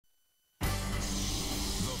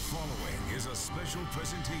following is a special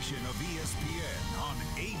presentation of ESPN on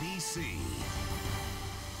ABC.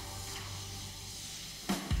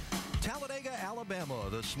 Talladega, Alabama,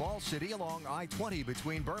 the small city along I-20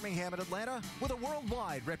 between Birmingham and Atlanta with a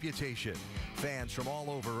worldwide reputation. Fans from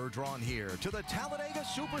all over are drawn here to the Talladega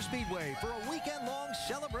Superspeedway for a weekend-long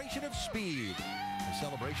celebration of speed. A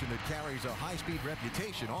celebration that carries a high-speed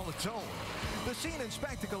reputation all its own. The scene and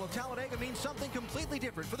spectacle of Talladega means something completely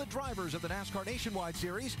different for the drivers of the NASCAR Nationwide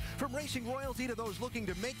Series. From racing royalty to those looking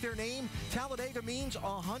to make their name, Talladega means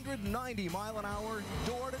 190 mile an hour,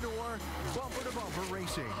 door-to-door, bumper-to-bumper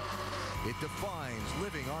racing. It defines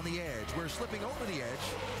living on the edge, where slipping over the edge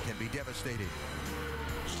can be devastating.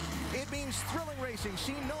 It means thrilling racing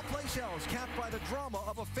seen no place else, capped by the drama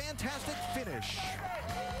of a fantastic finish.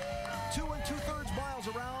 2 2/3 miles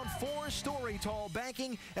around, 4-story tall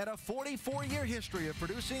banking, and a 44-year history of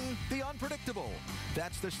producing the unpredictable.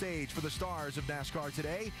 That's the stage for the stars of NASCAR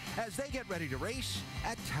today as they get ready to race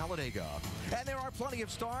at Talladega. And there are plenty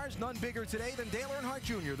of stars, none bigger today than Dale Earnhardt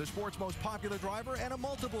Jr., the sport's most popular driver and a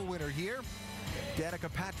multiple winner here.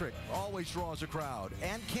 Danica Patrick always draws a crowd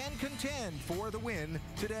and can contend for the win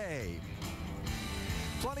today.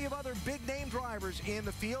 Plenty of other big-name drivers in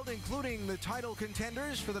the field, including the title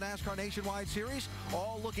contenders for the NASCAR Nationwide Series,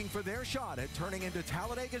 all looking for their shot at turning into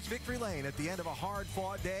Talladega's victory lane at the end of a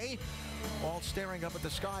hard-fought day, all staring up at the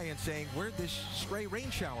sky and saying, where'd this stray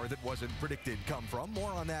rain shower that wasn't predicted come from?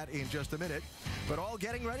 More on that in just a minute. But all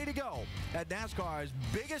getting ready to go at NASCAR's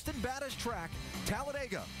biggest and baddest track,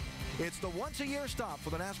 Talladega. It's the once-a-year stop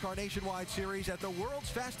for the NASCAR Nationwide Series at the world's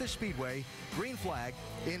fastest speedway. Green flag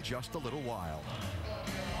in just a little while.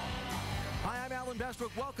 Hi, I'm Alan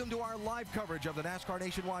Bestbrook. Welcome to our live coverage of the NASCAR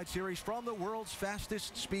Nationwide Series from the world's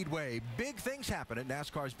fastest speedway. Big things happen at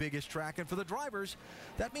NASCAR's biggest track, and for the drivers,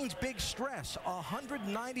 that means big stress,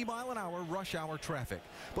 190 mile an hour rush hour traffic.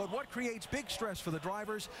 But what creates big stress for the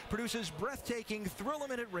drivers produces breathtaking,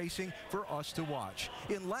 thrill-a-minute racing for us to watch.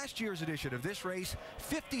 In last year's edition of this race,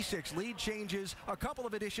 56 lead changes, a couple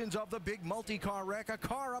of editions of the big multi-car wreck, a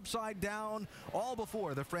car upside down, all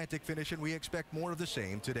before the frantic finish, and we expect more of the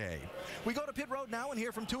same today. We go to pit road now and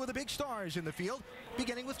hear from two of the big stars in the field,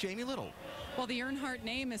 beginning with Jamie Little. Well, the Earnhardt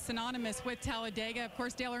name is synonymous with Talladega. Of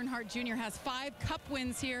course, Dale Earnhardt Jr. has 5 Cup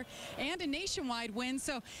wins here and a nationwide win.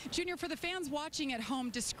 So, Junior, for the fans watching at home,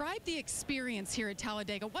 describe the experience here at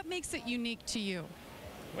Talladega. What makes it unique to you?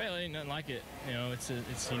 Well, ain't nothing like it. You know, it's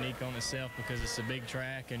unique on itself because it's a big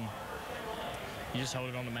track and you just hold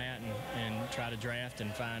it on the mat and try to draft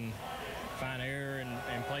and find error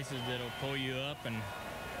and places that'll pull you up and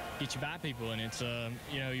get you by people. And it's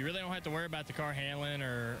you know, you really don't have to worry about the car handling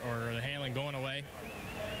or the handling going away.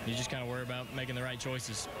 You just kind of worry about making the right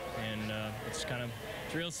choices, and it's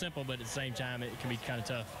real simple, but at the same time it can be kind of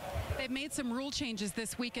tough. They've made some rule changes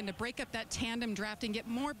this weekend to break up that tandem draft and get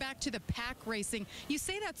more back to the pack racing. You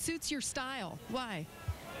say that suits your style. Why?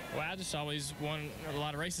 Well, I just always won a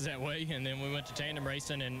lot of races that way, and then we went to tandem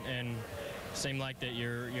racing, and it seemed like that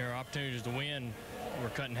your opportunities to win were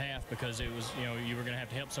cut in half because it was, you know, you were going to have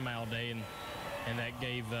to help somebody all day, and that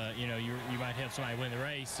gave, you know, you might help somebody win the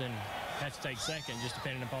race and have to take second just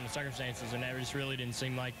depending upon the circumstances, and that just really didn't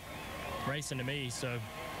seem like racing to me. So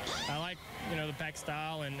I like, you know, the pack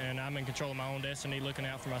style, and I'm in control of my own destiny, looking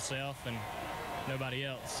out for myself and nobody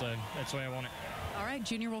else. So that's the way I want it. All right,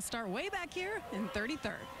 Junior, will start way back here in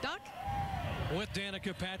 33rd. Doc? With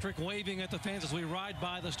Danica Patrick waving at the fans as we ride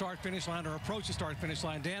by the start-finish line or approach the start-finish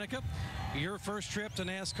line. Danica, your first trip to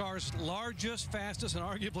NASCAR's largest, fastest, and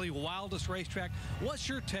arguably wildest racetrack. What's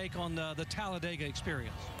your take on the Talladega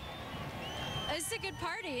experience? It's a good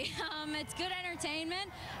party. It's good entertainment.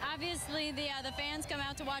 Obviously, the fans come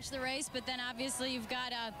out to watch the race, but then obviously you've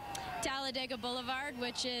got Talladega Boulevard,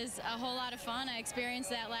 which is a whole lot of fun. I experienced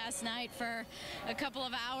that last night for a couple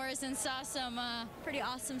of hours and saw some pretty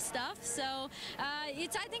awesome stuff. So I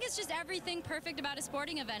think it's just everything perfect about a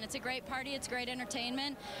sporting event. It's a great party, it's great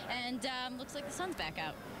entertainment, and looks like the sun's back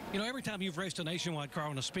out. You know, every time you've raced a nationwide car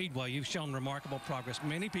on a speedway, you've shown remarkable progress.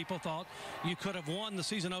 Many people thought you could have won the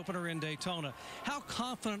season opener in Daytona. How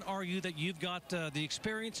confident are you that you've got the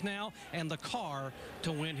experience now and the car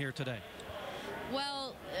to win here today?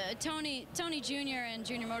 Well, Tony Jr. and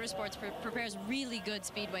Junior Motorsports prepares really good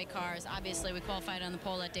speedway cars. Obviously, we qualified on the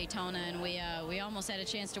pole at Daytona, and we almost had a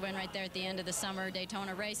chance to win right there at the end of the summer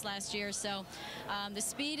Daytona race last year. So the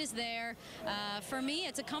speed is there. For me,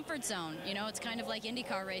 it's a comfort zone. You know, it's kind of like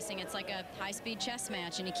IndyCar racing. It's like a high-speed chess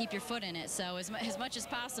match, and you keep your foot in it, so as much as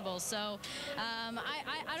possible. So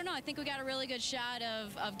I don't know. I think we got a really good shot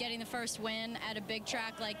of getting the first win at a big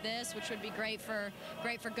track like this, which would be great for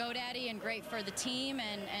GoDaddy and great for the team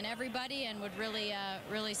and everybody, and would really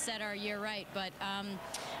really set our year right. But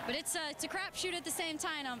it's a crapshoot at the same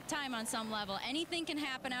time on some level. Anything can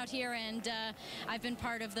happen out here, and I've been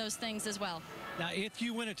part of those things as well. Now, if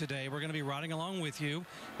you win it today, we're going to be riding along with you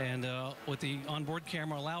and with the onboard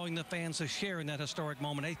camera, allowing the fans to share in that historic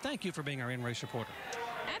moment. Hey, thank you for being our in-race reporter.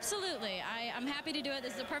 Absolutely. I'm happy to do it.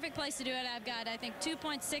 This is a perfect place to do it. I've got, I think,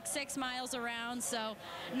 2.66 miles around, so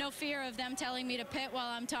no fear of them telling me to pit while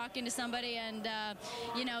I'm talking to somebody. And,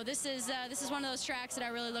 you know, this is one of those tracks that I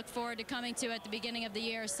really look forward to coming to at the beginning of the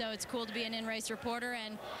year, so it's cool to be an in-race reporter,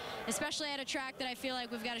 and especially at a track that I feel like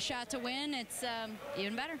we've got a shot to win, it's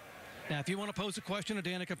even better. Now, if you want to pose a question to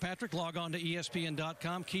Danica Patrick, log on to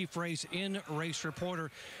ESPN.com, key phrase in-race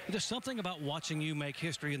reporter. There's something about watching you make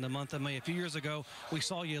history in the month of May. A few years ago, we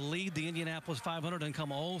saw you lead the Indianapolis 500 and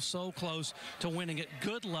come oh so close to winning it.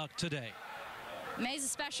 Good luck today. May's a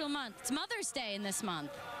special month. It's Mother's Day in this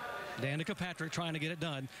month. Danica Patrick trying to get it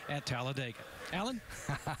done at Talladega. Alan?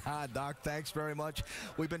 Doc, thanks very much.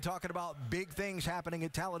 We've been talking about big things happening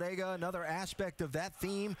at Talladega. Another aspect of that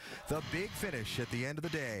theme, the big finish at the end of the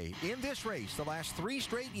day. In this race, the last 3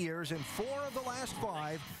 straight years and 4 of the last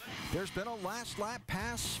 5, there's been a last lap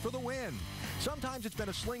pass for the win. Sometimes it's been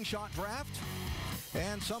a slingshot draft,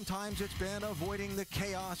 and sometimes it's been avoiding the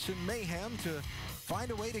chaos and mayhem to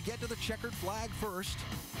find a way to get to the checkered flag first,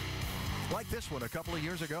 like this one a couple of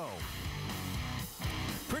years ago.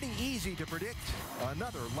 Pretty easy to predict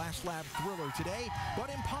another last lap thriller today, but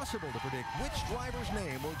impossible to predict which driver's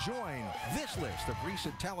name will join this list of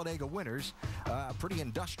recent Talladega winners. Pretty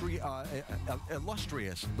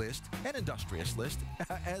illustrious list, an industrious list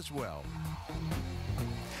as well.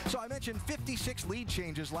 So I mentioned 56 lead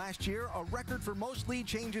changes last year, a record for most lead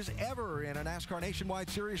changes ever in a NASCAR Nationwide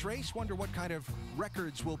Series race. Wonder what kind of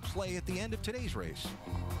records will play at the end of today's race.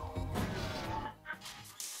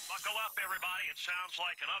 Everybody, it sounds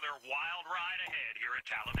like another wild ride ahead here at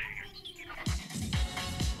Talladega.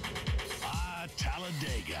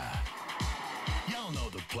 Talladega. Y'all know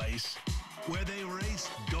the place where they race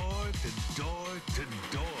door to door to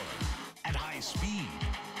door at high speed,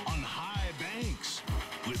 on high banks,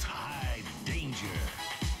 with high danger.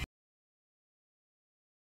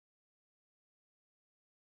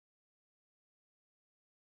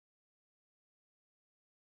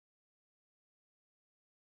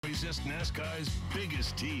 Resist NASCAR's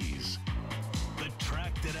biggest tease. The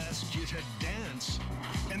track that asks you to dance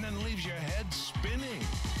and then leaves your head spinning.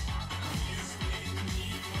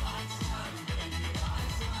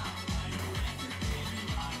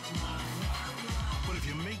 But if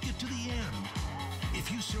you make it to the end,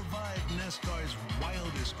 if you survive NASCAR's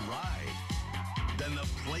wildest ride, then the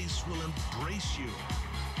place will embrace you.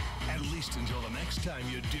 At least until the next time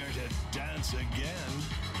you dare to dance again.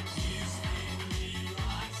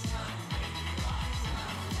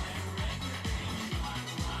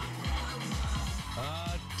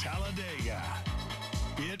 Talladega.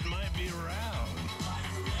 It might be round,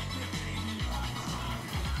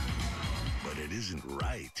 but it isn't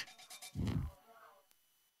right.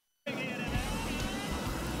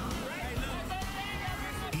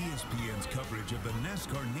 ESPN's coverage of the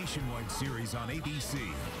NASCAR Nationwide Series on ABC.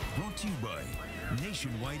 Brought to you by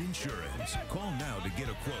Nationwide Insurance. Call now to get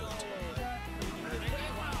a quote.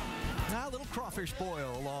 Now, a little crawfish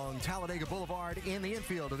boil along Talladega Boulevard in the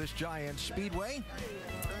infield of this giant speedway.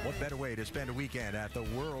 What better way to spend a weekend at the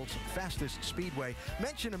world's fastest speedway?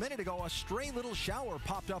 Mentioned a minute ago, a stray little shower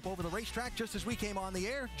popped up over the racetrack just as we came on the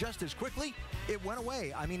air. Just as quickly, it went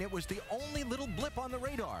away. I mean, it was the only little blip on the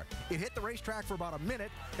radar. It hit the racetrack for about a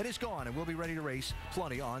minute, and it's gone, and we'll be ready to race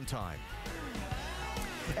plenty on time.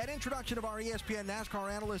 An introduction of our ESPN NASCAR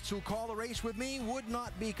analysts who call the race with me would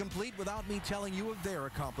not be complete without me telling you of their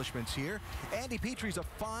accomplishments here. Andy Petry's a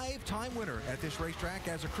 5-time winner at this racetrack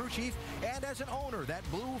as a crew chief and as an owner. That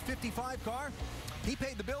blue 55 car, he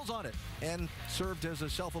paid the bills on it and served as a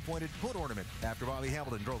self-appointed put ornament after Bobby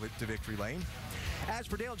Hamilton drove it to victory lane. As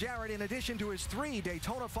for Dale Jarrett, in addition to his 3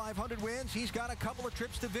 Daytona 500 wins, he's got a couple of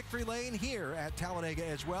trips to victory lane here at Talladega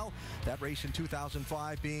as well. That race in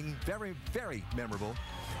 2005 being very, very memorable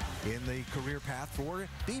in the career path for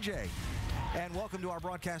DJ. And welcome to our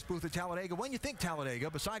broadcast booth at Talladega. When you think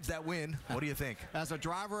Talladega, besides that win, what do you think? As a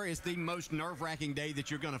driver, it's the most nerve-wracking day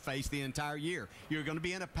that you're going to face the entire year. You're going to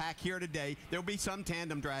be in a pack here today. There'll be some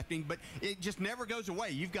tandem drafting, but it just never goes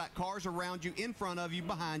away. You've got cars around you, in front of you,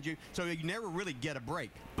 behind you, so you never really get a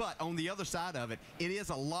break. But on the other side of it, it is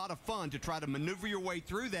a lot of fun to try to maneuver your way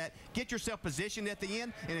through that, get yourself positioned at the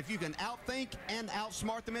end, and if you can outthink and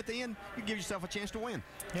outsmart them at the end, you give yourself a chance to win.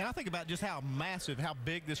 Yeah, I think about just how massive, how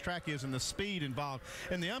big this track is and the speed speed involved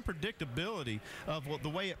and the unpredictability of the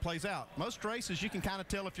way it plays out. Most races, you can kind of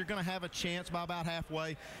tell if you're going to have a chance by about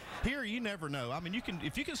halfway. Here, you never know. I mean,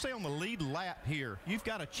 if you can stay on the lead lap here, you've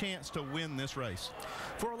got a chance to win this race.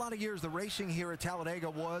 For a lot of years, the racing here at Talladega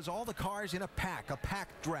was all the cars in a pack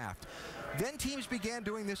draft. Then teams began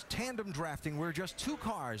doing this tandem drafting where just 2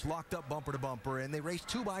 cars locked up bumper to bumper and they raced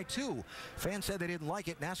 2 by 2. Fans said they didn't like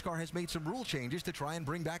it. NASCAR has made some rule changes to try and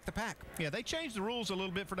bring back the pack. Yeah, they changed the rules a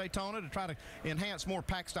little bit for Daytona to try to enhance more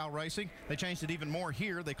pack style racing. They changed it even more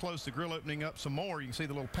here. They closed the grill opening up some more. You can see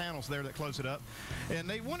the little panels there that close it up. And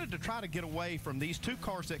they wanted to try to get away from these 2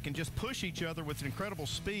 cars that can just push each other with incredible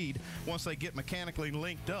speed once they get mechanically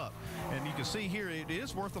linked up. And you can see here it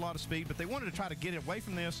is worth a lot of speed, but they wanted to try to get away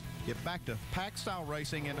from this, get back to pack style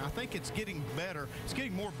racing, and I think it's getting better. It's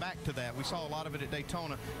getting more back to that. We saw a lot of it at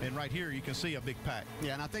Daytona, and right here you can see a big pack.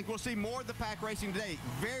 Yeah, and I think we'll see more of the pack racing today.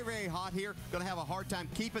 Very, very hot here. Going to have a hard time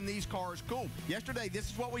keeping these cars cool. Yesterday,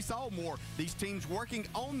 this is what we saw more. These teams working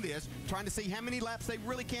on this, trying to see how many laps they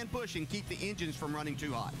really can push and keep the engines from running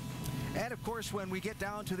too hot. And, of course, when we get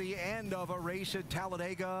down to the end of a race at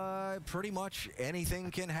Talladega, pretty much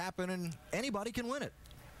anything can happen and anybody can win it.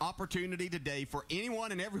 Opportunity today for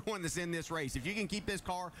anyone and everyone that's in this race. If you can keep this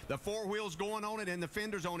car, the 4 wheels going on it and the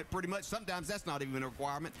fenders on it pretty much, sometimes that's not even a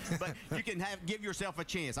requirement, but you can give yourself a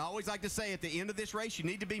chance. I always like to say at the end of this race, you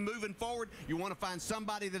need to be moving forward. You want to find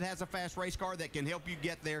somebody that has a fast race car that can help you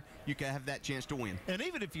get there. You can have that chance to win. And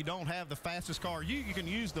even if you don't have the fastest car, you can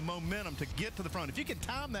use the momentum to get to the front. If you can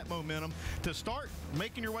time that momentum to start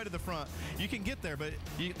making your way to the front, you can get there. But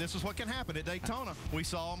this is what can happen at Daytona. We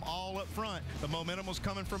saw them all up front. The momentum was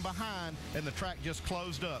coming from behind, and the track just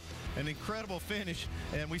closed up. An incredible finish,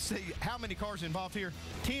 and we see how many cars involved here.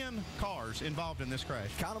 10 cars involved in this crash.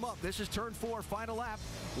 Count them up. This is turn 4, final lap.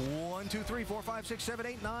 1, 2, 3, 4, 5, 6, 7,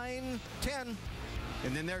 8, 9, 10.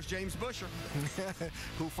 And then there's James Busher,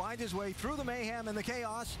 who finds his way through the mayhem and the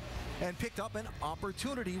chaos and picked up an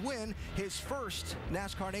opportunity win, his first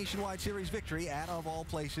NASCAR Nationwide Series victory at, of all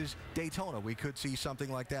places, Daytona. We could see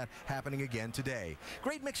something like that happening again today.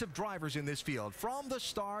 Great mix of drivers in this field, from the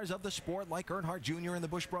stars of the sport like Earnhardt Jr. and the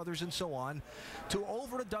Busch brothers and so on, to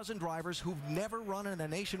over a dozen drivers who've never run in a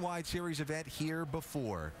Nationwide Series event here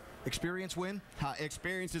before. Experience win?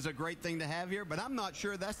 Experience is a great thing to have here, but I'm not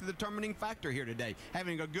sure that's the determining factor here today.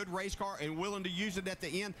 Having a good race car and willing to use it at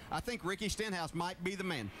the end, I think Ricky Stenhouse might be the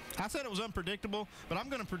man. I said it was unpredictable, but I'm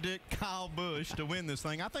going to predict Kyle Busch to win this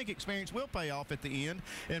thing. I think experience will pay off at the end,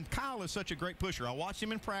 and Kyle is such a great pusher. I watched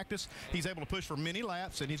him in practice. He's able to push for many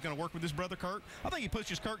laps, and he's going to work with his brother Kirk. I think he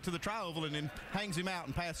pushes Kirk to the tri-oval and then hangs him out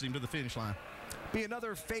and passes him to the finish line. Be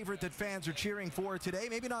another favorite that fans are cheering for today.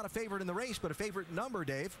 Maybe not a favorite in the race, but a favorite number,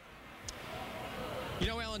 Dave. You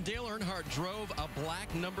know, Alan, Dale Earnhardt drove a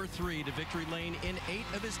black number 3 to victory lane in 8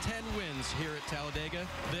 of his 10 wins here at Talladega.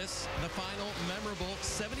 This, the final memorable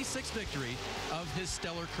 76th victory of his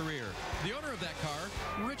stellar career. The owner of that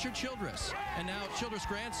car, Richard Childress. And now Childress'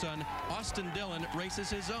 grandson, Austin Dillon, races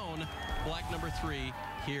his own black number 3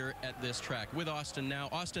 here at this track. With Austin now.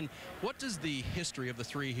 Austin, what does the history of the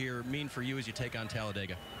 3 here mean for you as you take on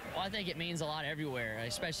Talladega? Well, I think it means a lot everywhere,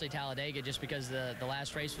 especially Talladega, just because the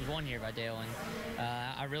last race was won here by Dale. And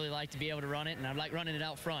I really like to be able to run it, and I like running it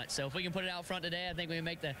out front. So if we can put it out front today, I think we can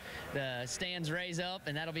make the stands raise up,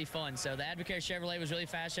 and that'll be fun. So the Advocare Chevrolet was really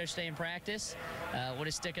fast yesterday in practice. We'll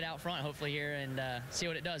just stick it out front, hopefully, here and see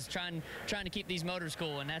what it does. Trying to keep these motors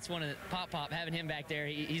cool, and that's one of the Pop, having him back there.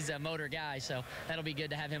 He's a motor guy, so that'll be good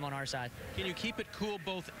to have him on our side. Can you keep it cool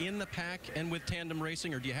both in the pack and with tandem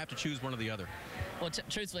racing, or do you have to choose one or the other? Well,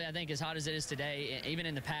 truthfully, I think as hot as it is today, even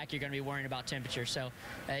in the pack, you're going to be worrying about temperature. So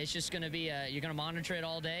it's just going to be, you're going to monitor it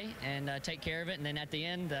all day and take care of it. And then at the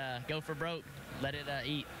end, go for broke. Let it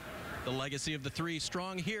eat. The legacy of the 3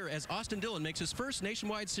 strong here as Austin Dillon makes his first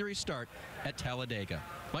Nationwide Series start at Talladega.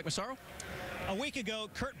 Mike Massaro? A week ago,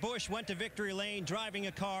 Kurt Busch went to victory lane driving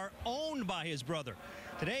a car owned by his brother.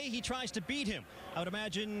 Today, he tries to beat him. I would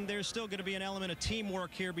imagine there's still going to be an element of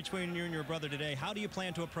teamwork here between you and your brother today. How do you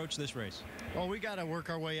plan to approach this race? Well, we got to work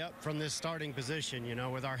our way up from this starting position. You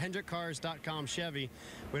know, with our HendrickCars.com Chevy,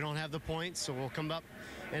 we don't have the points, so we'll come up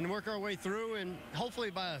and work our way through, and hopefully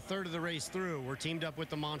by a third of the race through, we're teamed up with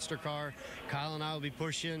the monster car. Kyle and I will be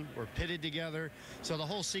pushing. We're pitted together. So the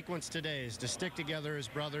whole sequence today is to stick together as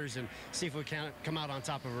brothers and see if we can come out on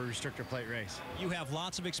top of a restrictor plate race. You have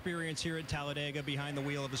lots of experience here at Talladega behind the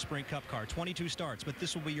wheel of a Sprint Cup car. 22 starts, but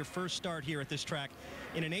this will be your first start here at this track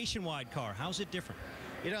in a Nationwide car. How's it different?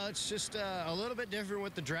 You know, it's just a little bit different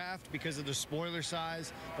with the draft because of the spoiler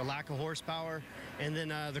size, the lack of horsepower, and then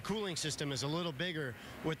the cooling system is a little bigger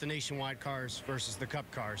with the Nationwide cars versus the Cup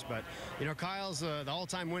cars. But, you know, Kyle's the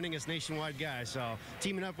all-time winningest Nationwide guy, so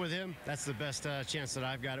teaming up with him, that's the best chance that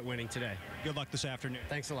I've got at winning today. Good luck this afternoon.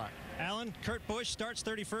 Thanks a lot. Alan, Kurt Busch starts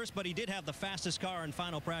 31st, but he did have the fastest car in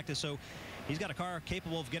final practice, so he's got a car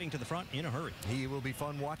capable of getting to the front in a hurry. He will be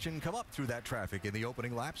fun watching come up through that traffic in the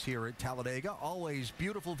opening laps here at Talladega. Always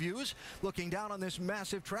beautiful views. Looking down on this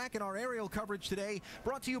massive track in our aerial coverage today,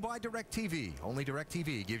 brought to you by DirecTV. Only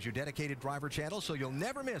DirecTV gives you dedicated driver channels, so you'll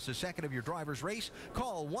never miss a second of your driver's race.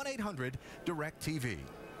 Call 1-800-DirecTV.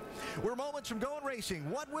 We're moments from going racing.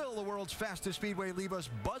 What will the world's fastest speedway leave us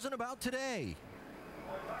buzzing about today?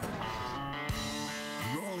 The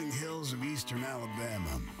rolling hills of eastern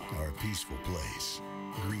Alabama are a peaceful place,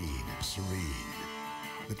 green and serene.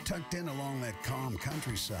 But tucked in along that calm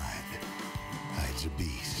countryside hides a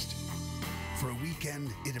beast. For a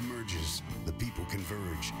weekend, it emerges. The people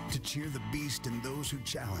converge to cheer the beast and those who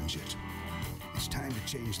challenge it. It's time to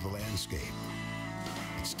change the landscape.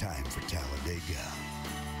 It's time for Talladega.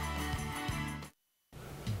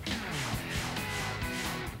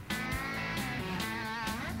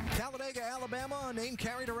 Talladega, Alabama, a name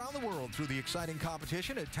carried around the world through the exciting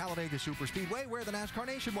competition at Talladega Superspeedway, where the NASCAR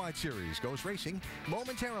Nationwide Series goes racing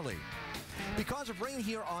momentarily. Because of rain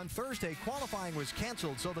here on Thursday, qualifying was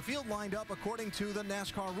canceled, so the field lined up according to the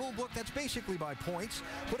NASCAR rulebook. That's basically by points,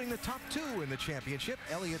 putting the top two in the championship,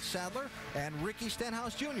 Elliott Sadler and Ricky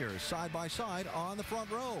Stenhouse Jr., side by side on the front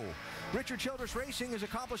row. Richard Childress Racing has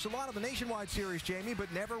accomplished a lot of the Nationwide Series, Jamie,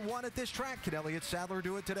 but never won at this track. Can Elliott Sadler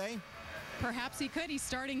do it today? Perhaps he could. He's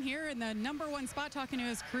starting here in the #1 spot, talking to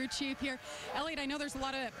his crew chief here. Elliott, I know there's a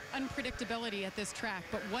lot of unpredictability at this track,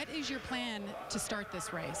 but what is your plan to start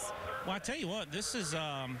this race? Well, I tell you what, this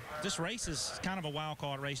race is kind of a wild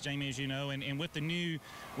card race, Jamie, as you know, and with the new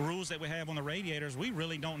rules that we have on the radiators, we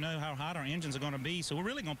really don't know how hot our engines are going to be, so we're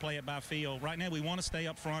really going to play it by feel. Right now, we want to stay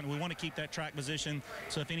up front. We want to keep that track position,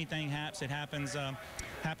 so if anything happens, it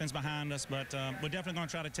happens behind us, but we're definitely going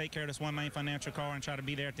to try to take care of this one main financial car and try to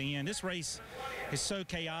be there at the end. This race is so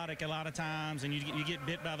chaotic a lot of times, and you get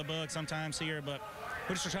bit by the bug sometimes here, but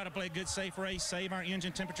we're just going to try to play a good, safe race, save our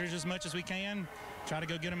engine temperatures as much as we can, try to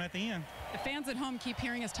go get them at the end. The fans at home keep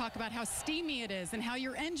hearing us talk about how steamy it is and how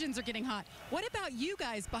your engines are getting hot. What about you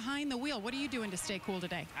guys behind the wheel? What are you doing to stay cool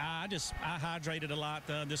today? I hydrated a lot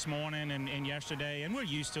this morning and yesterday, and we're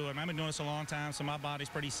used to it. I've been doing this a long time, so my body's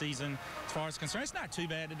pretty seasoned as far as concerned. It's not too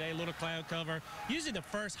bad today, a little cloud cover. Usually the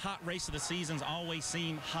first hot race of the seasons always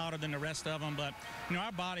seem hotter than the rest of them, but you know,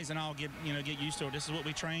 our bodies and all get used to it. This is what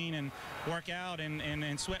we train and work out and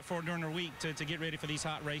sweat for during the week to get ready for these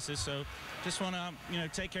hot races. So just want to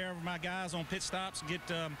take care of my guys on pit stops, get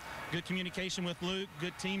good communication with Luke,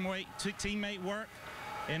 good teammate work,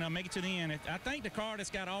 and make it to the end. I think the car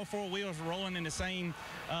that's got all four wheels rolling in the same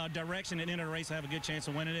direction at the end of the race will have a good chance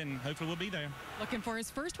of winning it, and hopefully we'll be there. Looking for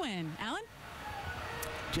his first win. Alan?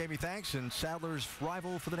 Jamie, thanks. And Sadler's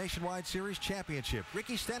rival for the Nationwide Series championship,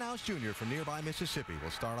 Ricky Stenhouse Jr. from nearby Mississippi, will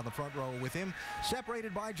start on the front row with him,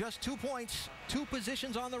 separated by just 2 points, 2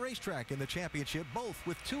 positions on the racetrack in the championship, both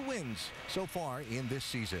with 2 wins so far in this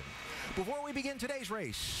season. Before we begin today's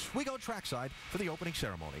race, we go trackside for the opening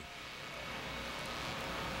ceremony.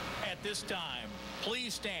 At this time,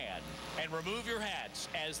 please stand and remove your hats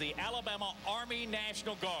as the Alabama Army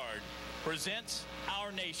National Guard presents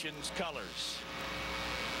our nation's colors.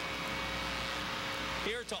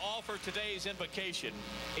 Here to offer today's invocation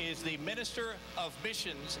is the Minister of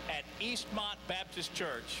Missions at Eastmont Baptist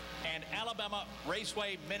Church and Alabama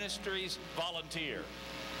Raceway Ministries volunteer,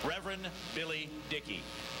 Reverend Billy Dickey.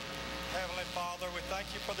 Heavenly Father, we thank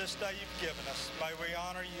you for this day you've given us. May we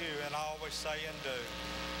honor you in all we say and do.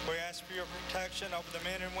 We ask for your protection over the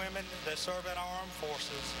men and women that serve in our armed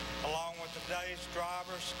forces, along with today's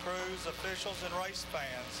drivers, crews, officials, and race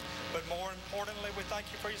fans. But more importantly, we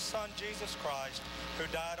thank you for your Son, Jesus Christ, who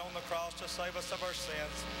died on the cross to save us of our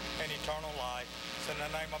sins and eternal life. So in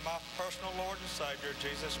the name of my personal Lord and Savior,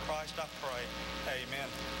 Jesus Christ, I pray. Amen.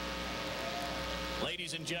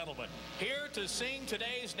 Ladies and gentlemen, here to sing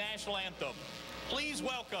today's national anthem, please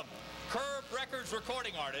welcome Curb Records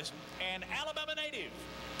recording artist and Alabama native,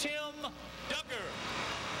 Tim Ducker.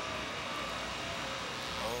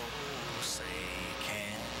 Oh, say,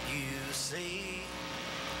 can you see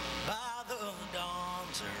by the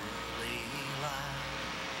dawn's early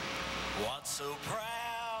light what so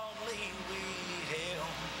proudly we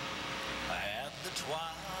held at the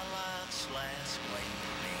twilight's last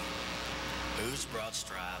gleaming, whose broad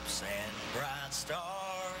stripes and bright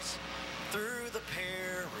stars through the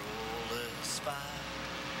perilous fight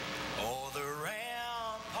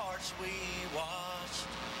stars we watched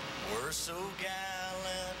were so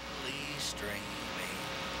gallantly streaming,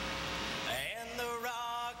 and the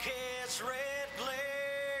rocket's red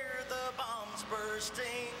glare, the bombs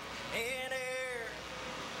bursting in air,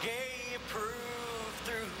 gave proof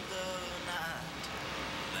through the night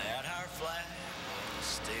that our flag was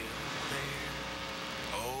still there.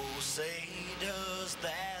 Oh, say does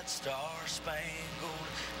that star-spangled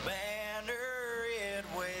banner yet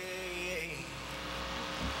wave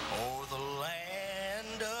o'er the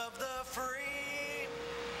land of the free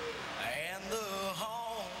and the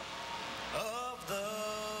home of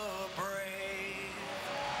the brave.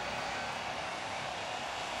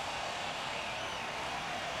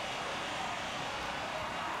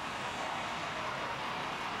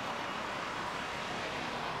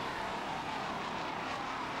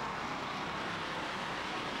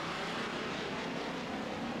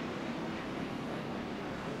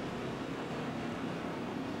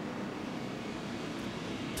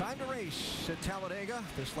 Time to race at Talladega.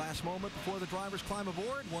 This last moment before the drivers climb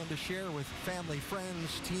aboard, one to share with family,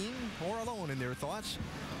 friends, team, or alone in their thoughts.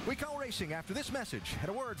 We call racing after this message and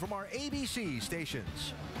a word from our ABC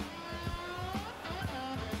stations.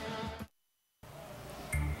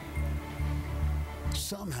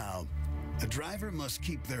 Somehow, a driver must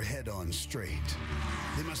keep their head on straight.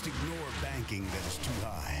 They must ignore banking that is too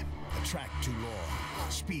high, a track too long,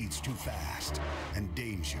 speeds too fast, and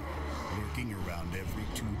danger lurking around every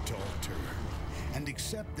too tall turn. And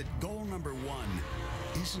accept that goal number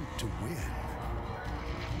one isn't to win,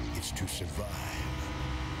 it's to survive.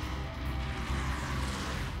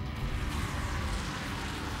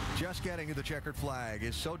 Just getting to the checkered flag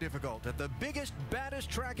is so difficult at the biggest,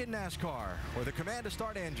 baddest track in NASCAR, where the command to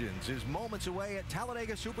start engines is moments away at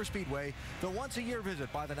Talladega Superspeedway, the once-a-year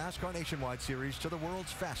visit by the NASCAR Nationwide Series to the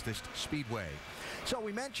world's fastest speedway. So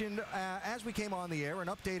we mentioned as we came on the air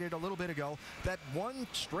and updated a little bit ago that one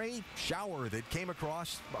stray shower that came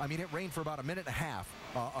across, I mean, it rained for about a minute and a half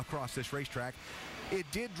across this racetrack. It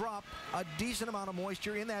did drop a decent amount of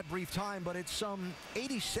moisture in that brief time, but it's some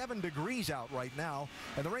 87 degrees out right now,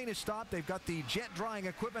 and the rain has stopped. They've got the jet drying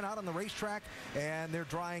equipment out on the racetrack, and they're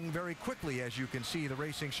drying very quickly, as you can see, the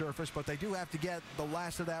racing surface, but they do have to get the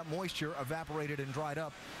last of that moisture evaporated and dried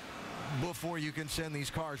up before you can send these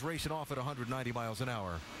cars racing off at 190 miles an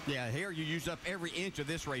hour. Yeah, here you use up every inch of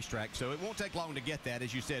this racetrack, so it won't take long to get that,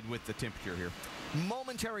 as you said, with the temperature here.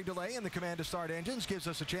 Momentary delay in the command to start engines gives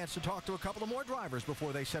us a chance to talk to a couple of more drivers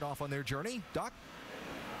before they set off on their journey. Doc?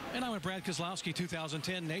 And I'm with Brad Keselowski,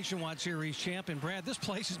 2010 Nationwide Series champ. And Brad, this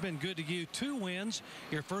place has been good to you. 2 wins,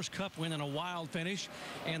 your first Cup win in a wild finish,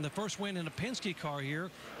 and the first win in a Penske car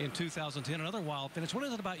here in 2010, another wild finish. What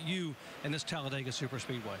is it about you and this Talladega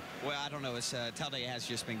Superspeedway? Well, I don't know. It's, Talladega has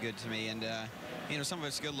just been good to me, and you know, some of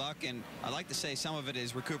it's good luck, and I like to say some of it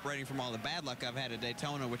is recuperating from all the bad luck I've had at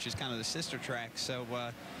Daytona, which is kind of the sister track. So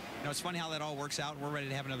you know, it's funny how that all works out. We're ready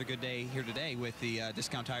to have another good day here today with the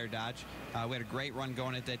Discount Tire Dodge. We had a great run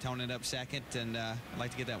going at Daytona, ended up second, and I'd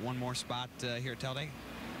like to get that one more spot here at Talladega.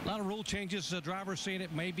 A lot of rule changes. Drivers saying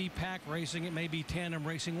it may be pack racing, it may be tandem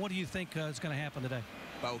racing. What do you think is going to happen today?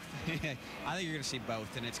 Both. I think you're going to see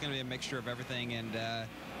both, and it's going to be a mixture of everything. And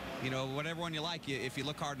you know, whatever one you like, if you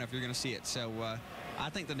look hard enough, you're going to see it. So I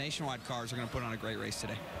think the Nationwide cars are going to put on a great race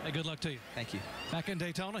today. Hey, good luck to you. Thank you. Back in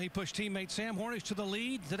Daytona, he pushed teammate Sam Hornish to the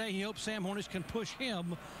lead. Today, he hopes Sam Hornish can push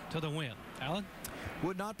him to the win. Alan?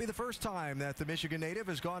 Would not be the first time that the Michigan native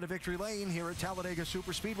has gone to victory lane here at Talladega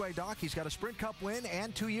Superspeedway. Doc, he's got a Sprint Cup win,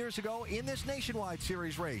 and 2 years ago in this Nationwide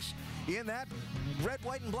Series race, in that red,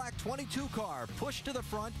 white, and black 22 car, pushed to the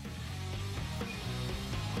front,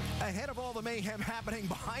 ahead of all the mayhem happening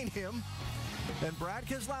behind him. And Brad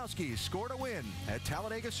Keselowski scored a win at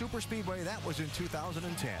Talladega Superspeedway. That was in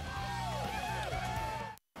 2010.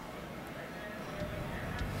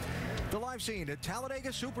 The live scene at Talladega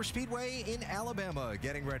Superspeedway in Alabama,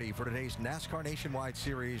 getting ready for today's NASCAR Nationwide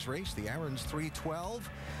Series race. The Aaron's 312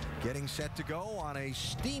 getting set to go on a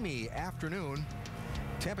steamy afternoon.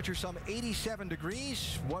 Temperature some 87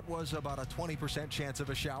 degrees. What was about a 20% chance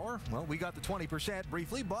of a shower? Well, we got the 20%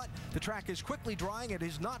 briefly, but the track is quickly drying. It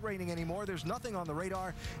is not raining anymore. There's nothing on the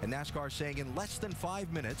radar. And NASCAR saying in less than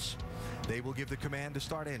 5 minutes, they will give the command to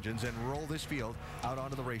start engines and roll this field out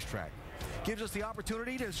onto the racetrack. Gives us the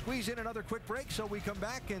opportunity to squeeze in another quick break so we come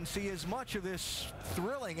back and see as much of this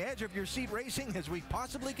thrilling edge-of-your-seat racing as we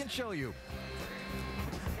possibly can show you.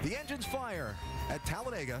 The engines fire at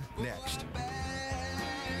Talladega next.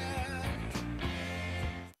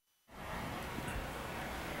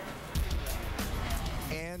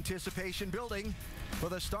 And Anticipation building for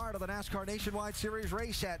the start of the NASCAR Nationwide Series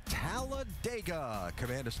race at Talladega.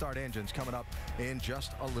 Command to start engines coming up in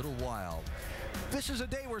just a little while. This is a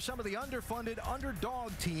day where some of the underfunded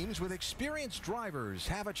underdog teams with experienced drivers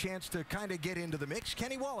have a chance to kind of get into the mix.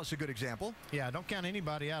 Kenny Wallace, a good example. Yeah, don't count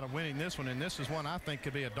anybody out of winning this one, and this is one I think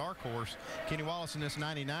could be a dark horse. Kenny Wallace in this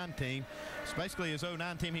 99 team. It's basically his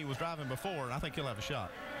 09 team he was driving before, and I think he'll have a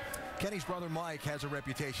shot. Kenny's brother Mike has a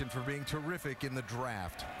reputation for being terrific in the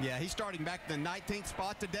draft. Yeah, he's starting back in the 19th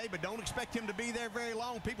spot today, but don't expect him to be there very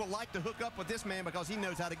long. People like to hook up with this man because he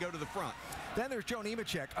knows how to go to the front. Then there's Joe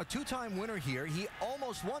Nemechek, a two-time winner here. He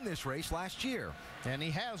almost won this race last year. And he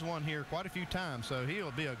has won here quite a few times, so he'll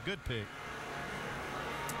be a good pick.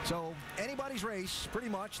 So anybody's race, pretty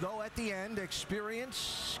much, though at the end,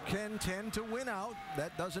 experience can tend to win out.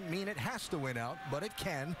 That doesn't mean it has to win out, but it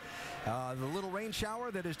can. The little rain shower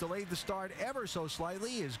that has delayed the start ever so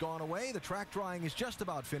slightly is gone away. The track drying is just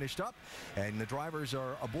about finished up, and the drivers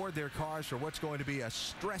are aboard their cars for what's going to be a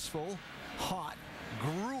stressful, hot,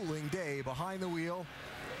 grueling day behind the wheel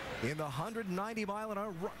in the 190 mile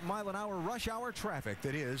an hour rush hour traffic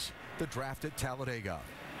that is the draft at Talladega.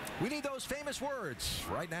 We need those famous words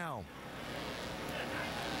right now.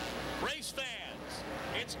 Race fans,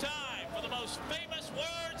 it's time for the most famous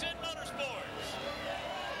words in motorsports.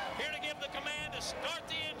 Here to give the command to start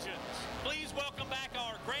the engines, please welcome back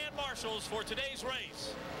our Grand Marshals for today's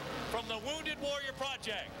race. From the Wounded Warrior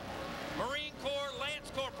Project, Marine Corps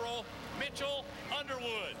Lance Corporal Mitchell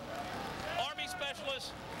Underwood, Army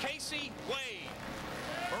Specialist Casey Wade,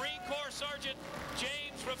 Marine Corps Sergeant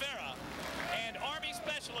James Rivera, and Army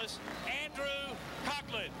Specialist Andrew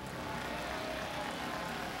Coughlin.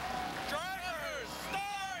 Drivers,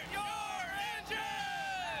 start your engine!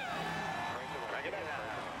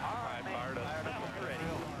 All right, fired up. Ready.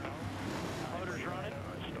 Motor's running.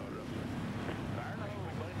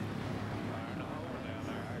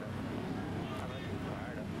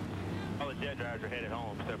 All the jet drivers are headed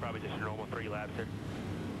home, so probably just a normal 3 laps here.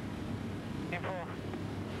 Info.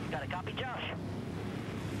 Got a copy, Josh?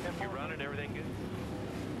 You're running, everything good?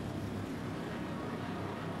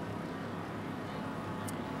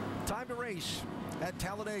 Time to race at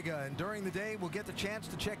Talladega, and during the day we'll get the chance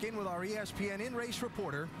to check in with our ESPN in-race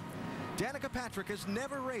reporter. Danica Patrick has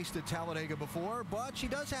never raced at Talladega before, but she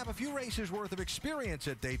does have a few races worth of experience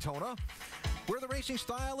at Daytona, where the racing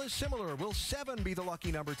style is similar. Will 7 be the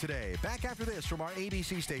lucky number today? Back after this from our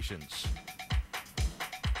ABC stations.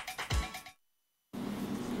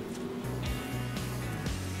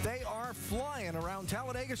 They are flying around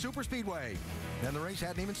Talladega Superspeedway, and the race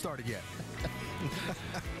hadn't even started yet.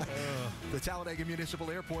 The Talladega Municipal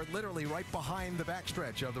Airport, literally right behind the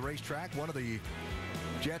backstretch of the racetrack. One of the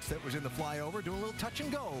jets that was in the flyover doing a little touch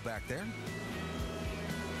and go back there.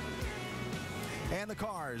 And the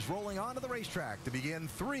cars rolling onto the racetrack to begin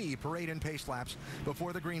 3 parade and pace laps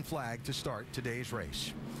before the green flag to start today's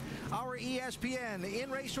race. Our ESPN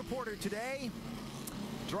in-race reporter today,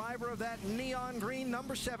 driver of that neon green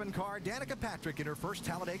number 7 car, Danica Patrick, in her first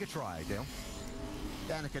Talladega try. Dale?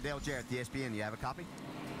 Danica, Dale Jarrett, the ESPN. You have a copy?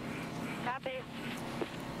 Copy.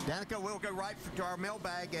 Danica, we'll go right to our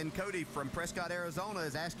mailbag, and Cody from Prescott, Arizona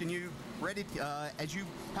is asking you,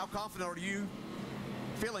 how confident are you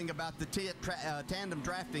feeling about the tandem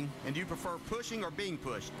drafting, and do you prefer pushing or being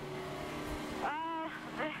pushed?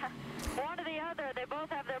 One or the other. They both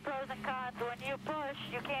have their pros and cons. When you push,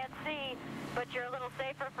 you can't see, but you're a little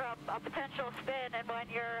safer from a potential spin, and when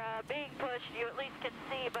you're being pushed, you at least can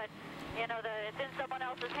see, but you know, it's in someone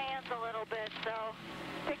else's hands a little bit, so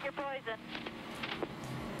pick your poison.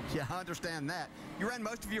 Yeah, I understand that. You ran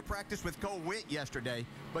most of your practice with Cole Witt yesterday,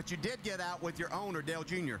 but you did get out with your owner, Dale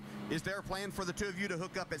Jr. Is there a plan for the two of you to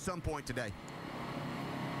hook up at some point today?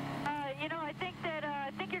 You know, I think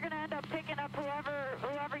you're going to end up picking up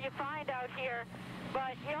whoever you find out here,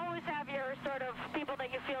 but you always have your sort of people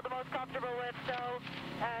that you feel the most comfortable with. So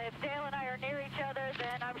if Dale and I are near each other,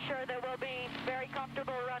 then I'm sure that we'll be very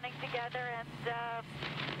comfortable running together. And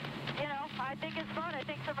you know, I think it's fun. I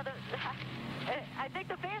think I think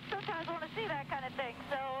the fans sometimes want to see that kind of thing.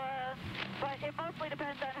 So, but it mostly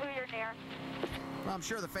depends on who you're near. Well, I'm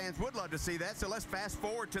sure the fans would love to see that. So let's fast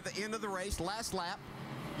forward to the end of the race, last lap.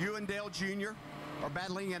 You and Dale Jr. are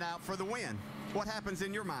battling it out for the win. What happens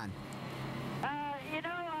in your mind? You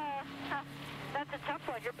know, that's a tough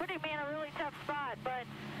one. You're putting me in a really tough spot, but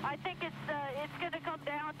I think it's going to come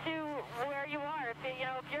down to where you are. If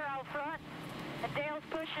you're out front and Dale's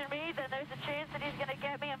pushing me, then there's a chance that he's going to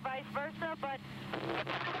get me, and vice versa. But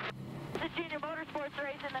it's a junior motorsports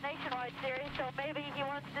race in the Nationwide Series, so maybe he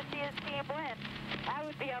wants to see his team win. I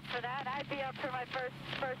would be be up for that. I'd be up for my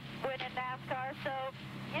first win in NASCAR. So,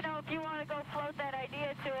 you know, if you want to go float that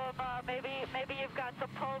idea to him, maybe you've got some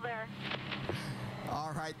pull there.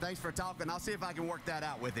 All right, thanks for talking. I'll see if I can work that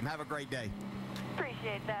out with him. Have a great day.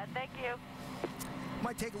 Appreciate that. Thank you.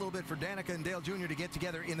 Might take a little bit for Danica and Dale Jr. to get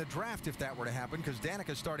together in the draft if that were to happen, because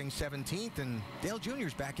Danica's starting 17th and Dale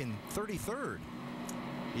Jr.'s back in 33rd.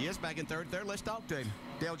 He is back in third. Let's talk to him.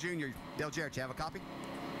 Dale Jr., Dale Jarrett, you have a copy?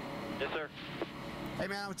 Yes, sir. Hey,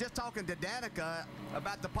 man, I was just talking to Danica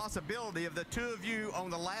about the possibility of the two of you on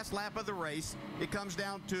the last lap of the race. It comes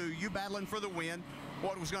down to you battling for the win,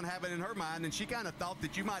 what was going to happen in her mind, and she kind of thought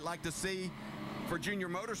that you might like to see, for Junior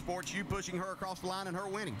Motorsports, you pushing her across the line and her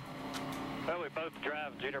winning. Well, we both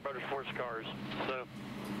drive Junior Motorsports cars, so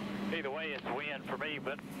either way it's a win for me,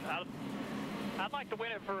 but I'd like to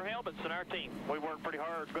win it for Helmets and our team. We work pretty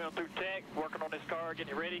hard going through tech, working on this car,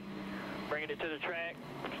 getting it ready, bringing it to the track.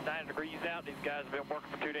 It's 9 degrees out. These guys have been working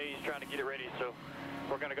for 2 days trying to get it ready, so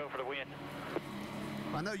we're going to go for the win.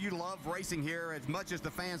 I know you love racing here as much as the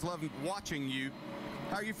fans love watching you.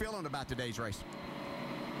 How are you feeling about today's race?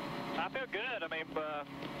 I feel good. I mean,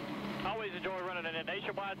 I always enjoy running in a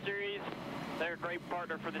Nationwide Series. They're a great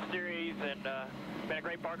partner for the series and been a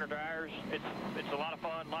great partner to ours. It's a lot of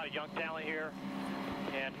fun, a lot of young talent here,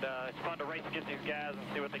 and it's fun to race against these guys and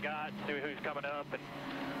see what they got, and see who's coming up, and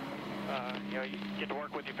you know, you get to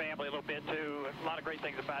work with your family a little bit too. A lot of great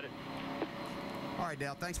things about it. All right,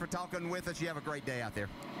 Dale, thanks for talking with us. You have a great day out there.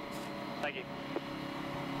 Thank you.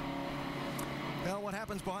 Well, what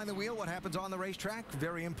happens behind the wheel, what happens on the racetrack,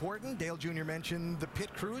 very important. Dale Jr. mentioned the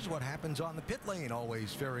pit crews. What happens on the pit lane,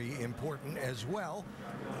 always very important as well.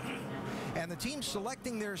 And the team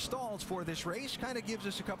selecting their stalls for this race kind of gives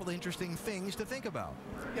us a couple of interesting things to think about.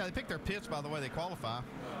 Yeah, they picked their pits by the way they qualify.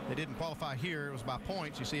 They didn't qualify here. It was by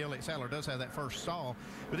points. You see Elliott Sadler does have that first stall.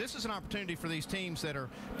 But this is an opportunity for these teams that are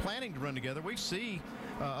planning to run together. We see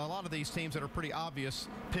a lot of these teams that are pretty obvious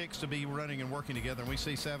picks to be running and working together. And we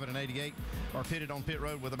see 7 and 88 are pitted on pit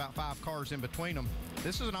road with about 5 cars in between them.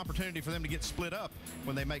 This is an opportunity for them to get split up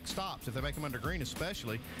when they make stops, if they make them under green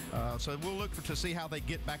especially. So we'll look to see how they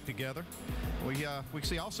get back together. We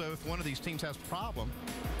see also if one of these teams has a problem,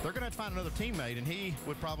 they're going to have to find another teammate, and he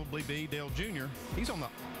would probably be Dale Jr. He's on the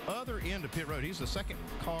other end of pit road. He's the second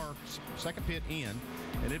pit in,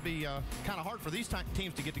 and it'd be kind of hard for these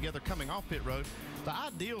teams to get together coming off pit road. The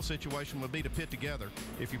ideal situation would be to pit together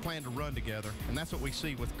if you plan to run together, and that's what we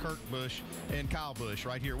see with Kurt Busch and Kyle Busch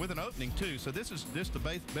right here with an opening too. So this is just the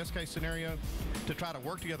best case scenario to try to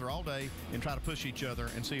work together all day and try to push each other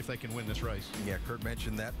and see if they can win this race. Yeah, Kurt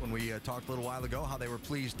mentioned that when we talked a little while ago, how they were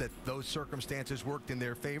pleased that those circumstances worked in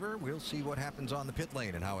their favor. We'll see what happens on the pit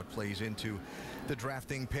lane and how it plays into the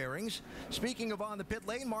drafting pairings. Speaking of on the pit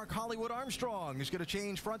lane, Mark Hollywood Armstrong is going to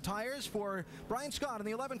change front tires for Brian Scott in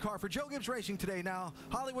the 11 car for Joe Gibbs Racing today. Now,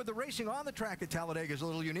 Hollywood, the racing on the track at Talladega is a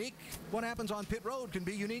little unique. What happens on pit road can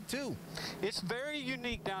be unique too. It's very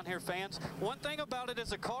unique down here, fans. One thing about it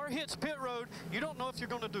is a car hits pit road, you don't know if you're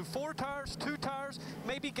going to do 4 tires, 2 tires,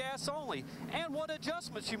 maybe gas only, and what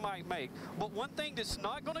adjustments you might make. But one thing that's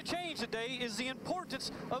not going to change today is the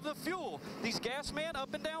importance of the fuel. These gas men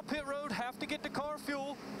up and down pit road have to get the car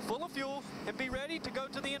full of fuel and be ready to go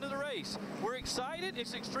to the end of the race. We're excited.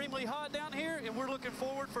 It's extremely hot down here, and we're looking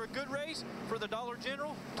forward for a good race for the Dollar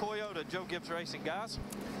General Toyota Joe Gibbs Racing, guys.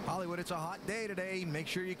 Hollywood, it's a hot day today. Make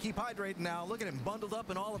sure you keep hydrating now. Look at him bundled up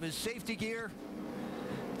in all of his safety gear.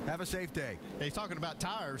 Have a safe day. He's talking about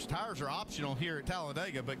tires. Tires are optional here at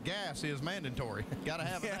Talladega, but gas is mandatory. Got to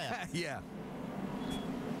have that. Yeah.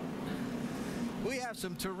 We have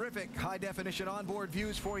some terrific high-definition onboard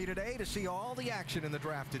views for you today to see all the action in the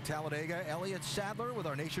draft at Talladega. Elliott Sadler with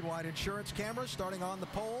our Nationwide Insurance camera starting on the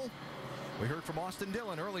pole. We heard from Austin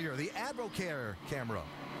Dillon earlier, the AdvoCare camera.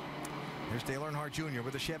 There's Dale Earnhardt Jr.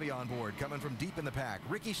 with the Chevy on board, coming from deep in the pack.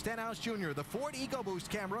 Ricky Stenhouse Jr., the Ford EcoBoost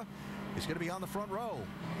camera, is going to be on the front row.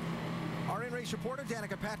 Our in-race reporter,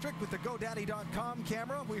 Danica Patrick, with the GoDaddy.com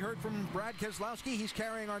camera. We heard from Brad Keselowski. He's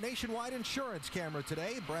carrying our Nationwide Insurance camera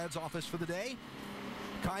today, Brad's office for the day.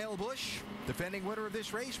 Kyle Busch, defending winner of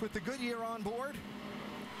this race with the Goodyear on board.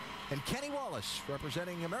 And Kenny Wallace,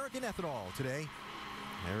 representing American Ethanol today.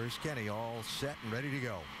 There's Kenny, all set and ready to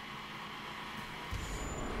go.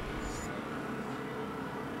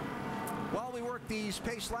 While we work these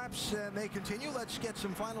pace laps and they continue, let's get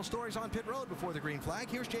some final stories on pit road before the green flag.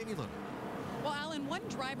 Here's Jamie Little. Well, Alan, one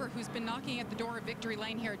driver who's been knocking at the door of victory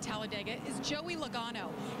lane here at Talladega is Joey Logano.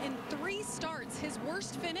 In 3 starts, his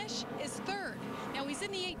worst finish is 3rd. Now, he's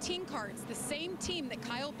in the 18 car. It's the same team that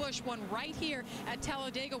Kyle Busch won right here at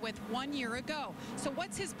Talladega with 1 year ago. So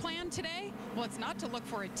what's his plan today? Well, it's not to look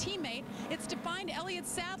for a teammate. It's to find Elliott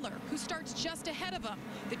Sadler, who starts just ahead of him.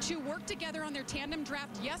 The two worked together on their tandem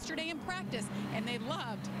draft yesterday in practice, and they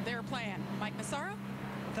loved their plan. Mike Massaro?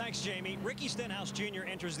 Thanks, Jamie. Ricky Stenhouse Jr.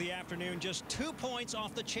 enters the afternoon just 2 points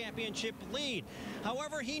off the championship lead.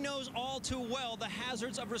 However, he knows all too well the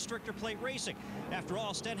hazards of restrictor plate racing. After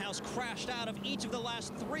all, Stenhouse crashed out of each of the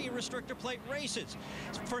last 3 restrictor plate races.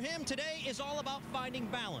 For him, today is all about finding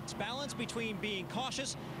balance. Balance between being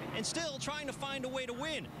cautious and still trying to find a way to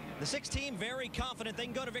win. The 6 team very confident they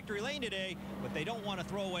can go to victory lane today, but they don't want to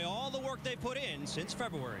throw away all the work they've put in since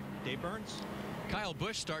February. Dave Burns. Kyle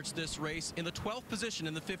Busch starts this race in the 12th position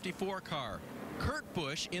in the 54 car. Kurt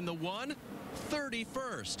Busch in the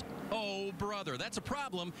 131st. Oh, brother, that's a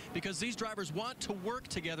problem because these drivers want to work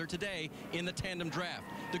together today in the tandem draft.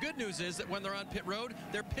 The good news is that when they're on pit road,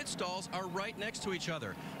 their pit stalls are right next to each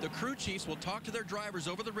other. The crew chiefs will talk to their drivers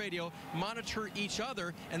over the radio, monitor each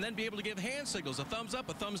other, and then be able to give hand signals, a thumbs up,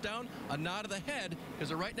 a thumbs down, a nod of the head, because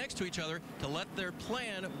they're right next to each other to let their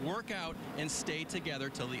plan work out and stay together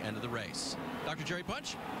till the end of the race. Dr. Jerry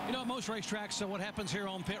Punch? You know, most racetracks, so what happens here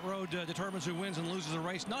on pit road determines who wins and loses a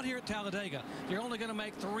race. Not here at Talladega. You're only going to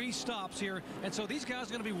make 3 stops here, and so these guys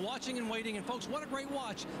are going to be watching and waiting. And folks, what a great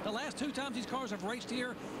watch. The last 2 times these cars have raced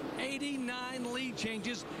here, 89 lead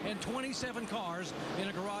changes and 27 cars in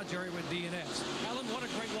a garage area with DNS. Alan, what a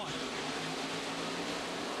great watch.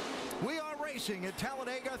 We are racing at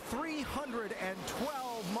Talladega,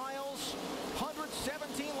 312 miles,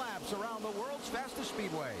 117 laps around the world's fastest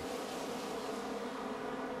speedway.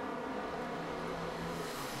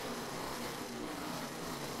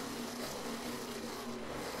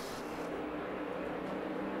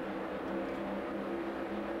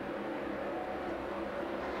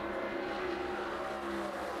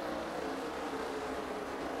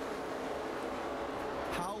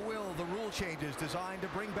 The rule changes designed to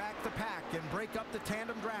bring back the pack and break up the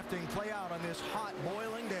tandem drafting play out on this hot,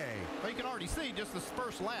 boiling day. Well, you can already see just this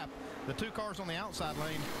first lap, the 2 cars on the outside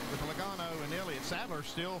lane with Logano and Elliott Sadler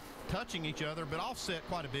still touching each other, but offset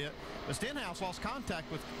quite a bit. But Stenhouse lost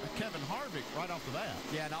contact with Kevin Harvick right off the bat.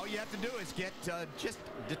 Yeah, and all you have to do is get just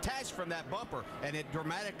detached from that bumper, and it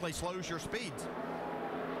dramatically slows your speeds.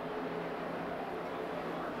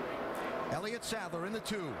 Elliott Sadler in the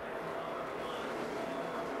 2.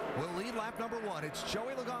 Will lead lap number 1. It's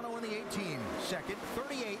Joey Logano in the 18. Second,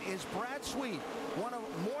 38 is Brad Sweet, one of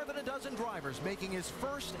more than a dozen drivers making his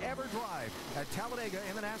first ever drive at Talladega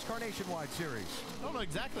in the NASCAR Nationwide Series. I don't know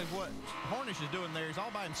exactly what Hornish is doing there. He's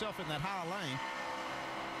all by himself in that high lane.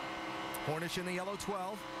 Hornish in the yellow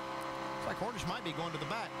 12. It's like Hornish might be going to the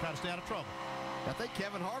back, try to stay out of trouble. I think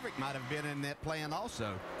Kevin Harvick might have been in that plan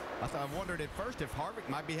also. I wondered at first if Harvick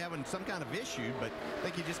might be having some kind of issue, but I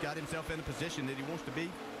think he just got himself in a position that he wants to be.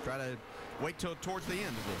 Try to wait till towards the end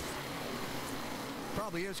of this.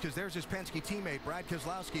 Probably is, because there's his Penske teammate, Brad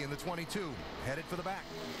Keselowski, in the 22, headed for the back.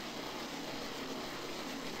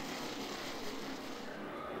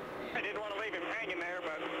 I didn't want to leave him hanging there,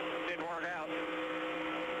 but it didn't work out.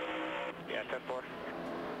 Yeah, 10-4.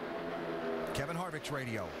 Kevin Harvick's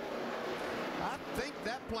radio. I think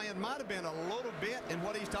that plan might have been a little bit in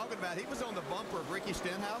what he's talking about. He was on the bumper of Ricky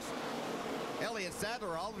Stenhouse. Elliott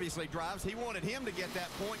Sadler obviously drives. He wanted him to get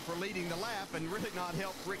that point for leading the lap and really not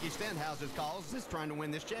help Ricky Stenhouse's cause. He's trying to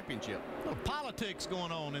win this championship. Little politics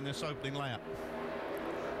going on in this opening lap.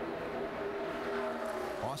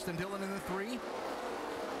 Austin Dillon in the 3.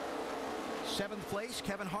 7th place,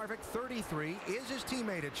 Kevin Harvick, 33, is his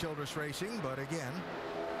teammate at Childress Racing, but again,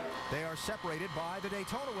 they are separated by the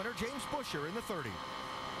Daytona winner, James Buescher, in the 30.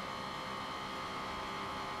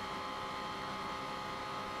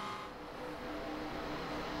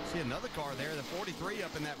 See another car there, the 43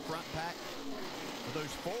 up in that front pack. Of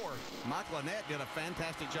those 4, Michael Annett did a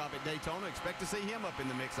fantastic job at Daytona. Expect to see him up in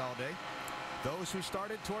the mix all day. Those who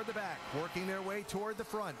started toward the back, working their way toward the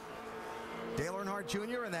front. Dale Earnhardt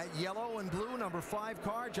Jr. in that yellow and blue number 5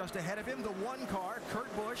 car. Just ahead of him, the 1 car,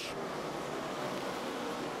 Kurt Busch.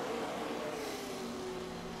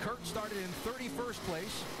 Kurt started in 31st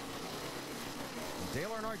place. Dale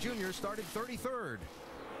Earnhardt Jr. started 33rd.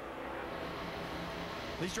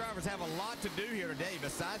 These drivers have a lot to do here today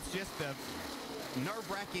besides just the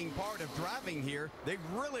nerve-wracking part of driving here. They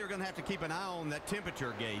really are going to have to keep an eye on that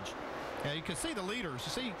temperature gauge. Yeah, you can see the leaders.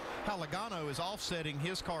 You see how Logano is offsetting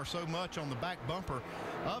his car so much on the back bumper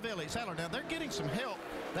of Elliott Sadler. Now, they're getting some help.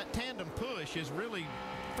 That tandem push is really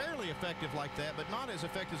fairly effective like that, but not as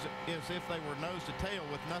effective as if they were nose to tail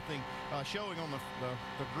with nothing showing on the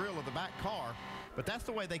grill of the back car. But that's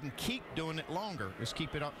the way they can keep doing it longer, is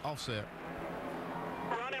keep it offset.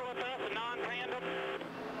 Running with us, a non-tandem.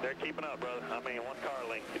 They're keeping up, brother. I mean, one car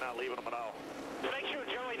length. You're not leaving them at all. Make sure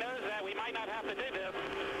Joey knows that. We might not have to do this.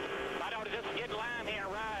 I don't just get in line here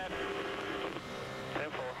and ride. 10-4.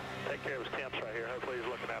 Take care of his temps right here. Hopefully he's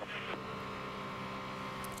looking at them.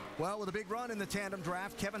 Well, with a big run in the tandem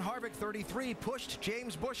draft, Kevin Harvick, 33, pushed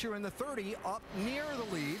James Buescher in the 30 up near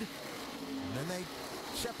the lead. And then they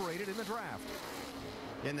separated in the draft.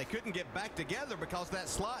 And they couldn't get back together because that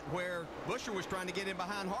slot where Buescher was trying to get in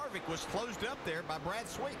behind Harvick was closed up there by Brad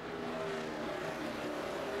Sweet.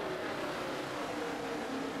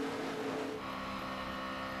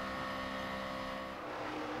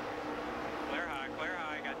 Clear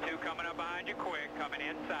high. Got two coming up behind you quick. Coming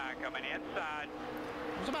inside.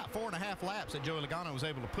 It was about 4.5 laps that Joey Logano was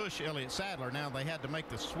able to push Elliott Sadler. Now they had to make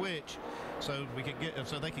the switch so they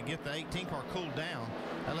could get the 18 car cooled down.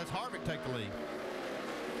 That lets Harvick take the lead.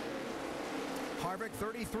 Harvick,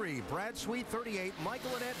 33. Brad Sweet, 38. Michael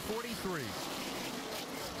Annett, 43.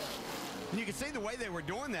 And you can see the way they were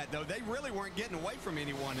doing that, though. They really weren't getting away from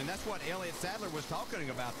anyone, and that's what Elliott Sadler was talking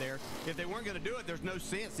about there. If they weren't going to do it, there's no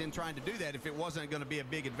sense in trying to do that if it wasn't going to be a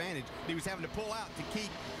big advantage. He was having to pull out to keep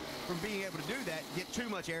from being able to do that, get too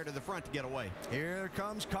much air to the front to get away. Here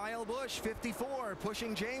comes Kyle Busch, 54,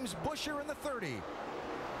 pushing James Buescher in the 30.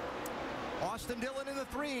 Austin Dillon in the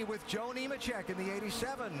 3 with Joe Nemechek in the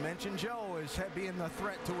 87. Mentioned Joe as being the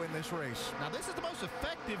threat to win this race. Now, this is the most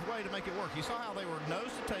effective way to make it work. You saw how they were nose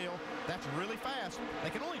to tail. That's really fast. They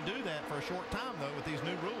can only do that for a short time, though, with these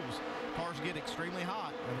new rules. Cars get extremely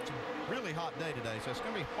hot, and it's a really hot day today, so it's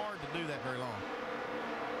going to be hard to do that very long.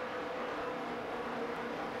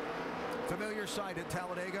 Familiar sight at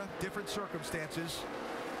Talladega, different circumstances.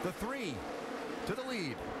 The 3 to the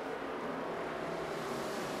lead.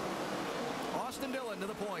 Austin Dillon to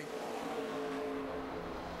the point.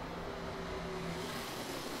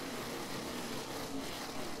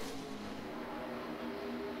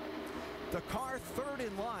 The car third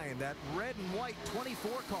in line, that red and white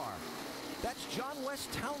 24 car. That's John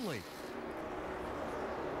West Townley.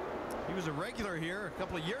 He was a regular here a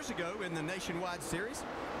couple of years ago in the Nationwide Series.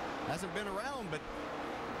 Hasn't been around, but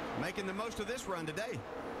making the most of this run today.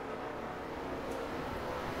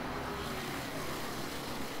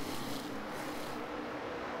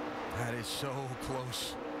 That is so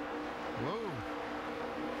close. Whoa.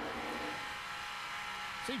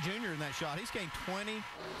 See Junior in that shot. He's gained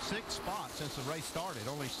 26 spots since the race started.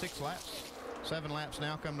 Only 6 laps. 7 laps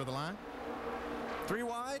now coming to the line. 3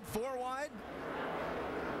 wide, 4 wide.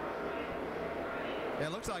 Yeah,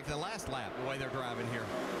 it looks like the last lap, the way they're driving here.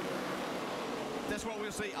 That's what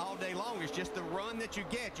we'll see all day long. It's just the run that you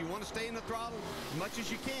get. You want to stay in the throttle as much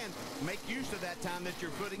as you can. Make use of that time that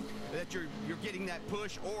you're putting, that you're getting that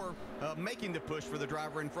push or making the push for the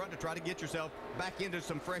driver in front to try to get yourself back into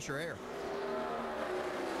some fresher air.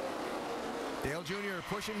 Dale Jr.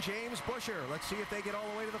 pushing James Buescher. Let's see if they get all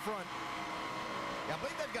the way to the front. I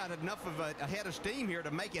believe they've got enough of a head of steam here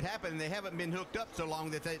to make it happen. They haven't been hooked up so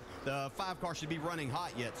long that the 5 car should be running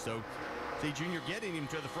hot yet. So see Junior getting him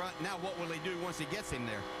to the front. Now what will he do once he gets him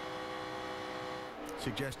there?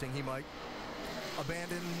 Suggesting he might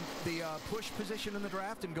abandon the push position in the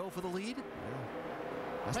draft and go for the lead.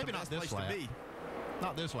 That's maybe the not best this place lap. to be.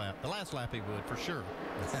 Not this lap. The last lap he would, for sure.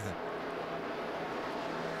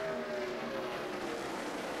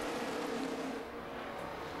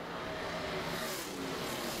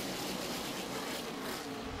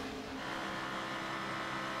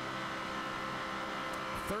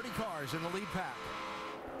 30 cars in the lead pack.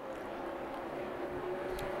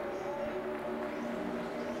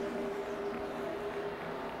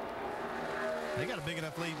 They got a big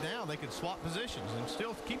enough lead now they could swap positions and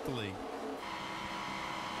still keep the lead.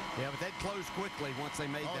 Yeah, but they'd close quickly once they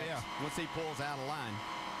made that. Yeah. Once he pulls out of line.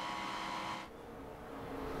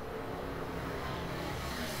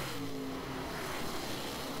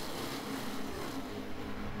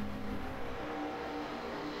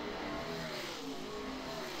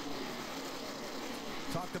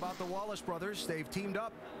 Talked about the Wallace brothers. They've teamed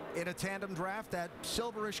up in a tandem draft. That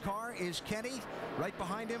silverish car is Kenny. Right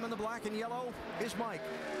behind him in the black and yellow is Mike.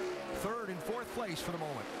 3rd and 4th place for the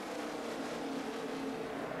moment.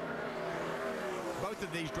 Both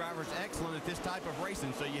of these drivers excellent at this type of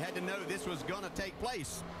racing, so you had to know this was going to take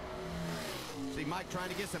place. See Mike trying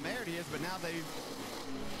to get some air to his, but now they've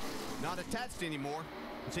not attached anymore.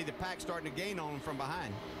 You see the pack starting to gain on them from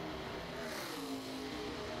behind.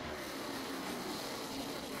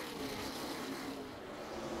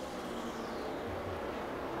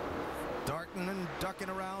 cutting and ducking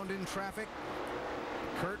around in traffic.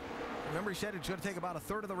 Kurt, remember he said it's going to take about a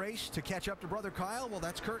third of the race to catch up to brother Kyle? Well,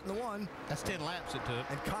 that's Kurt in the 1. That's 10 laps it took.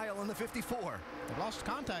 And Kyle in the 54. They've lost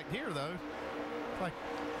contact here, though. Like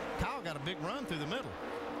Kyle got a big run through the middle.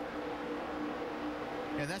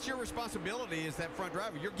 And that's your responsibility as that front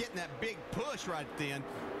driver. You're getting that big push right then,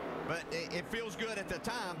 but it feels good at the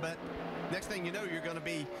time, but next thing you know, you're going to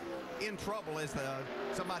be in trouble as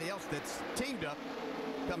somebody else that's teamed up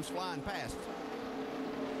comes flying past.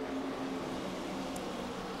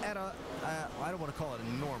 At I don't want to call it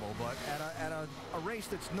a normal, but at a race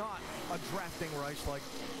that's not a drafting race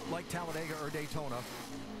like Talladega or Daytona,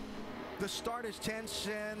 the start is tense,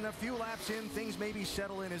 and a few laps in, things maybe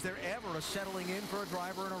settle in. Is there ever a settling in for a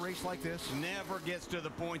driver in a race like this? Never gets to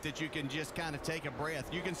the point that you can just kind of take a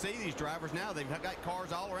breath. You can see these drivers now. They've got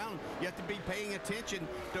cars all around. You have to be paying attention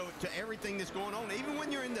to everything that's going on. Even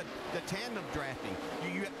when you're in the tandem drafting,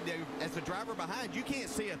 you as the driver behind, you can't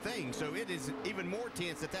see a thing. So it is even more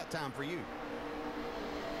tense at that time for you.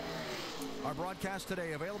 Our broadcast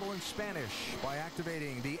today available in Spanish by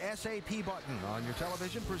activating the SAP button on your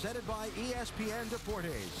television, presented by ESPN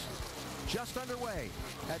Deportes. Just underway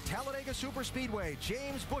at Talladega Superspeedway,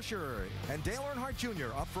 James Buescher and Dale Earnhardt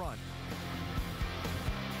Jr. up front.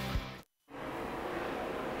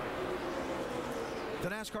 The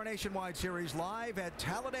NASCAR Nationwide Series live at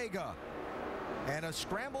Talladega. And a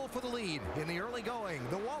scramble for the lead in the early going.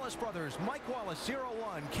 The Wallace brothers, Mike Wallace,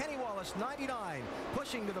 01, Kenny Wallace, 99,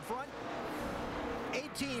 pushing to the front.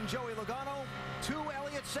 18, Joey Logano, 2,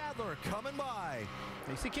 Elliott Sadler coming by.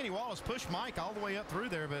 You see Kenny Wallace push Mike all the way up through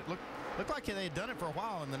there, but looked like they had done it for a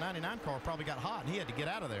while, and the 99 car probably got hot, and he had to get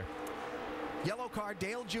out of there. Yellow car,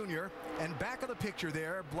 Dale Jr., and back of the picture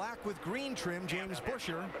there, black with green trim, James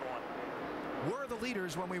Buescher, were the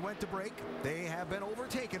leaders when we went to break. They have been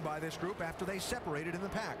overtaken by this group after they separated in the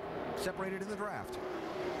pack, separated in the draft.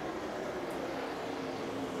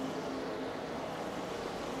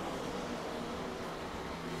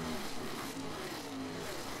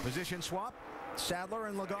 Position swap. Sadler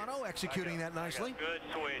and Logano executing that nicely. Good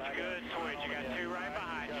switch, good switch. You got 2 right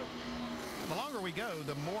behind you. The longer we go,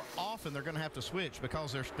 the more often they're going to have to switch,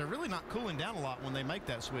 because they're really not cooling down a lot when they make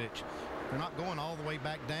that switch. They're not going all the way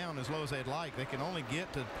back down as low as they'd like. They can only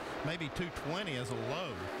get to maybe 220 as a low.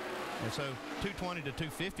 And so 220 to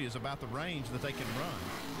 250 is about the range that they can run.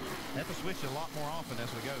 They have to switch a lot more often as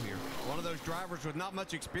we go here. One of those drivers with not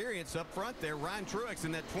much experience up front there, Ryan Truex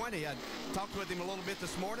in that 20. I talked with him a little bit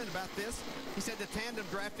this morning about this. He said the tandem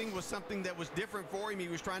drafting was something that was different for him. He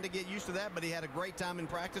was trying to get used to that, but he had a great time in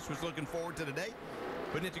practice, was looking forward to the day.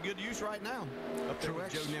 Putting it to good use right now. Up there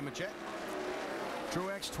with Joe Nemechek.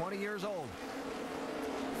 Truex, 20 years old,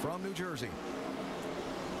 from New Jersey.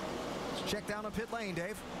 Let's check down the pit lane,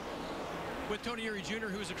 Dave. With Tony Eury Jr.,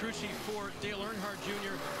 who's a crew chief for Dale Earnhardt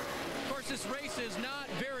Jr. Of course, this race is not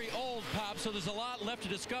very old, Pop, so there's a lot left to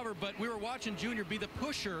discover, but we were watching Jr. be the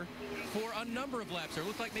pusher for a number of laps. There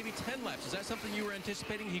looked like maybe 10 laps. Is that something you were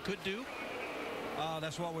anticipating he could do?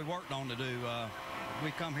 That's what we worked on to do.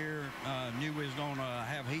 We come here, knew we was going to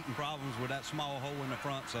have heating problems with that small hole in the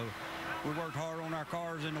front, so we worked hard on our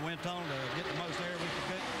cars in the wind tunnel to get the most air we could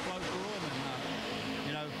get close to them, and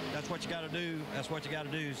you know, that's what you got to do. That's what you got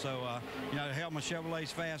to do. So, you know, Helmut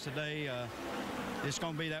Chevrolet's fast today. It's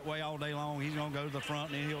going to be that way all day long. He's going to go to the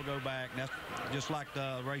front, and then he'll go back. And that's just like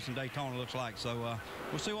the race in Daytona looks like. So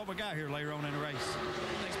we'll see what we got here later on in the race.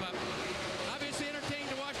 Thanks, Bob. Obviously entertaining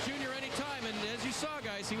to watch Junior anytime, and as you saw,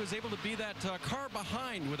 guys, he was able to be that car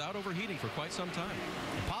behind without overheating for quite some time.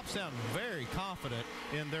 Pop sound very confident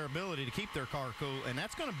in their ability to keep their car cool, and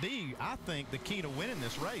that's going to be, I think, the key to winning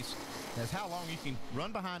this race, is how long you can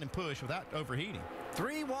run behind and push without overheating.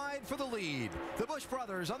 3 wide for the lead. The Busch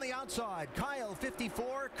brothers on the outside. Kyle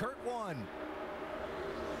 54, Kurt 1.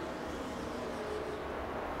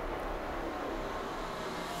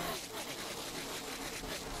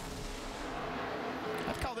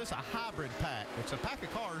 I'd call this a hybrid pack. It's a pack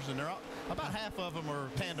of cars, and about half of them are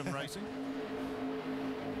tandem racing.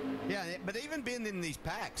 Yeah, but even being in these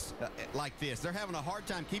packs like this, they're having a hard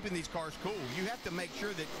time keeping these cars cool. You have to make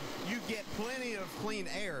sure that you get plenty of clean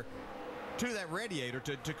air to that radiator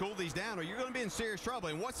to cool these down, or you're going to be in serious trouble.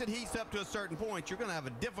 And once it heats up to a certain point, you're going to have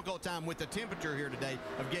a difficult time with the temperature here today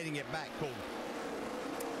of getting it back cool.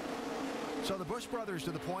 So the Busch brothers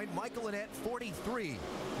to the point. Michael Annett, 43,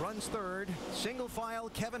 runs third. Single file,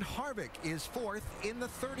 Kevin Harvick is fourth in the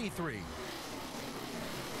 33.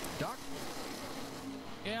 Doc?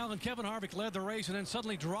 Yeah, and Kevin Harvick led the race and then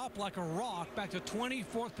suddenly dropped like a rock back to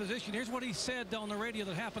 24th position. Here's what he said on the radio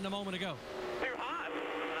that happened a moment ago. Too hot.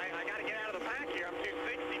 I got to get out of the pack here. I'm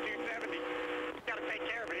 260, 270. Got to take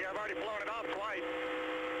care of it here. I've already blown it off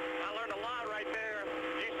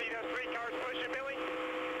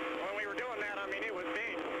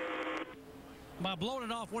By blowing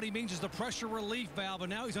it off, what he means is the pressure relief valve, and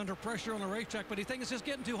now he's under pressure on the racetrack, but he thinks it's just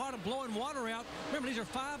getting too hot and blowing water out. Remember, these are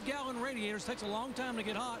 5-gallon radiators. It takes a long time to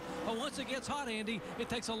get hot, but once it gets hot, Andy, it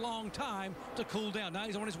takes a long time to cool down. Now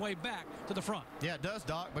he's on his way back to the front. Yeah, it does,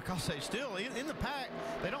 Doc, because they still, in the pack,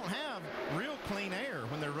 they don't have real clean air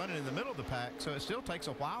when they're running in the middle of the pack, so it still takes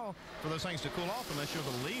a while for those things to cool off unless you're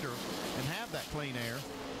the leader and have that clean air.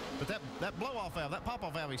 But that blow-off valve, that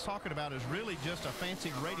pop-off valve he's talking about is really just a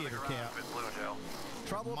fancy radiator cap.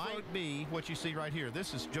 Trouble might be what you see right here.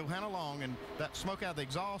 This is Johanna Long, and that smoke out of the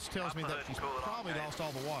exhaust tells me that she's probably lost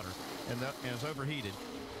all the water and is overheated.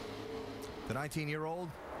 The 19-year-old,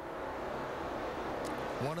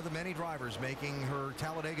 one of the many drivers making her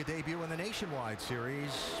Talladega debut in the Nationwide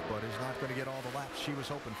Series, but is not going to get all the laps she was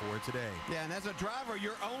hoping for today. Yeah, and as a driver,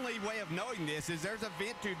 your only way of knowing this is there's a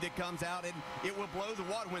vent tube that comes out, and it will blow the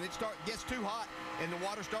water. When it gets too hot and the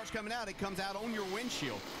water starts coming out, it comes out on your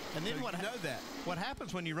windshield. And then so what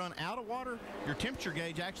happens when you run out of water, your temperature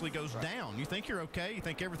gauge actually goes down. You think you're okay, you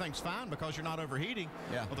think everything's fine because you're not overheating.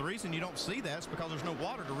 Yeah. Well, the reason you don't see that is because there's no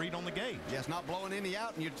water to read on the gauge. Yeah, it's not blowing any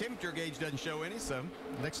out, and your temperature gauge doesn't show any, so.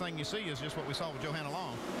 Next thing you see is just what we saw with Johanna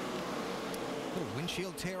Long. Little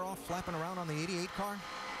windshield tear off flapping around on the 88 car.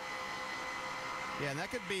 Yeah, and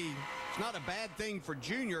that could be, it's not a bad thing for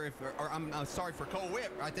Junior, I'm sorry, for Cole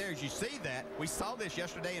Whitt right there as you see that. We saw this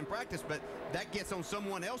yesterday in practice, but that gets on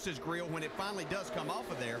someone else's grill when it finally does come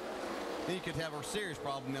off of there. Then you could have a serious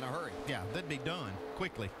problem in a hurry. Yeah, that'd be done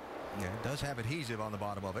quickly. Yeah, it does have adhesive on the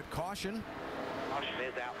bottom of it. Caution. Caution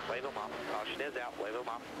is out, wave them off. Caution is out, wave them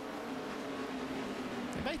off.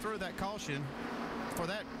 They may throw that caution for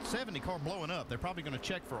that 70 car blowing up. They're probably going to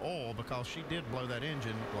check for oil because she did blow that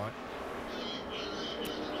engine. Like.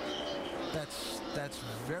 That's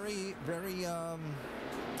very, very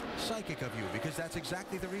psychic of you, because that's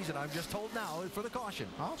exactly the reason I'm just told now for the caution.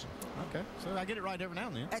 Awesome. Okay. So I get it right every now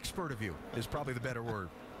and then. Expert of you is probably the better word.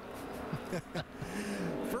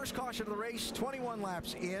 First caution of the race, 21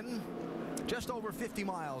 laps in, just over 50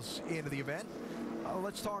 miles into the event.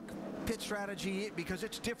 Let's talk pit strategy, because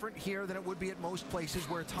it's different here than it would be at most places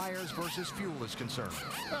where tires versus fuel is concerned.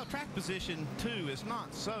 Well, track position, too, is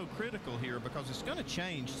not so critical here because it's going to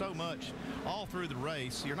change so much all through the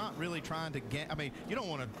race. You're not really trying to get, I mean, you don't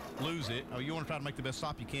want to lose it. You want to try to make the best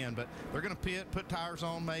stop you can, but they're going to put tires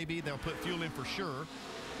on maybe. They'll put fuel in for sure.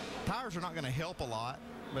 Tires are not going to help a lot,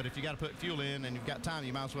 but if you got to put fuel in and you've got time,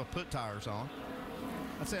 you might as well put tires on.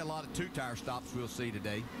 I'd say a lot of two-tire stops we'll see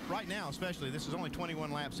today. Right now, especially, this is only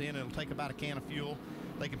 21 laps in. It'll take about a can of fuel.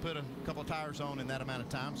 They can put a couple of tires on in that amount of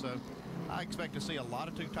time, so I expect to see a lot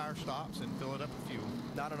of two-tire stops and fill it up with fuel.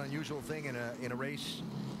 Not an unusual thing in a race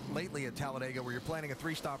lately at Talladega where you're planning a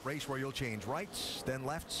 3-stop race where you'll change rights, then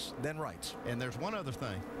lefts, then rights. And there's one other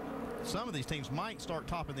thing. Some of these teams might start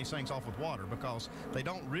topping these things off with water because they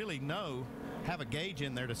don't really have a gauge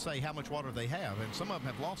in there to say how much water they have, and some of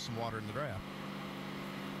them have lost some water in the draft.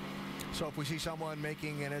 So if we see someone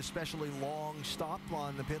making an especially long stop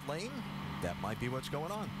on the pit lane, that might be what's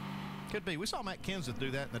going on. Could be. We saw Matt Kenseth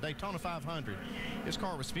do that in the Daytona 500. His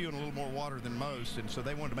car was spewing a little more water than most, and so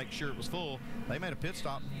they wanted to make sure it was full. They made a pit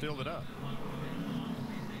stop and filled it up.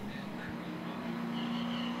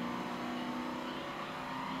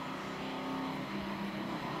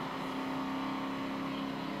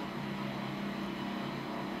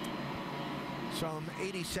 Some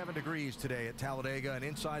 87 degrees today at Talladega, and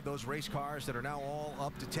inside those race cars that are now all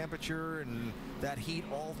up to temperature and that heat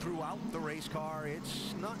all throughout the race car,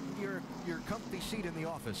 it's not your comfy seat in the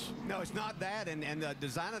office. No, it's not that, and the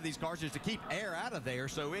design of these cars is to keep air out of there,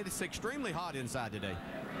 so it's extremely hot inside today.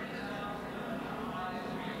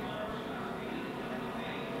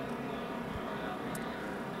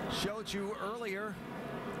 Showed you earlier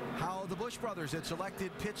how the Busch brothers had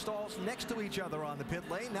selected pit stalls next to each other on the pit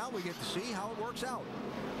lane. Now we get to see how it works out.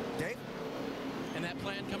 Dave? And that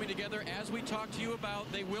plan coming together as we talked to you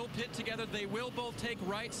about. They will pit together. They will both take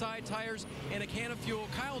right side tires and a can of fuel.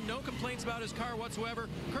 Kyle, no complaints about his car whatsoever.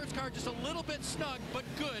 Kurt's car just a little bit snug, but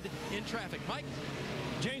good in traffic. Mike?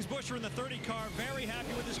 James Buescher in the 30 car, very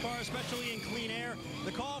happy with his car, especially in clean air.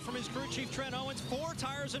 The call from his crew chief, Trent Owens, 4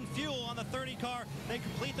 tires and fuel on the 30 car. They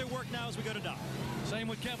complete their work now as we go to dock. Same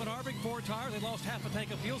with Kevin Harvick, 4 tires. They lost half a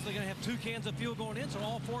tank of fuel, so they're going to have 2 cans of fuel going in, so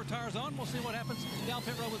all 4 tires on. We'll see what happens down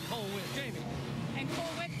pit road with Cole Whitt. Jamie. And Cole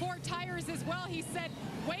Whitt, 4 tires as well. He said,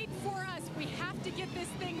 wait for us. We have to get this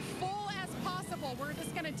thing full as possible. We're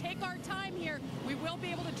just going to take our time here. We will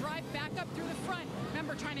be able to drive back up through the front.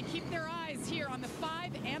 Remember, trying to keep their eyes here on the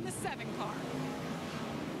 5 and the 7 car.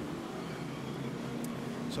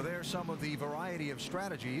 So there's some of the variety of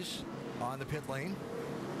strategies on the pit lane.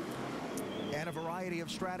 And a variety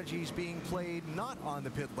of strategies being played not on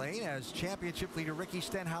the pit lane, as championship leader Ricky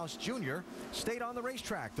Stenhouse Jr. stayed on the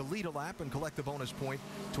racetrack to lead a lap and collect a bonus point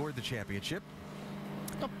toward the championship.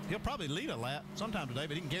 He'll probably lead a lap sometime today,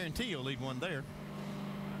 but he can guarantee he'll lead one there.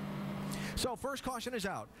 So first caution is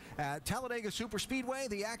out. At Talladega Superspeedway,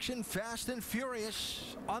 the action fast and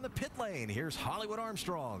furious on the pit lane. Here's Hollywood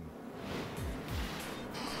Armstrong.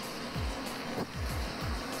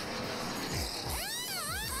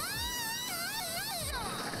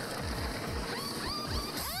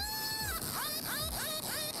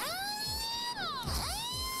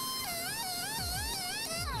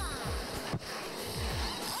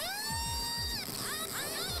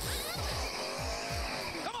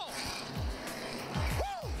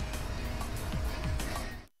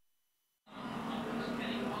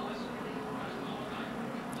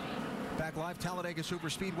 Back live, Talladega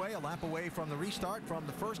Superspeedway, a lap away from the restart from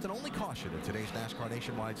the first and only caution of today's NASCAR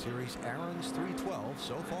Nationwide Series, Aaron's 312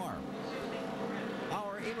 so far.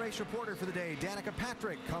 Our in-race reporter for the day, Danica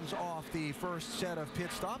Patrick, comes off the first set of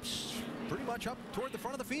pit stops, pretty much up toward the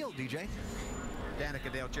front of the field, DJ.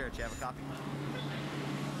 Danica Dale Church, you have a copy?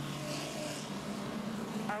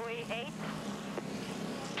 Are we 8?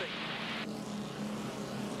 6.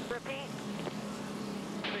 Repeat.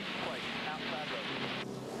 6th place, outside road.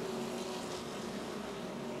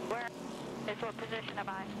 Where is what position am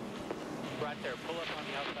I? Right there, pull up on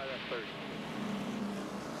the outside of that 30.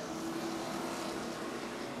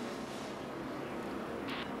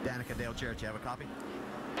 Danica Dale Church, you have a copy?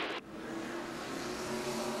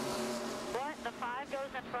 What? The 5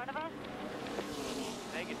 goes in front of us?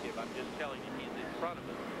 Negative, I'm just telling you, he's in front of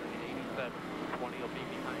us. 87, 20 will be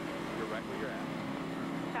behind you. You're right where you're at.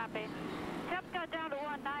 Copy. Temps got down to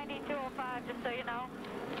 190, 205, just so you know.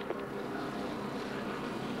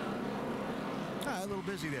 A little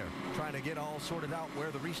busy there, trying to get all sorted out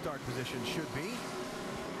where the restart position should be.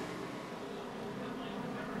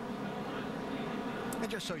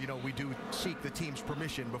 And just so you know, we do seek the team's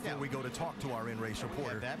permission before we go to talk to our in-race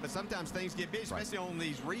reporter. But sometimes things get busy, especially on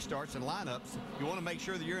these restarts and lineups. You want to make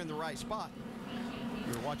sure that you're in the right spot.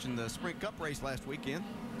 You were watching the Sprint Cup race last weekend.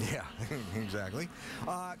 Yeah, exactly.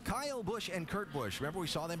 Kyle Busch and Kurt Busch. Remember, we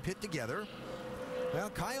saw them pit together. Well,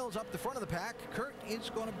 Kyle's up the front of the pack. Kurt is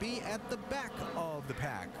going to be at the back of the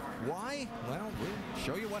pack. Why? Well, we'll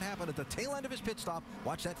show you what happened at the tail end of his pit stop.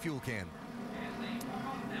 Watch that fuel can.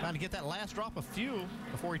 Trying to get that last drop of fuel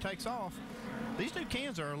before he takes off. These new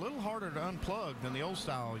cans are a little harder to unplug than the old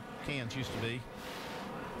style cans used to be.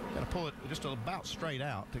 Got to pull it just about straight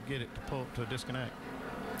out to get it to disconnect.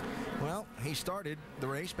 Well, he started the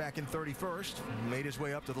race back in 31st, made his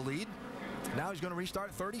way up to the lead. Now he's going to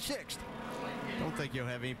restart 36th. Don't think you'll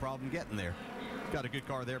have any problem getting there. Got a good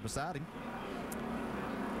car there beside him.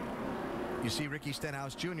 You see Ricky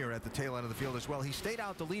Stenhouse Jr. at the tail end of the field as well. He stayed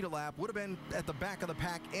out to lead a lap, would have been at the back of the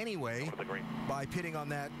pack anyway by pitting on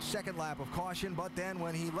that second lap of caution, but then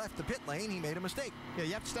when he left the pit lane, he made a mistake. Yeah,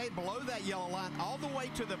 you have to stay below that yellow line all the way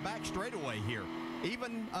to the back straightaway here.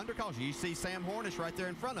 Even under caution. You see Sam Hornish right there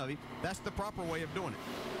in front of him. That's the proper way of doing it.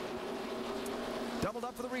 Doubled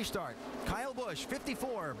up for the restart. Kyle Busch,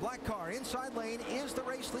 54, black car, inside lane is the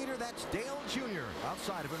race leader. That's Dale Jr.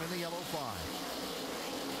 outside of him in the yellow 5.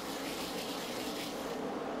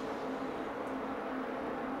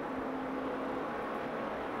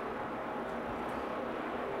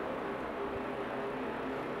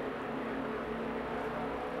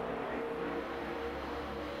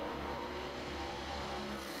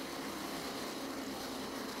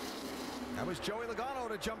 That was Joey Logano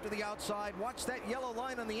to jump to the outside. Watch that yellow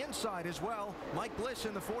line on the inside as well. Mike Bliss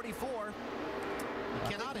in the 44.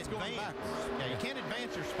 You cannot advance. Yeah, you can't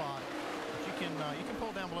advance your spot. But you can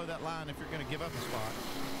pull down below that line if you're going to give up a spot.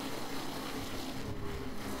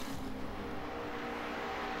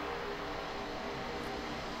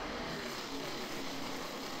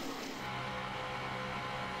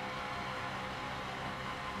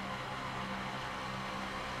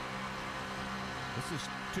 This is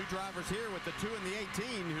two drivers here with the 2 and the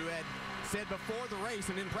 18 who had said before the race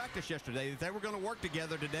and in practice yesterday that they were going to work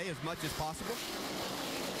together today as much as possible.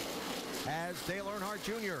 As Dale Earnhardt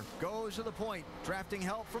Jr. goes to the point, drafting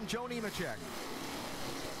help from Joe Nemechek.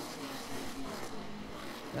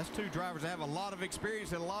 That's two drivers that have a lot of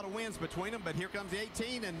experience and a lot of wins between them, but here comes the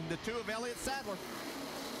 18 and the 2 of Elliott Sadler.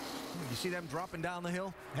 You see them dropping down the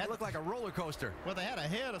hill? That looked like a roller coaster. Well, they had a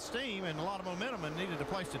head of steam and a lot of momentum and needed a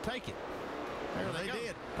place to take it. There they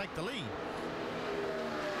did. Take the lead.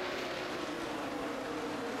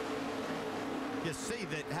 You see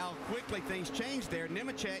that how quickly things changed there.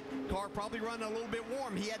 Nemechek car probably running a little bit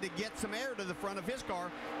warm. He had to get some air to the front of his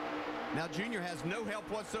car. Now Junior has no help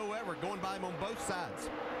whatsoever, going by him on both sides.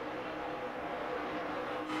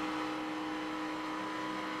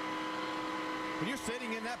 When you're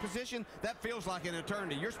sitting in that position, that feels like an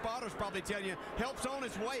eternity. Your spotter's probably telling you help's on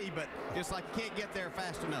its way, but it's like you can't get there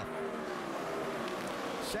fast enough.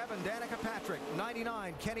 7, Danica Patrick.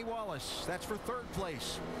 99, Kenny Wallace. That's for 3rd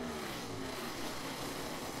place.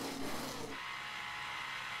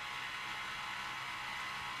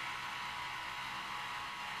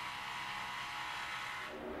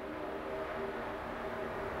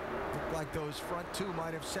 Like those front 2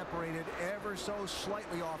 might have separated ever so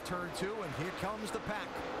slightly off turn 2, and here comes the pack.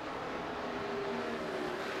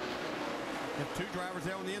 Have 2 drivers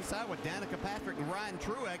there on the inside with Danica Patrick and Ryan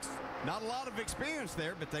Truex. Not a lot of experience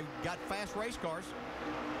there, but they've got fast race cars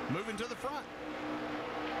moving to the front.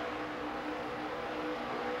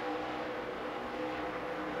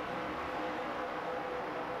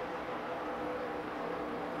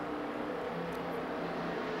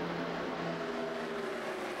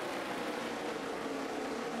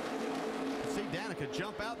 Danica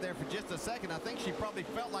jump out there for just a second. I think she probably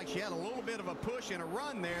felt like she had a little bit of a push and a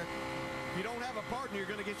run there. If you don't have a partner, you're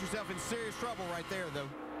going to get yourself in serious trouble right there, though.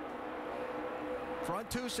 Front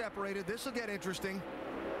 2 separated. This will get interesting.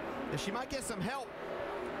 And she might get some help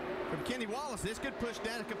from Kenny Wallace. This could push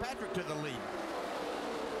Danica Patrick to the lead.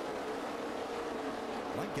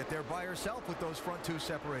 Might get there by herself with those front 2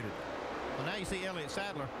 separated. Well, now you see Elliott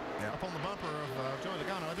Sadler up on the bumper of Joey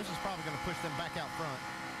Logano. This is probably going to push them back out front.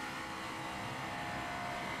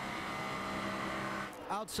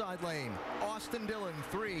 Outside lane, Austin Dillon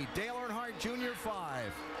 3, Dale Earnhardt Jr.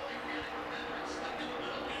 5.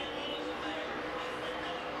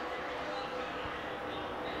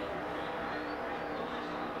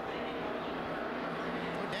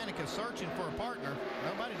 Danica's searching for a partner.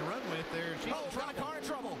 Nobody to run with there. She's got a car in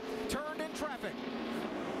trouble. Turned in traffic.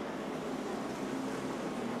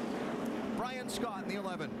 Brian Scott in the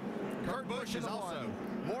 11. Kurt Busch in the 1.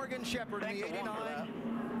 Morgan Shepherd in the 89.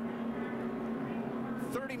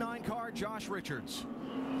 39 car, Josh Richards.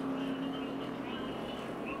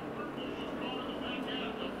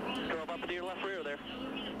 Drove up into your left rear there.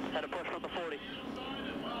 Had a push from the 40.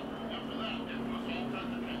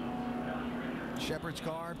 Shepherd's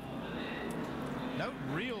car. No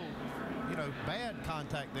real, bad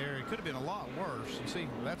contact there. It could have been a lot worse. You see,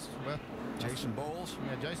 that's, well, Jason Bowles.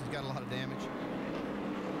 Yeah, Jason's got a lot of damage.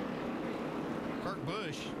 Kurt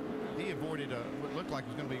Busch, he avoided what looked like it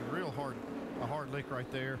was going to be a hard lick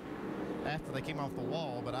right there after they came off the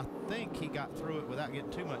wall, but I think he got through it without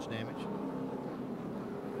getting too much damage.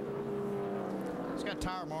 It's got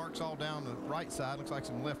tire marks all down the right side. Looks like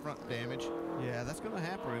some left front damage. Yeah, that's going to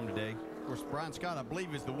hamper him today. Of course, Brian Scott, I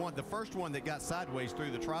believe, is the first one that got sideways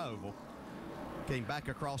through the tri-oval. Came back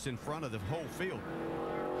across in front of the whole field.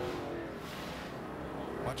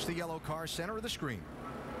 Watch the yellow car, center of the screen.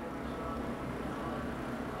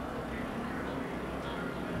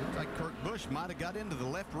 Looks like Kurt Busch might have got into the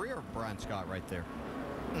left rear of Brian Scott right there.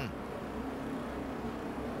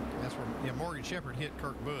 That's where Morgan Shepherd hit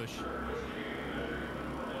Kurt Busch.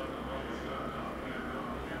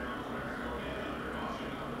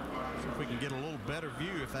 See if we can get a little better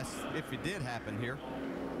view if it did happen here.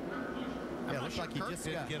 Yeah, it looks like he just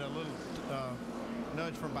did get a little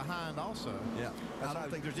nudge from behind also. Yeah, I don't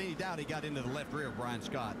think there's any doubt he got into the left rear of Brian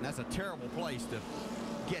Scott, and that's a terrible place to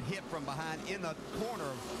get hit from behind in the corner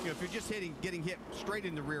of, if you're just getting hit straight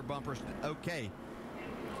in the rear bumpers, okay.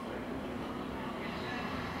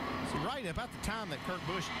 See, right about the time that Kurt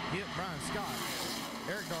Busch hit Brian Scott,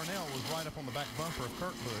 Eric Darnell was right up on the back bumper of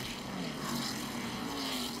Kurt Busch.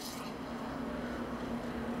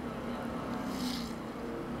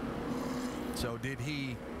 So did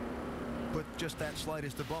he put just that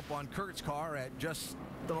slightest a bump on Kurt's car at just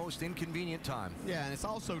the most inconvenient time? Yeah, and it's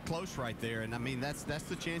also close right there, and I mean that's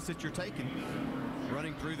the chance that you're taking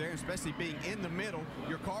running through there, especially being in the middle.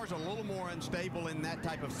 Your car's a little more unstable in that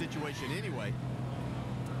type of situation anyway.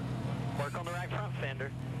 Work on the right front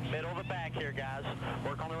fender. Middle of the back here, guys.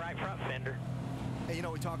 Work on the right front fender. Hey,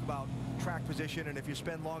 we talk about track position, and if you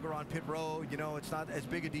spend longer on pit road, it's not as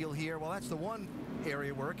big a deal here. Well, that's the one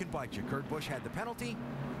area where it can bite you. Kurt Busch had the penalty.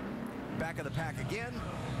 Back of the pack again.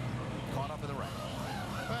 Caught up in the wreck.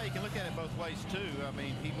 Well, you can look at it both ways, too. I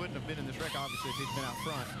mean, he wouldn't have been in this wreck, obviously, if he'd been out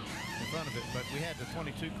front, in front of it. But we had the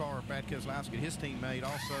 22 car, Brad Keselowski, his teammate,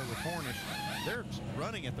 also with Hornish. They're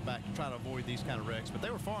running at the back to try to avoid these kind of wrecks, but they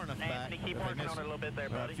were far enough back. Keep working on it a little bit there,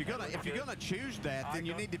 buddy. If you're gonna choose that, then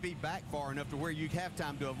you need to be back far enough to where you have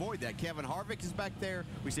time to avoid that. Kevin Harvick is back there.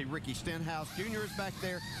 We see Ricky Stenhouse Jr. is back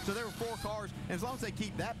there. So there were 4 cars, and as long as they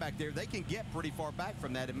keep that back there, they can get pretty far back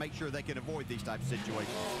from that and make sure they can avoid these types of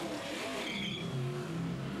situations.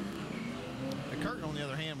 Kurt, on the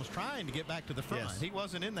other hand, was trying to get back to the front. Yes. He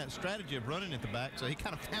wasn't in that strategy of running at the back, so he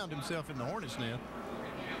kind of found himself in the hornet's nest.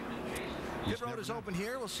 Pit road is open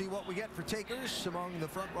here. We'll see what we get for takers among the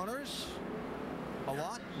front runners. A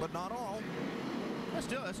lot, but not all.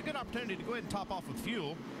 Still, that's a good opportunity to go ahead and top off with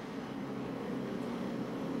fuel.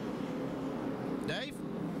 Dave?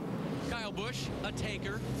 Kyle Busch, a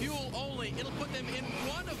taker, fuel only. It'll put them in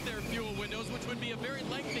one of their fuel windows, which would be a very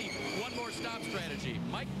lengthy one more stop strategy.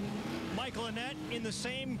 Mike? Michael Annette in the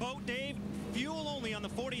same boat, Dave. Fuel only on the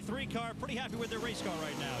 43 car. Pretty happy with their race car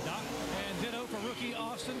right now, Doc. And ditto for rookie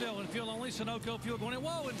Austin Dillon. Fuel only, Sunoco fuel going in.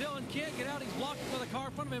 Whoa, and Dillon can't get out. He's blocked by the car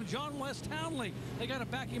in front of him. John West Townley. They got to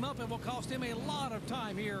back him up. It will cost him a lot of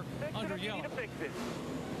time here under yellow.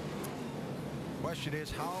 Question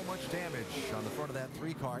is how much damage on the front of that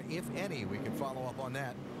 3 car, if any. We can follow up on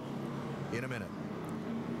that in a minute.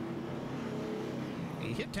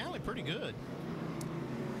 He hit Townley pretty good.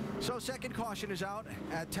 So second caution is out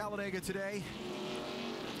at Talladega today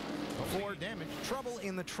for damage. Trouble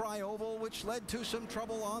in the tri-oval, which led to some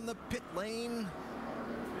trouble on the pit lane.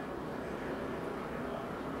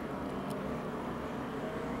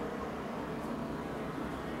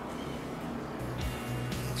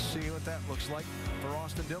 Let's see what that looks like for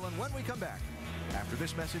Austin Dillon when we come back after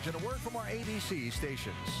this message and a word from our ABC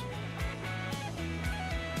stations.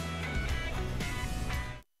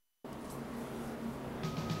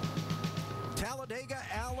 Talladega,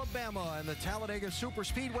 Alabama, and the Talladega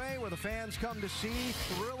Superspeedway, where the fans come to see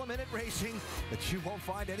thrill-a-minute racing that you won't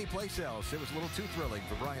find anyplace else. It was a little too thrilling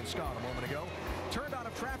for Brian Scott a moment ago. Turned out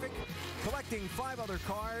of traffic, collecting 5 other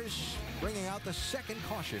cars, bringing out the second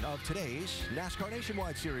caution of today's NASCAR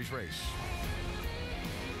Nationwide Series race.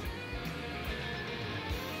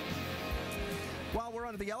 While we're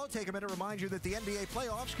under the yellow, take a minute to remind you that the NBA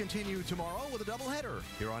playoffs continue tomorrow with a doubleheader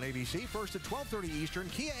here on ABC. First at 12:30 Eastern,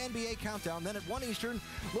 Kia NBA Countdown. Then at 1 Eastern,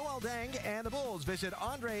 Luol Deng and the Bulls visit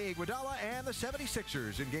Andre Iguodala and the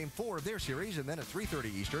 76ers in Game 4 of their series. And then at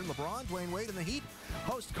 3:30 Eastern, LeBron, Dwayne Wade, and the Heat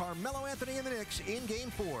host Carmelo Anthony and the Knicks in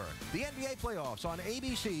Game 4. The NBA playoffs on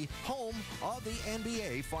ABC, home of the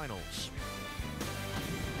NBA Finals.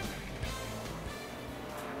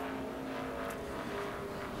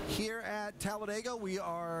 Here at Talladega, we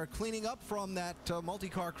are cleaning up from that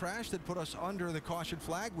multi-car crash that put us under the caution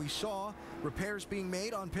flag. We saw repairs being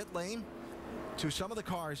made on pit lane to some of the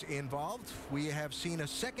cars involved. We have seen a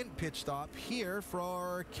second pit stop here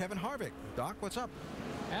for Kevin Harvick. Doc, what's up?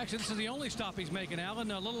 Actually, this is the only stop he's making,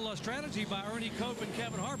 Alan. A little strategy by Ernie Cope and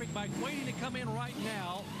Kevin Harvick by waiting to come in right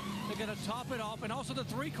now. They're going to top it off, and also the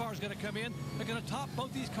 3 cars going to come in. They're going to top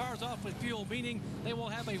both these cars off with fuel, meaning they will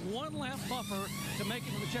have a 1-lap buffer to make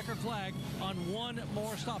it to the checkered flag on one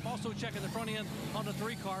more stop. Also checking the front end on the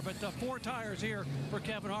 3 car, but 4 tires here for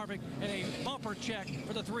Kevin Harvick and a bumper check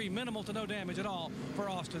for the 3. Minimal to no damage at all for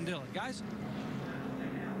Austin Dillon. Guys?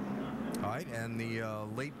 All right, and the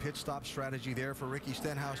late pit stop strategy there for Ricky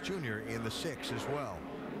Stenhouse Jr. in the 6 as well.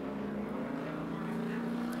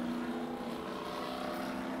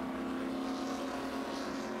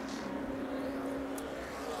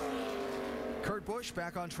 Kurt Busch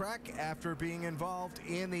back on track after being involved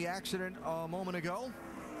in the accident a moment ago.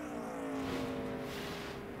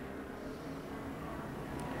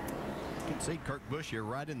 You can see Kurt Busch here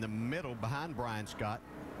right in the middle behind Brian Scott.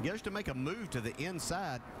 He goes to make a move to the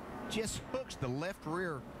inside, just hooks the left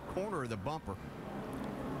rear corner of the bumper.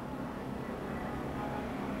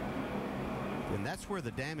 And that's where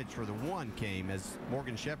the damage for the 1 came as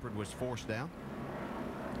Morgan Shepherd was forced down.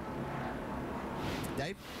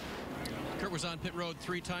 Dave? Kurt was on pit road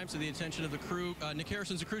 3 times to the attention of the crew. Nick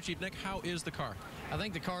Harrison's the crew chief. Nick, how is the car? I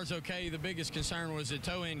think the car's okay. The biggest concern was the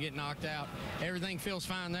toe end getting knocked out. Everything feels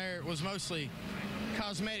fine there. It was mostly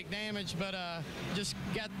cosmetic damage, but just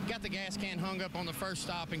got the gas can hung up on the first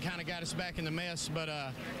stop and kind of got us back in the mess.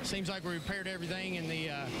 But seems like we repaired everything, and the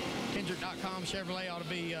Kendrick.com Chevrolet ought to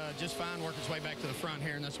be just fine, work its way back to the front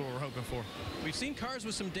here, and that's what we're hoping for. We've seen cars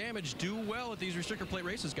with some damage do well at these restrictor plate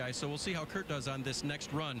races, guys, so we'll see how Kurt does on this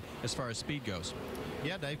next run as far as speed goes.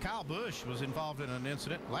 Yeah, Dave, Kyle Busch was involved in an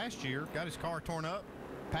incident last year, got his car torn up,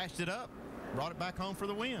 patched it up, brought it back home for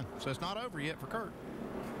the win. So it's not over yet for Kurt.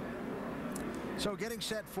 So getting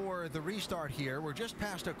set for the restart here. We're just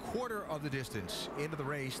past a quarter of the distance into the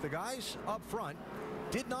race. The guys up front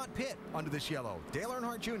did not pit under this yellow. Dale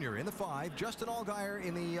Earnhardt Jr. in the 5, Justin Allgaier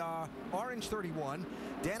in the orange 31,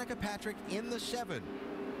 Danica Patrick in the 7.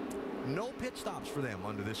 No pit stops for them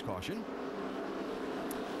under this caution.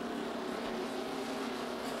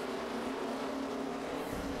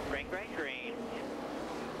 Green, green, green.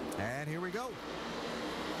 And here we go.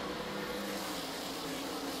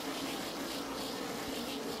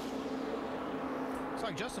 Looks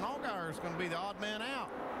like Justin Allgaier is going to be the odd man out.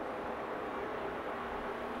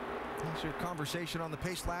 Is your conversation on the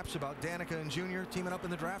pace laps about Danica and Junior teaming up in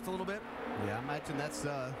the draft a little bit? Yeah, I imagine that's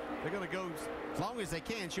they're going to go as long as they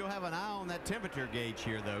can. She'll have an eye on that temperature gauge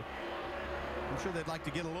here, though. I'm sure they'd like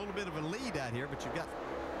to get a little bit of a lead out here, but you've got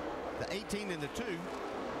the 18 and the 2.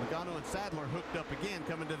 Logano and Sadler hooked up again,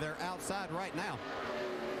 coming to their outside right now.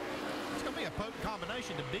 It's going to be a potent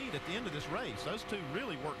combination to beat at the end of this race. Those two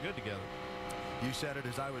really work good together. You said it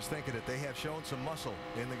as I was thinking it. They have shown some muscle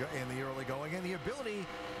in the early going and the ability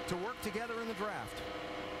to work together in the draft.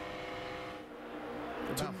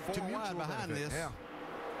 About 4 wide behind benefit. this. Yeah.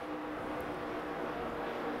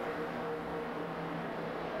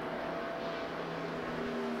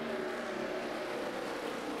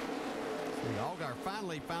 Allgaier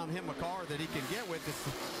finally found him a car that he can get with his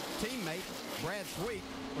teammate, Brad Sweet.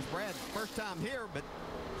 It was Brad's first time here, but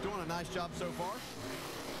he's doing a nice job so far.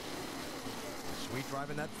 Sweet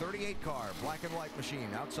driving that 38 car, black and white machine,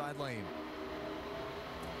 outside lane.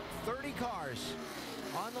 30 cars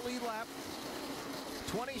on the lead lap,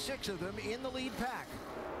 26 of them in the lead pack.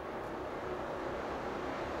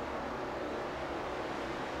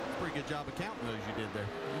 Pretty good job of counting those you did there.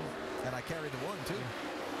 And I carried the one, too.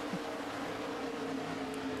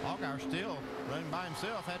 Allgaier still running by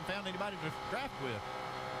himself, hadn't found anybody to draft with.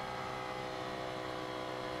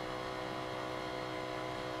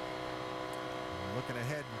 Looking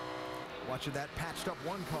ahead, watching that patched up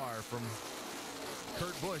one car from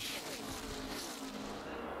Kurt Busch.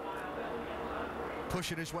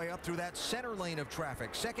 Pushing his way up through that center lane of traffic.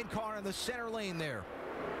 Second car in the center lane there.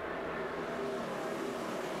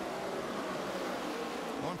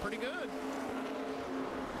 Going pretty good.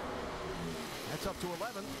 That's up to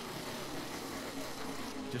 11.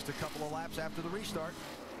 Just a couple of laps after the restart.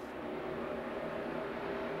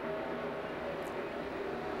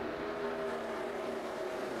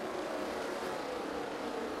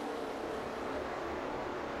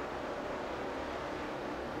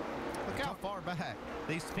 Look how far back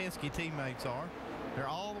these Penske teammates are. They're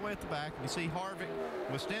all the way at the back. You see Harvick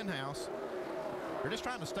with Stenhouse. They're just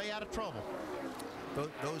trying to stay out of trouble.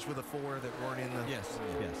 Those were the 4 that weren't in the,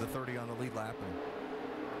 the 30 on the lead lap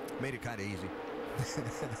and made it kind of easy.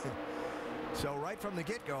 So right from the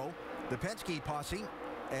get-go, the Penske posse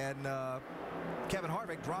and Kevin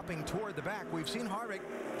Harvick dropping toward the back. We've seen Harvick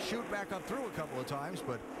shoot back up through a couple of times,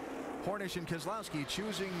 but Hornish and Keselowski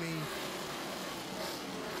choosing the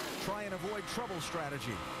try and avoid trouble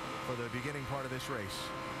strategy for the beginning part of this race.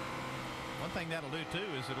 One thing that'll do too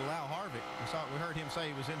is it'll allow Harvick. We heard him say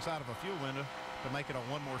he was inside of a fuel window to make it on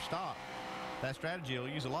one more stop. That strategy will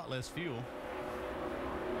use a lot less fuel.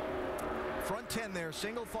 Front 10 there,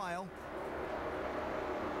 single file.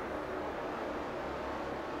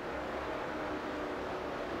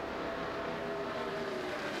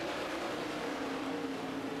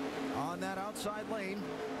 On that outside lane,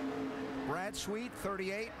 Brad Sweet,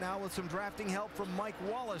 38, now with some drafting help from Mike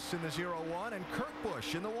Wallace in the 0-1, and Kurt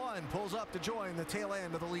Busch in the 1 pulls up to join the tail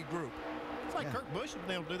end of the lead group. It's like Kurt Busch has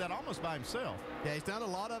been able to do that almost by himself. Yeah, he's done a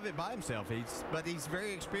lot of it by himself. But he's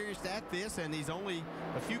very experienced at this, and he's only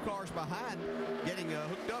a few cars behind getting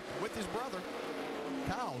hooked up with his brother,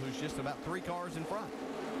 Kyle, who's just about 3 cars in front.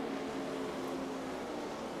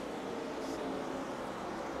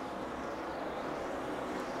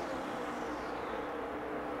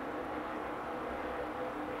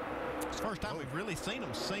 It's the first time we've really seen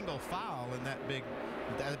them single file in that big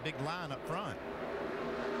line up front.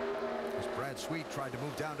 As Brad Sweet tried to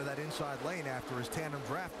move down to that inside lane after his tandem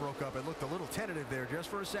draft broke up, it looked a little tentative there just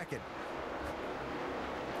for a second.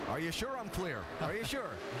 Are you sure I'm clear? Are you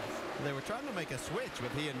sure? They were trying to make a switch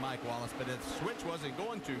with he and Mike Wallace, but the switch wasn't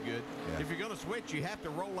going too good. Yeah. If you're going to switch, you have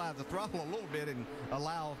to roll out the throttle a little bit and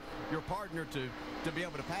allow your partner to be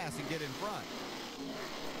able to pass and get in front.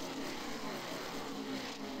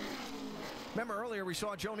 Remember earlier we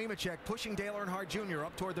saw Joe Nemechek pushing Dale Earnhardt Jr.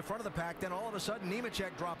 up toward the front of the pack. Then all of a sudden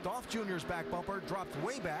Nemechek dropped off Jr.'s back bumper, dropped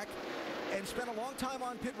way back, and spent a long time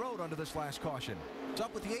on pit road under this last caution. It's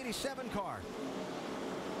up with the 87 car.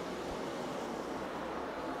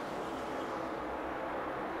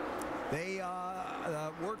 They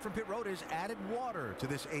word from pit road is added water to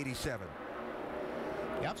this 87.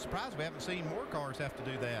 Yeah, I'm surprised we haven't seen more cars have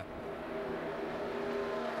to do that.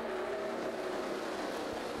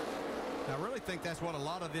 I really think that's what a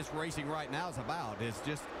lot of this racing right now is about, is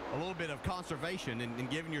just a little bit of conservation and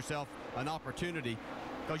giving yourself an opportunity,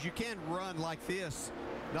 because you can run like this,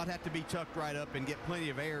 not have to be tucked right up and get plenty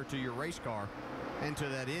of air to your race car and to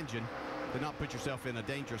that engine, but not put yourself in a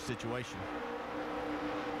dangerous situation.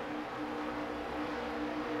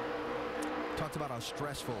 Talked about how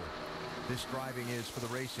stressful this driving is for the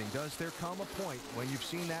racing. Does there come a point when you've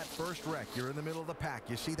seen that first wreck, you're in the middle of the pack,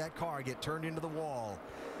 you see that car get turned into the wall,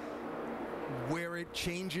 where it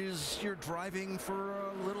changes your driving for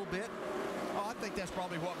a little bit? Oh, I think that's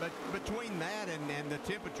probably what, but between that and the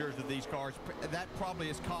temperatures of these cars, that probably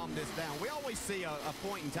has calmed this down. We always see a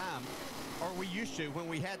point in time, or we used to when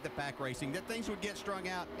we had the pack racing, that things would get strung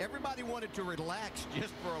out. Everybody wanted to relax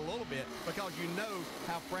just for a little bit, because you know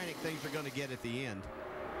how frantic things are going to get at the end.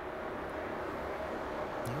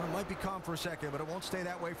 Well, it might be calm for a second, but it won't stay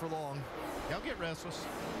that way for long. They'll get restless.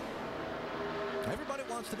 Everybody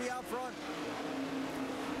wants to be out front.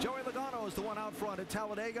 Joey Logano is the one out front at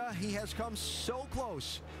Talladega. He has come so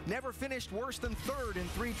close. Never finished worse than third in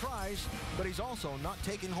 3 tries, but he's also not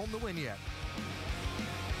taking home the win yet.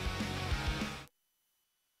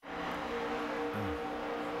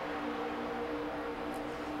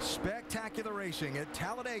 Spectacular racing at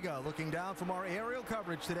Talladega. Looking down from our aerial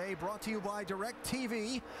coverage today, brought to you by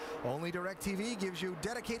DirecTV. Only DirecTV gives you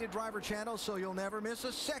dedicated driver channels, so you'll never miss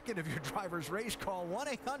a second of your driver's race. Call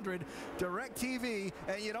 1-800-DirecTV,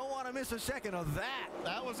 and you don't want to miss a second of that.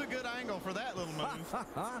 That was a good angle for that little move.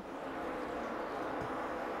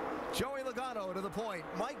 Joey Logano to the point.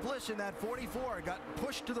 Mike Bliss in that 44 got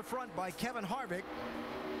pushed to the front by Kevin Harvick.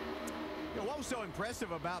 You know, what was so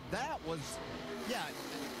impressive about that was, yeah,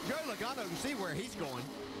 Joey Logano can see where he's going.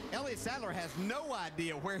 Elliott Sadler has no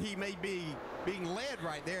idea where he may be being led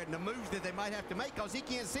right there and the moves that they might have to make, because he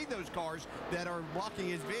can't see those cars that are blocking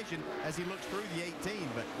his vision as he looks through the 18.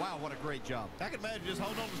 But wow, what a great job. I can imagine just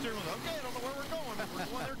holding on to the steering wheel. Okay, I don't know where we're going, but we're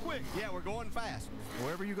going there quick. Yeah, we're going fast.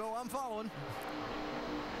 Wherever you go, I'm following.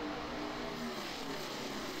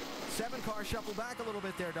 7 cars shuffle back a little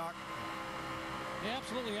bit there, Doc. Yeah,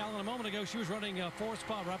 absolutely, Alan. A moment ago, she was running a 4th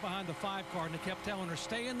spot right behind the 5 car, and they kept telling her,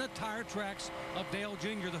 stay in the tire tracks of Dale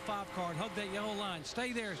Jr., the 5 car, and hug that yellow line.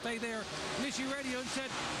 Stay there, stay there. And then she radioed and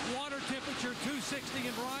said, water temperature 260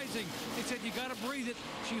 and rising. They said, you got to breathe it.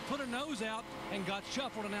 She put her nose out and got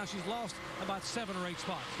shuffled, and now she's lost about 7 or 8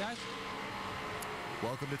 spots. Guys?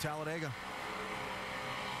 Welcome to Talladega.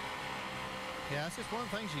 Yeah, that's just one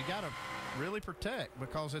of the things you got to really protect,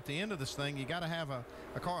 because at the end of this thing you got to have a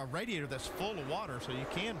radiator that's full of water so you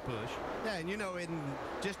can push. Yeah, and you know, in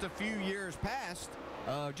just a few years past,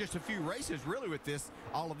 just a few races really with this,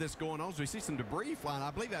 all of this going on, so we see some debris flying.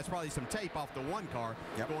 I believe that's probably some tape off the 1 car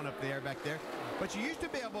going up there back there. But you used to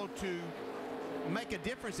be able to make a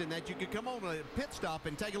difference in that. You could come on a pit stop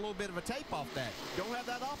and take a little bit of a tape off that. Don't have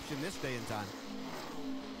that option this day and time.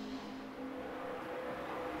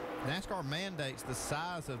 NASCAR mandates the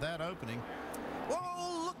size of that opening.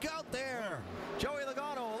 Whoa, look out there. Joey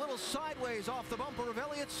Logano a little sideways off the bumper of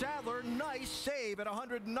Elliott Sadler. Nice save at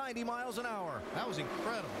 190 miles an hour. That was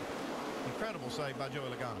incredible. Incredible save by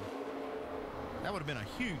Joey Logano. That would have been a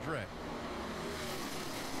huge wreck.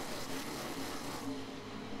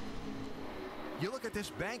 You look at this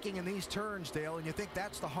banking in these turns, Dale, and you think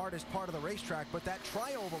that's the hardest part of the racetrack, but that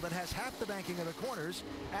tri-oval that has half the banking of the corners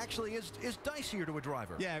actually is dicier to a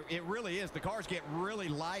driver. Yeah, it really is. The cars get really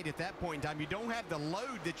light at that point in time. You don't have the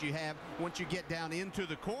load that you have once you get down into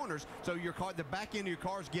the corners, so your car, the back end of your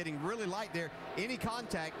car is getting really light there. Any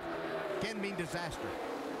contact can mean disaster.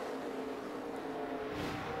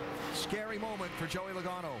 Scary moment for Joey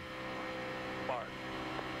Logano. Mark.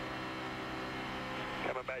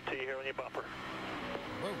 Coming back to you here on your bumper.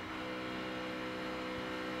 Whoa.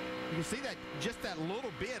 You can see that, just that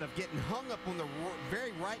little bit of getting hung up on the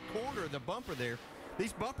very right corner of the bumper there.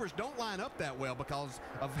 These bumpers don't line up that well because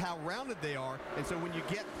of how rounded they are, and so when you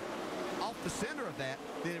get off the center of that,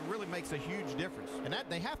 then it really makes a huge difference. And that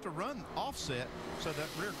they have to run offset so that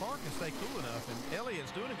rear car can stay cool enough, and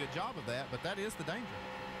Elliott's doing a good job of that, but that is the danger.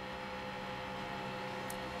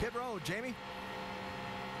 Pit road, Jamie.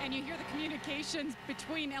 And you hear the communications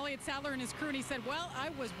between Elliott Sadler and his crew, and he said, well, I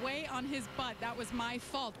was way on his butt. That was my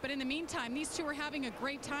fault. But in the meantime, these two are having a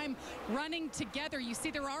great time running together. You see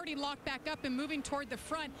they're already locked back up and moving toward the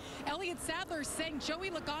front. Elliott Sadler saying Joey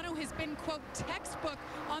Logano has been, quote, textbook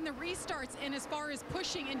on the restarts and as far as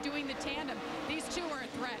pushing and doing the tandem. These two are a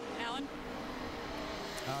threat. Alan?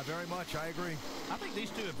 Very much. I agree. I think these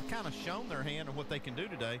two have kind of shown their hand on what they can do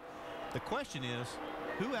today. The question is,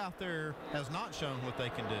 who out there has not shown what they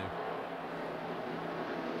can do?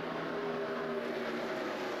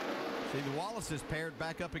 See, the Wallaces paired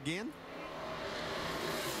back up again.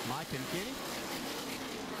 Mike and Kenny.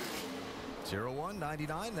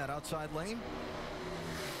 0199, that outside lane.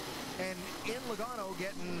 And in Logano,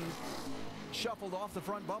 getting shuffled off the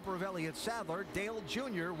front bumper of Elliott Sadler, Dale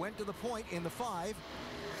Jr. went to the point in the 5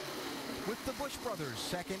 with the Busch brothers,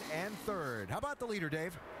 2nd and 3rd. How about the leader,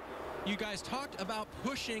 Dave? You guys talked about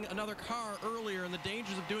pushing another car earlier and the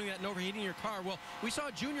dangers of doing that and overheating your car. Well, we saw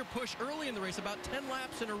Junior push early in the race, about 10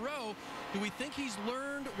 laps in a row. Do we think he's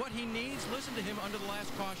learned what he needs? Listen to him under the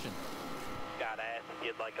last caution. Gotta ask if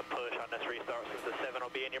you'd like a push on this restart since the 7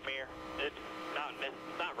 will be in your mirror. It's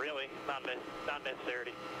not really, not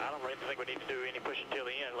necessary. I don't really think we need to do any pushing till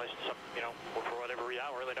the end unless, for whatever reason. I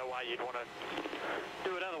don't really know why you'd want to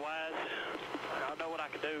do it otherwise. I know what I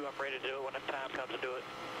can do. I'm ready to do it when the time comes to do it.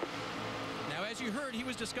 Now, as you heard, he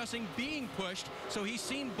was discussing being pushed, so he's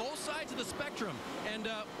seen both sides of the spectrum. And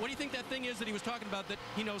what do you think that thing is that he was talking about that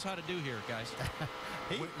he knows how to do here, guys?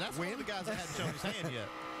 That's one of the guys that hadn't shown his hand yet.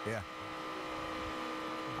 Yeah.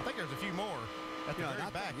 I think there's a few more at the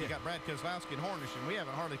very back. You got Brad Kozlowski and Hornish, and we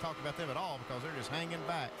haven't hardly talked about them at all because they're just hanging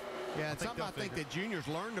back. Yeah, it's something I think that Junior's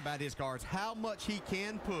learned about his cars, how much he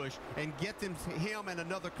can push and get him and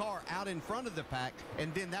another car out in front of the pack,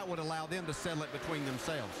 and then that would allow them to settle it between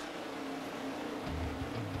themselves.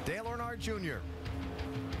 Dale Earnhardt Jr.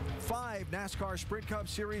 5 NASCAR Sprint Cup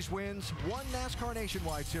Series wins, 1 NASCAR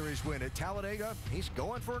Nationwide Series win at Talladega. He's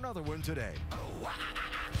going for another one today.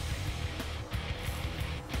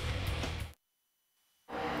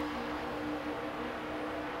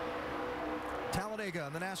 Talladega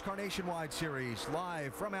in the NASCAR Nationwide Series,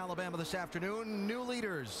 live from Alabama this afternoon. New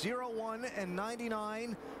leaders, 01 and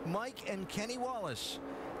 99, Mike and Kenny Wallace.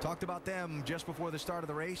 Talked about them just before the start of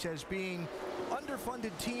the race as being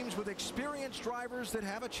underfunded teams with experienced drivers that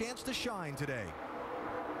have a chance to shine today.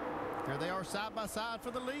 There they are side by side for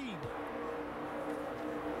the lead.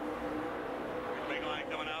 Big line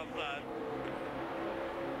coming outside.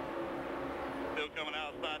 Still coming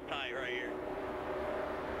outside tight right here.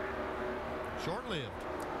 Short-lived.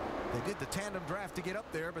 They did the tandem draft to get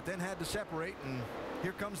up there, but then had to separate, and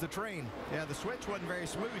here comes the train. Yeah, the switch wasn't very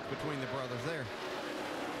smooth between the brothers there.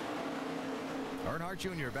 Earnhardt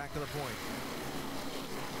Jr. back to the point.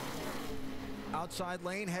 Outside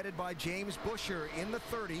lane headed by James Buescher in the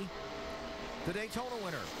 30, the Daytona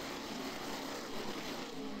winner.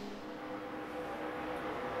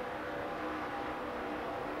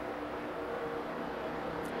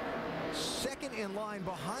 Second in line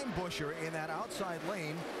behind Buescher in that outside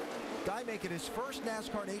lane. Guy making his first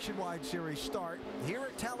NASCAR Nationwide Series start here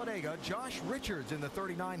at Talladega, Josh Richards in the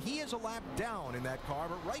 39. He is a lap down in that car,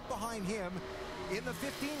 but right behind him in the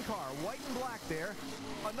 15 car, white and black there,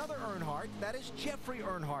 another Earnhardt. That is Jeffrey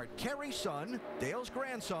Earnhardt, Kerry's son, Dale's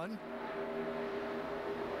grandson.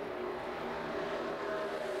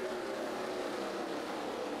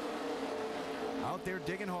 Out there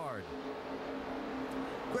digging hard.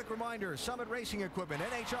 Quick reminder, Summit Racing Equipment,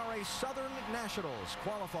 NHRA Southern Nationals,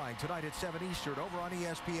 qualifying tonight at 7 Eastern over on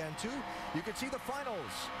ESPN2. You can see the finals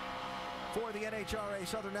for the NHRA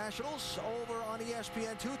Southern Nationals over on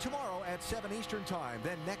ESPN2 tomorrow at 7 Eastern time.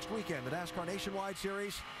 Then next weekend, the NASCAR Nationwide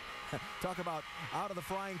Series. Talk about out of the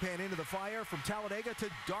frying pan into the fire from Talladega to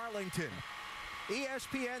Darlington.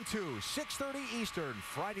 ESPN2, 6:30 Eastern,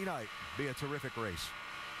 Friday night. Be a terrific race.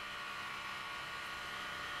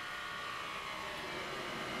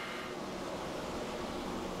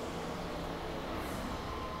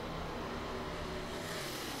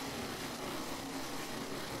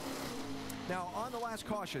 Now, on the last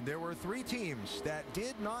caution, there were 3 teams that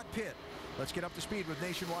did not pit. Let's get up to speed with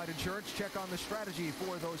Nationwide Insurance. Check on the strategy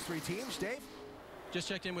for those 3 teams. Dave? Just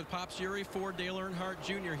checked in with Pops Yuri for Dale Earnhardt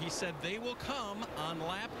Jr. He said they will come on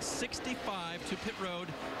lap 65 to pit road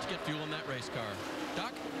to get fuel in that race car.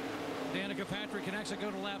 Doc? Danica Patrick can actually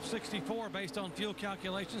go to lap 64 based on fuel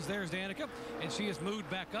calculations. There's Danica, and she has moved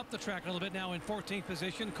back up the track a little bit now in 14th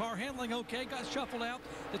position. Car handling okay, got shuffled out.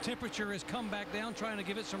 The temperature has come back down, trying to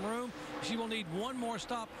give it some room. She will need one more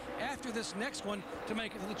stop after this next one to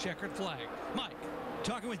make it to the checkered flag. Mike.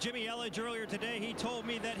 Talking with Jimmy Elledge earlier today, he told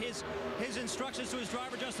me that his instructions to his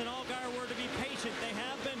driver, Justin Allgaier, were to be patient. They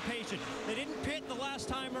have been patient. They didn't pit the last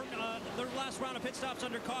time, their last round of pit stops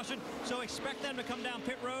under caution, so expect them to come down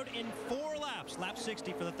pit road in 4 laps, lap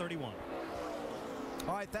 60 for the 31.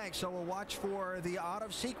 All right, thanks. So we'll watch for the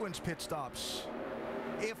out-of-sequence pit stops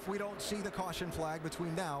if we don't see the caution flag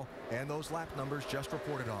between now and those lap numbers just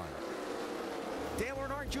reported on. Dale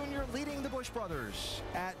Earnhardt Jr. leading the Busch brothers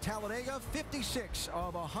at Talladega, 56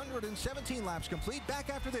 of 117 laps complete. Back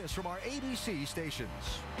after this from our ABC stations.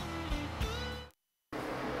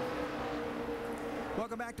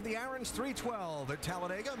 Welcome back to the Aaron's 312 at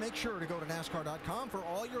Talladega. Make sure to go to NASCAR.com for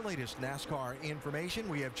all your latest NASCAR information.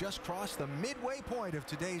 We have just crossed the midway point of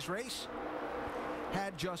today's race.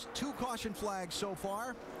 Had just 2 caution flags so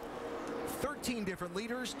far. 13 different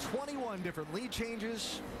leaders, 21 different lead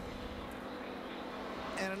changes,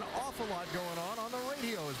 and an awful lot going on the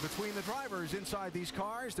radios between the drivers inside these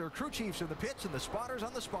cars, their crew chiefs in the pits, and the spotters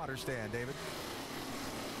on the spotter stand. David?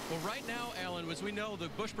 Well, right now, Alan, as we know, the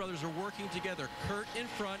Busch brothers are working together. Kurt in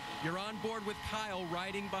front. You're on board with Kyle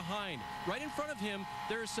riding behind. Right in front of him,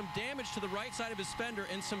 there is some damage to the right side of his fender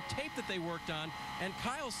and some tape that they worked on, and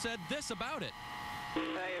Kyle said this about it.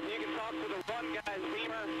 Hey, if you can talk to the one guy's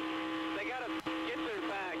Beamer, they got to get their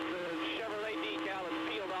back. The Chevrolet decal is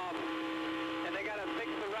peeled off, and they got to fix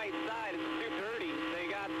the right side. It's too dirty.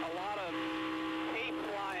 They got a lot of tape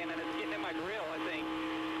flying, and it's getting in my grill, I think.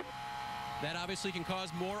 That obviously can cause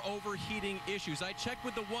more overheating issues. I checked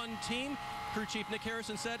with the one team. Crew Chief Nick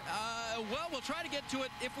Harrison said, well, we'll try to get to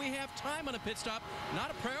it if we have time on a pit stop. Not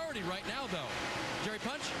a priority right now, though. Jerry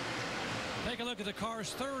Punch? Take a look at the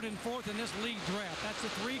cars 3rd and 4th in this lead draft. That's the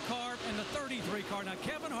 3 car and the 33 car. Now,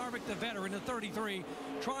 Kevin Harvick, the veteran, the 33,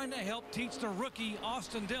 trying to help teach the rookie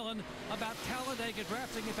Austin Dillon about Talladega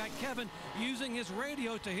drafting. In fact, Kevin using his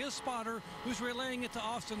radio to his spotter, who's relaying it to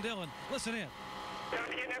Austin Dillon. Listen in. Time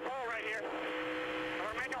to get in that ball right here. I'm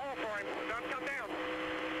going to make a hole for him. Don't come down.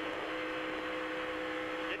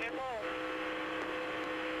 Get in that ball.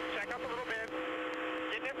 Check up a little bit.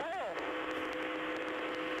 Get in that ball.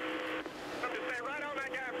 I'm just stay right on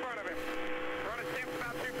that guy in front of him. Run his temps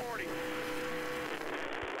about 240.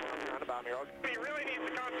 Roundabout here. He really needs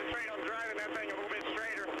to concentrate on driving that thing a little bit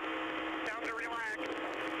straighter. Time to relax.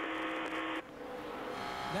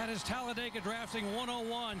 That is Talladega Drafting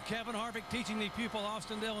 101. Kevin Harvick teaching the pupil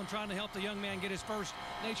Austin Dillon, trying to help the young man get his first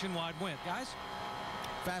nationwide win. Guys?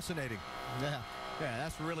 Fascinating. Yeah,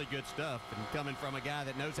 that's really good stuff, and coming from a guy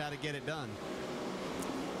that knows how to get it done.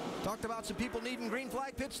 Talked about some people needing green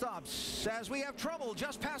flag pit stops as we have trouble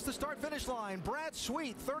just past the start-finish line. Brad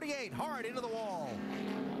Sweet, 38, hard into the wall.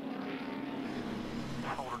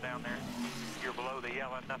 Hold her down there. You're below the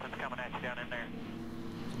yellow. Nothing's coming at you down in there.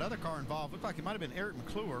 Another car involved. Looked like it might have been Eric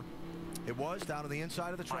McClure. It was down on the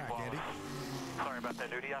inside of the track, Andy. Sorry about that,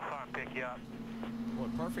 Duty. I saw him pick you up. Well,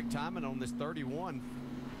 perfect timing on this 31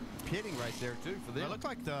 pitting right there, too, for them. It looked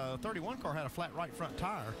like the 31 car had a flat right front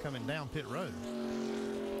tire coming down pit road.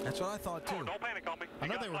 That's what I thought, too. Oh, don't panic on me. I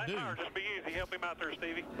know they were due. Just be easy. Help him out there,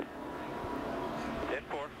 Stevie.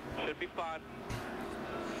 10-4. Should be fine.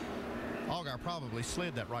 Allgaier probably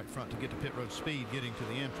slid that right front to get to pit road speed getting to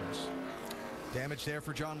the entrance. Damage there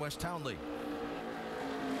for John West Townley.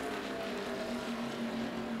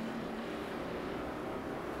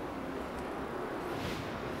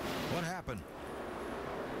 What happened?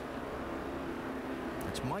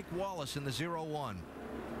 It's Mike Wallace in the 0-1.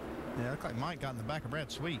 Yeah, it looked like Mike got in the back of Brad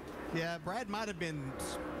Sweet. Yeah, Brad might have been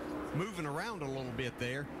moving around a little bit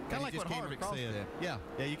there. Kind of like what Harvick said. Yeah,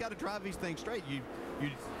 you got to drive these things straight. You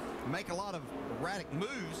make a lot of erratic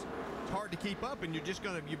moves. It's hard to keep up, and you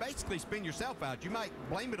basically spin yourself out. You might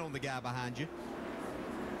blame it on the guy behind you.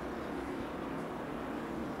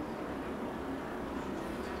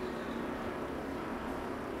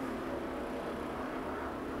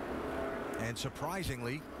 And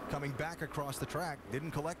surprisingly, coming back across the track,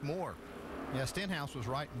 didn't collect more. Yeah, Stenhouse was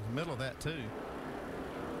right in the middle of that, too.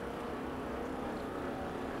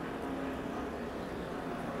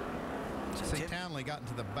 See, Townley got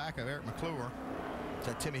into the back of Eric McClure. Is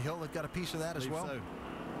that Timmy Hill that got a piece of that as well? So.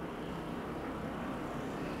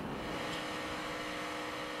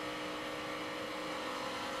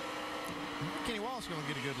 Kenny Wallace going to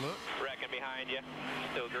get a good look. Wrecking behind you.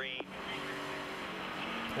 Still green.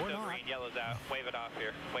 Or Still not. green. Yellow's out. Wave it off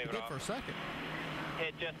here. Wave it Good off. for a second.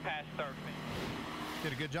 It just passed third.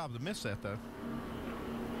 Did a good job to miss that, though.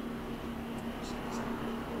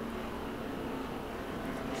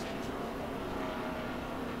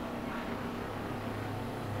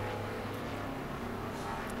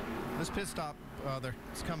 This pit stop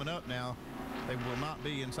that's coming up now, they will not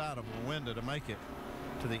be inside of a window to make it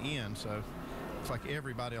to the end, so looks like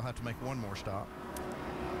everybody will have to make one more stop.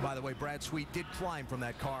 By the way, Brad Sweet did climb from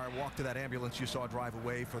that car and walk to that ambulance you saw drive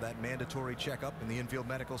away for that mandatory checkup in the infield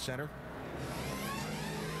medical center.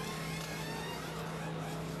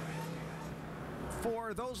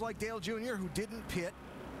 For those like Dale Jr. who didn't pit,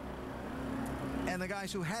 and the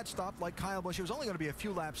guys who had stopped like Kyle Busch, it was only going to be a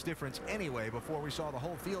few laps difference anyway before we saw the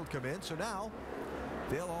whole field come in. So now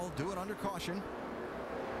They'll all do it under caution.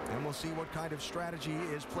 And we'll see what kind of strategy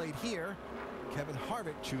is played here. Kevin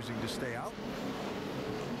Harvick choosing to stay out.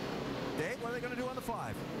 Dave, what are they going to do on the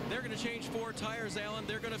 5? They're going to change 4 tires, Alan.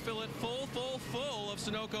 They're going to fill it full of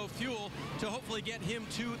Sunoco fuel to hopefully get him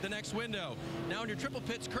to the next window. Now in your triple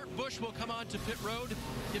pits, Kurt Busch will come on to pit road,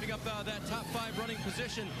 giving up that top 5 running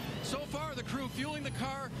position. So far, the crew fueling the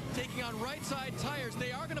car, taking on right side tires.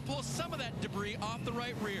 They are going to pull some of that debris off the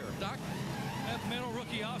right rear. Doc? Middle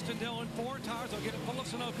rookie Austin Dillon, 4 tires will get it full of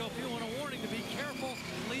Sunoco fuel, and a warning to be careful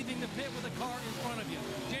leaving the pit with a car in front of you.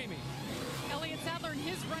 Jamie. Elliott Sadler and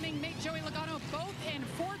his running mate Joey Logano both in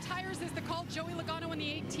 4 tires is the call. Joey Logano in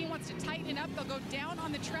the 18 wants to tighten up. They'll go down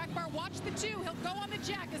on the track bar. Watch the 2. He'll go on the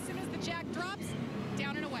jack. As soon as the jack drops,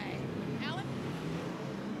 down and away. Alan?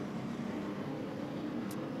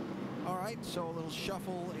 All right, so a little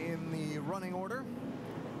shuffle in the running order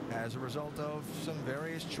as a result of some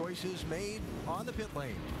various choices made on the pit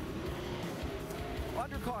lane.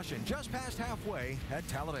 Under caution, just past halfway at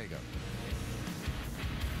Talladega.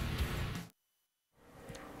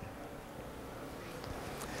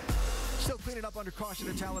 Still cleaning up under caution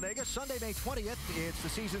at Talladega. Sunday, May 20th, it's the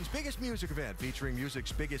season's biggest music event featuring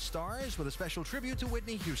music's biggest stars with a special tribute to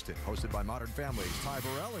Whitney Houston. Hosted by Modern Family's Ty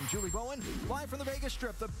Burrell and Julie Bowen. Live from the Vegas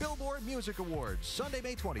Strip, the Billboard Music Awards. Sunday,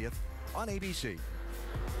 May 20th on ABC.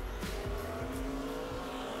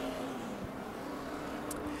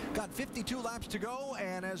 Got 52 laps to go,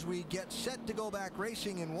 and as we get set to go back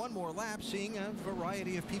racing in one more lap, seeing a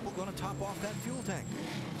variety of people going to top off that fuel tank.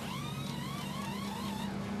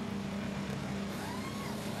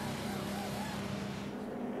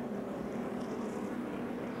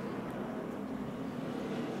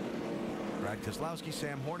 Brad Keselowski,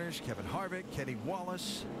 Sam Hornish, Kevin Harvick, Kenny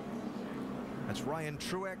Wallace. That's Ryan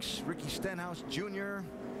Truex, Ricky Stenhouse Jr.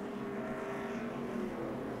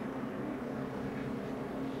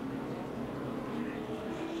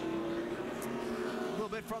 A little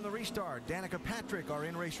bit from the restart. Danica Patrick, our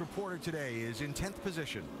in-race reporter today, is in 10th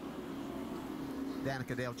position.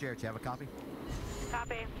 Danica, Dale Chair, do you have a copy?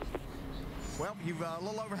 Copy. Well, you've a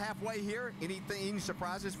little over halfway here. Any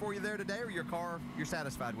surprises for you there today, or your car, you're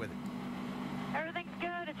satisfied with it? Everything's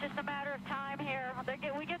good. It's just a matter of time here.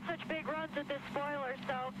 We get such big runs with this spoiler,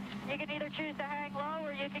 so you can either choose to hang low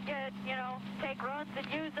or you can get, take runs and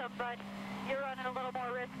use them, but you're running a little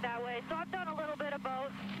more risk that way. So I've done a little bit of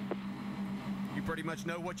both. You pretty much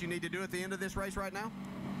know what you need to do at the end of this race right now?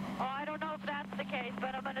 Oh, I don't know if that's the case,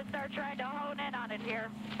 but I'm going to start trying to hone in on it here.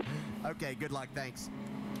 Okay, good luck. Thanks.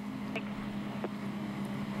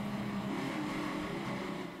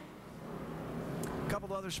 A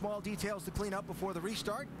couple other small details to clean up before the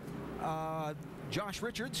restart. Josh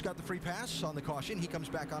Richards got the free pass on the caution. He comes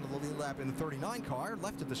back onto the lead lap in the 39 car,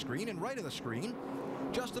 left of the screen and right of the screen.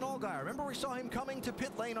 Justin Allgaier, remember we saw him coming to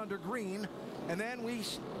pit lane under green, and then we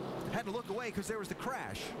had to look away because there was the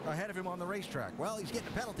crash ahead of him on the racetrack. Well, he's getting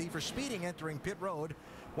a penalty for speeding entering pit road.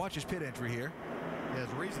 Watch his pit entry here. Yeah,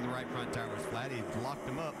 there's a reason the right front tire was flat. He locked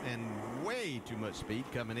him up and way too much speed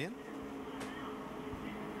coming in.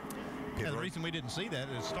 Yeah, the reason we didn't see that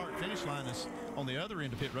is start-finish line is on the other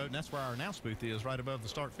end of pit road, and that's where our announce booth is, right above the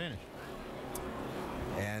start-finish.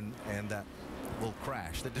 And that little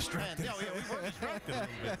crash that distracted. Yeah, we were distracted a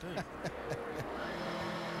little bit, too.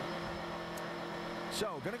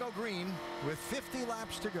 So, going to go green with 50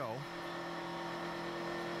 laps to go.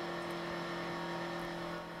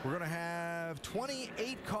 We're going to have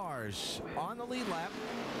 28 cars on the lead lap.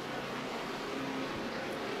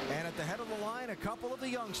 And at the head of the line, a couple of the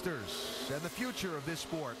youngsters and the future of this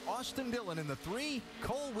sport. Austin Dillon in the 3,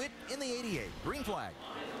 Cole Witt in the 88. Green flag.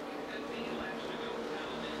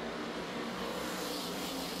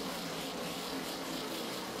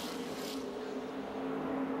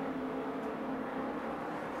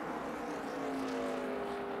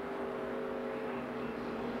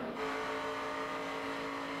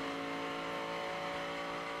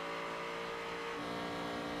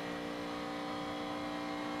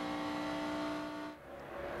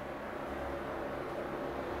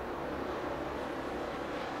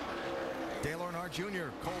 Dale Earnhardt Jr.,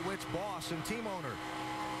 Cole Witt's boss and team owner,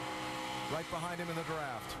 right behind him in the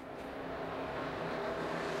draft.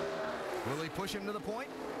 Will he push him to the point?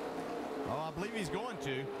 Oh, I believe he's going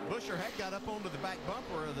to. Buescher had got up onto the back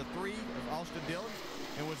bumper of the 3 of Austin Dillon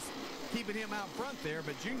and was keeping him out front there,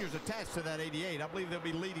 but Junior's attached to that 88. I believe they'll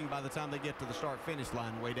be leading by the time they get to the start-finish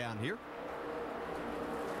line way down here.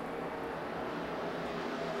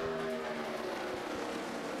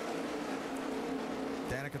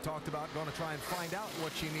 Danica talked about going to try and find out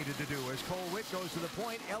what she needed to do as Cole Witt goes to the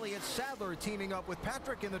point. Elliott Sadler teaming up with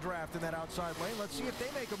Patrick in the draft in that outside lane. Let's see if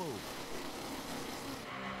they make a move.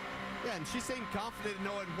 Yeah, and she seemed confident in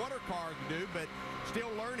knowing what her car can do, but still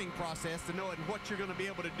learning process to knowing what you're going to be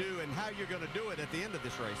able to do and how you're going to do it at the end of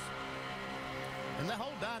this race. And the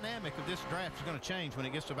whole dynamic of this draft is going to change when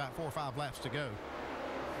it gets to about 4 or 5 laps to go.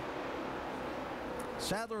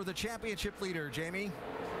 Sadler, the championship leader, Jamie.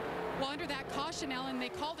 Well, under that caution, Ellen, they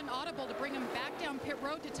called an audible to bring him back down pit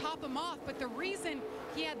road to top him off. But the reason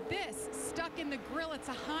he had this stuck in the grill, it's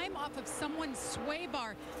a Heim off of someone's sway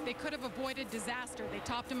bar. They could have avoided disaster. They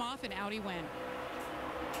topped him off and out he went.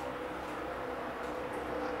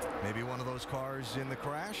 Maybe one of those cars in the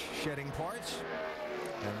crash, shedding parts.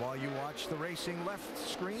 And while you watch the racing left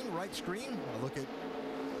screen, right screen, a look at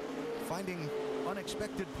finding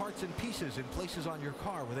unexpected parts and pieces in places on your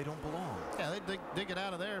car where they don't belong. Yeah, they dig it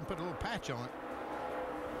out of there and put a little patch on it.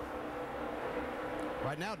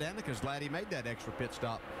 Right now, Danica's glad he made that extra pit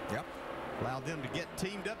stop. Yep. Allowed them to get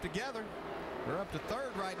teamed up together. They're up to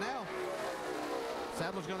third right now.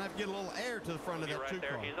 Sadler's going to have to get a little air to the front of that right 2 there.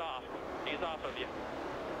 car. He's off. He's off of you.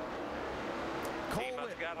 He must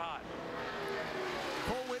have got hot.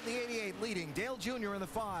 Cole Witt in the 88 leading. Dale Jr. in the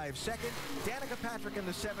 5 second. Danica Patrick in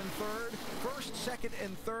the 7 third. First, second,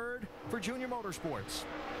 and third for Junior Motorsports.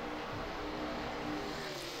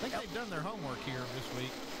 I think they've done their homework here this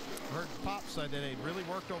week. I heard Pop say that they really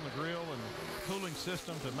worked on the grill and cooling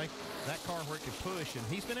system to make that car where it could push, and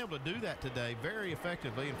he's been able to do that today very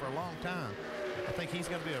effectively and for a long time. I think he's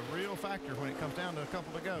going to be a real factor when it comes down to a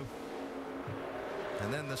couple to go.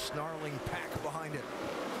 And then the snarling pack behind it.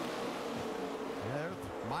 There,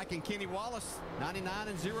 Mike and Kenny Wallace, 99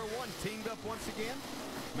 and 01, teamed up once again,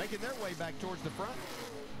 making their way back towards the front.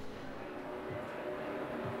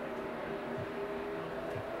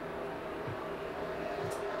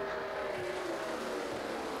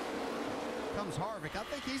 Comes Harvick. I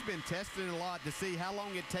think he's been testing a lot to see how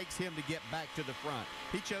long it takes him to get back to the front.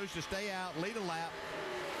 He chose to stay out, lead a lap.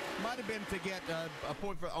 Might have been to get a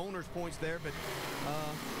point for owner's points there, but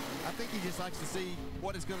I think he just likes to see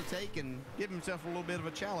what it's going to take and give himself a little bit of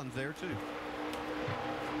a challenge there, too.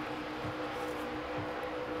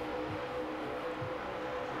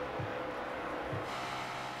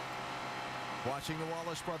 Watching the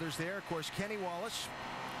Wallace brothers there, of course, Kenny Wallace.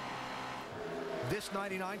 This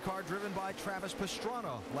 99 car driven by Travis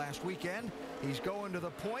Pastrana last weekend. He's going to the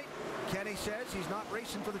point. Kenny says he's not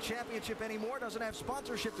racing for the championship anymore, doesn't have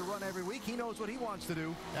sponsorship to run every week. He knows what he wants to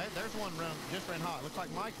do. There's one run, just ran hot. Looks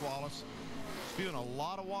like Mike Wallace spewing a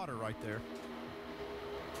lot of water right there.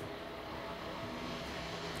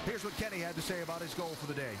 Here's what Kenny had to say about his goal for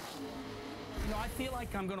the day. You know, I feel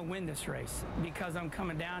like I'm going to win this race because I'm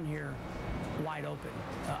coming down here wide open.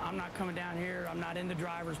 I'm not coming down here. I'm not in the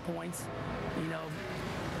driver's points. You know,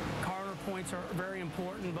 car points are very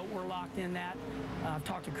important, but we're locked in that. I've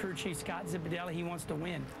talked to crew chief Scott Zipadelli. He wants to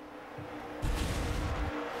win.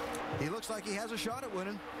 He looks like he has a shot at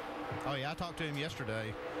winning. Oh, yeah, I talked to him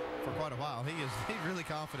yesterday for quite a while. He's really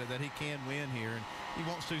confident that he can win here, and he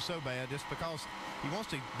wants to so bad just because he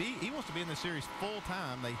wants to be in the series full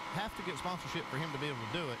time. They have to get sponsorship for him to be able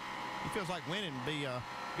to do it. He feels like winning would be a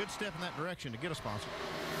good step in that direction to get a sponsor.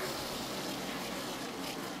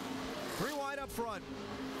 3 wide up front.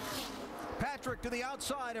 Patrick to the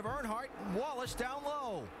outside of Earnhardt, and Wallace down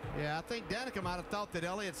low. Yeah, I think Danica might have thought that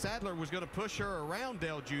Elliott Sadler was going to push her around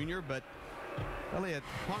Dale Jr., but Elliott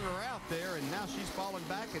hung her out there, and now she's falling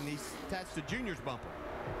back, and he's attached to Junior's bumper.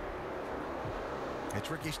 It's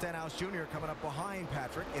Ricky Stenhouse Jr. coming up behind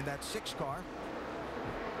Patrick in that 6 car.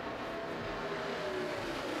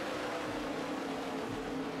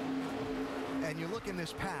 And you look in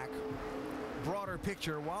this pack, broader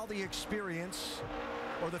picture, while the experience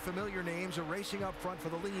or the familiar names are racing up front for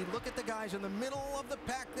the lead, look at the guys in the middle of the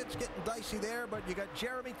pack that's getting dicey there, but you got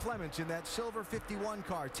Jeremy Clements in that silver 51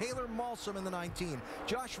 car, Taylor Malsom in the 19,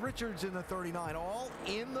 Josh Richards in the 39, all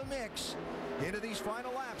in the mix into these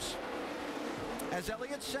final laps as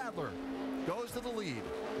Elliott Sadler goes to the lead.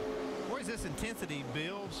 As this intensity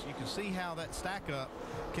builds, you can see how that stack up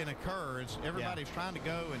can occur. Everybody's trying to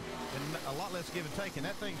go and a lot less give and take, and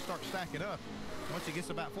that thing starts stacking up. Once it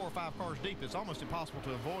gets about 4 or 5 cars deep, it's almost impossible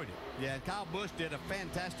to avoid it. Yeah, Kyle Busch did a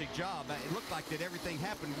fantastic job. It looked like that everything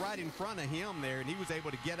happened right in front of him there, and he was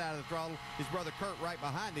able to get out of the throttle. His brother Kurt right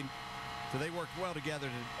behind him, so they worked well together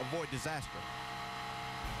to avoid disaster.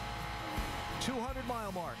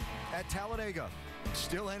 200-mile mark at Talladega.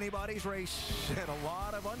 Still anybody's race and a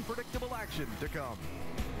lot of unpredictable action to come.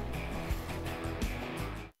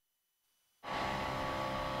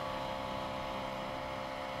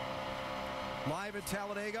 Live at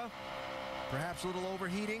Talladega, Perhaps a little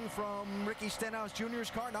overheating from Ricky Stenhouse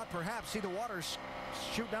Jr.'s car. Not perhaps. See the water's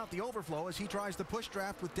shooting out the overflow as he tries the push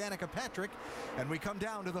draft with Danica Patrick. And we come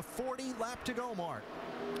down to the 40 lap to go mark.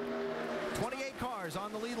 28 cars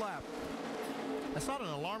on the lead lap. That's not an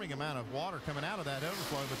alarming amount of water coming out of that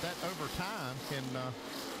overflow, but that over time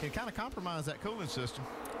can kind of compromise that cooling system.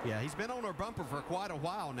 Yeah, he's been on our bumper for quite a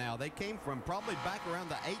while now. They came from probably back around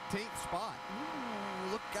the 18th spot.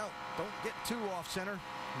 Ooh, look out. Don't get too off center.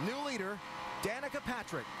 New leader, Danica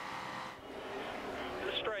Patrick.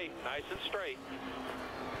 Straight, nice and straight.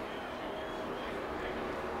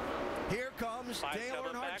 Here comes Dale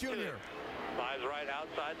Earnhardt Jr. 5's right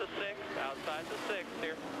outside the 6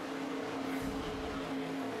 here.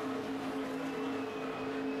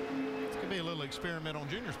 Be a little experiment on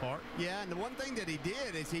Junior's part. Yeah, and the one thing that he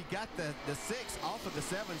did is he got the 6 off of the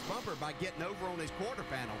 7's bumper by getting over on his quarter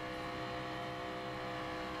panel.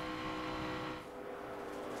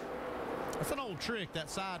 That's an old trick, that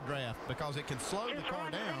side draft, because it can slow the car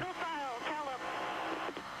down.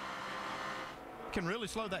 Can really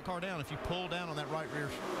slow that car down if you pull down on that right rear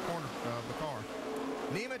corner of the car.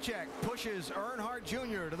 Nemechek pushes Earnhardt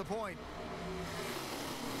Jr. to the point.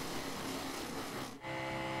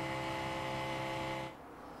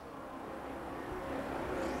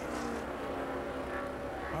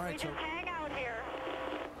 All right, so hang out here.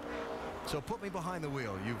 So put me behind the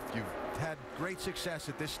wheel. You've had great success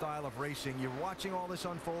at this style of racing. You're watching all this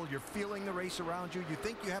unfold. You're feeling the race around you. You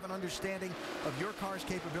think you have an understanding of your car's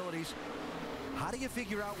capabilities. How do you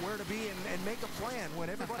figure out where to be and make a plan when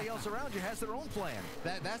everybody else around you has their own plan?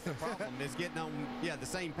 That's the problem, is getting on the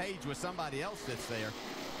same page with somebody else that's there.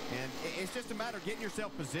 And it's just a matter of getting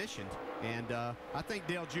yourself positioned. And I think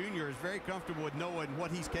Dale Jr. is very comfortable with knowing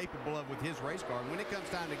what he's capable of with his race car. And when it comes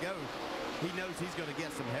time to go, he knows he's going to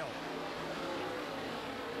get some help.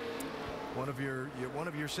 One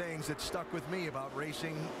of your sayings that stuck with me about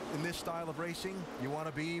racing in this style of racing, you want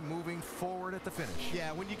to be moving forward at the finish.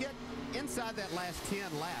 Yeah, when you get inside that last 10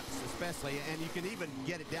 laps especially, and you can even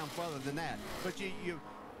get it down further than that, but you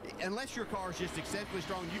unless your car is just exceptionally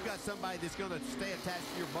strong, you've got somebody that's going to stay attached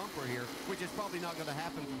to your bumper here, which is probably not going to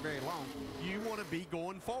happen for very long. You want to be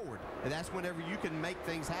going forward, and that's whenever you can make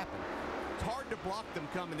things happen. It's hard to block them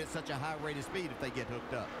coming at such a high rate of speed if they get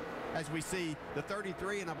hooked up. As we see the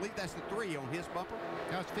 33, and I believe that's the 3 on his bumper.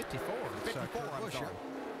 No, it's 54. 54, I'm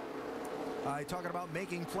sorry. Talking about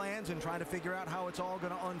making plans and trying to figure out how it's all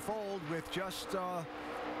going to unfold with just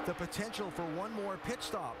the potential for one more pit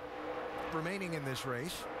stop remaining in this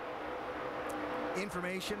race.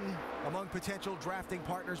 Information among potential drafting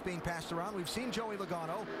partners being passed around. We've seen Joey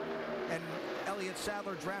Logano and Elliott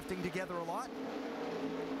Sadler drafting together a lot.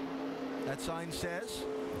 That sign says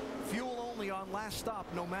fuel only on last stop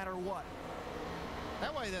no matter what.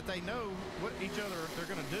 That way that they know what each other they're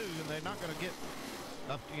going to do, and they're not going to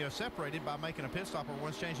get separated by making a pit stop where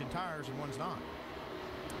one's changing tires and one's not.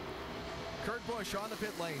 Kurt Busch on the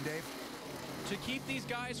pit lane, Dave. To keep these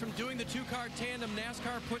guys from doing the two-car tandem,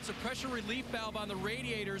 NASCAR puts a pressure relief valve on the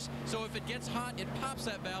radiators, so if it gets hot, it pops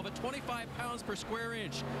that valve at 25 pounds per square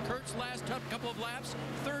inch. Kurt's last couple of laps,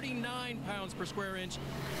 39 pounds per square inch.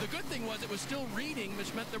 The good thing was it was still reading,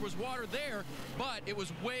 which meant there was water there, but it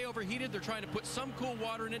was way overheated. They're trying to put some cool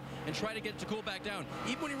water in it and try to get it to cool back down.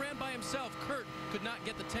 Even when he ran by himself, Kurt could not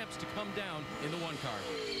get the temps to come down in the one car.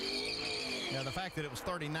 Now, the fact that it was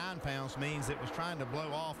 39 pounds means it was trying to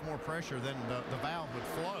blow off more pressure than the valve would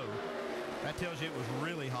flow. That tells you it was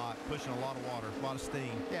really hot, pushing a lot of water, a lot of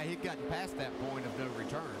steam. Yeah, he'd gotten past that point of no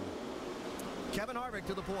return. Kevin Harvick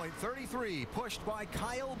to the point, 33, pushed by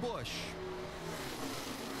Kyle Busch.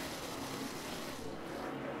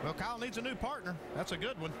 Well, Kyle needs a new partner. That's a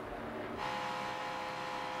good one.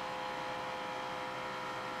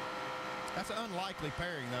 That's an unlikely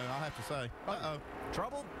pairing, though, I'll have to say. Uh-oh.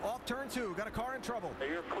 Trouble off turn 2. Got a car in trouble.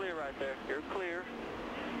 You're clear right there. You're clear.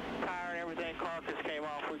 Tire and everything, carcass came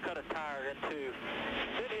off. We cut a tire in 2.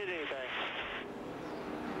 Didn't hit anything.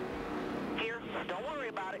 Here, don't worry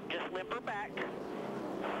about it. Just limp her back.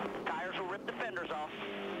 Tires will rip the fenders off.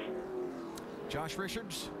 Josh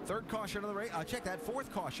Richards, third caution of the race. Check that,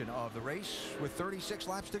 fourth caution of the race with 36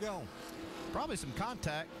 laps to go. Probably some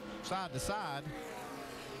contact side to side.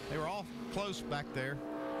 They were all close back there,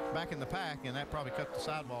 back in the pack, and that probably cut the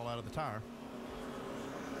sidewall out of the tire.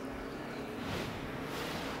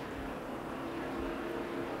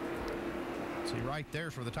 See, right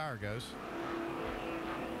there's where the tire goes.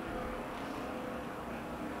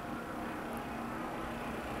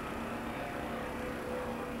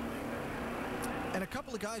 And a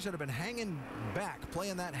couple of guys that have been hanging back,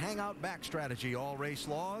 playing that hangout back strategy all race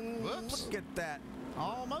long. Whoops. Look at that.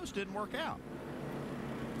 Almost didn't work out.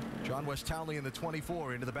 John West Townley in the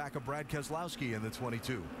 24 into the back of Brad Keselowski in the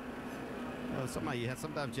 22. Well,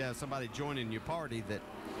 sometimes you have somebody joining your party that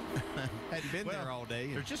hadn't been there all day.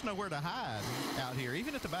 There's just nowhere to hide out here,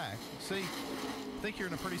 even at the back. See, I think you're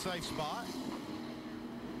in a pretty safe spot.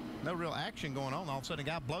 No real action going on. All of a sudden, a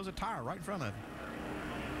guy blows a tire right in front of him.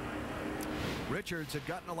 Richards had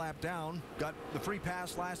gotten a lap down, got the free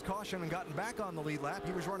pass last caution, and gotten back on the lead lap.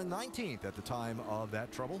 He was running 19th at the time of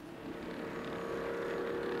that trouble.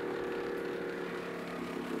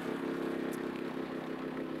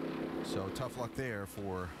 So tough luck there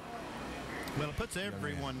for... Well, it puts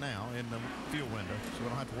everyone now in the fuel window, so we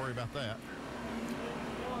don't have to worry about that.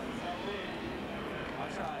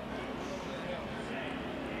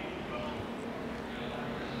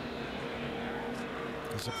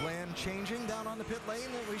 Is the plan changing down on the pit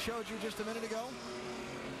lane that we showed you just a minute ago?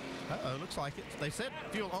 Uh-oh, looks like it. They said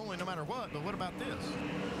fuel only no matter what, but what about this? Okay,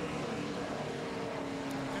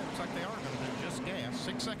 looks like they are going to do just gas.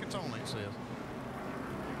 6 seconds only, it says.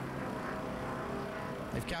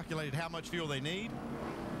 They've calculated how much fuel they need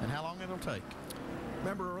and how long it'll take.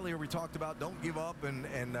 Remember earlier we talked about don't give up and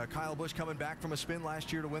Kyle Busch coming back from a spin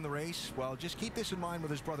last year to win the race? Well, just keep this in mind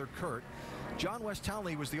with his brother Kurt. John West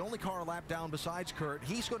Townley was the only car a lap down besides Kurt.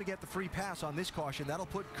 He's going to get the free pass on this caution. That'll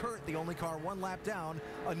put Kurt, the only car, 1 lap down.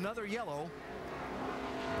 Another yellow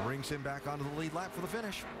brings him back onto the lead lap for the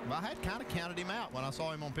finish. Well, I had kind of counted him out when I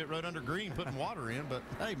saw him on pit road under green putting water in, but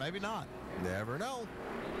hey, maybe not. Never know.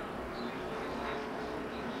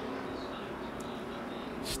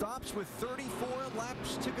 Stops with 34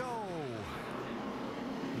 laps to go.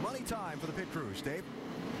 Money time for the pit crews. Dave?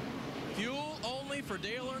 Fuel only for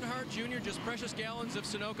Dale Earnhardt Jr. Just precious gallons of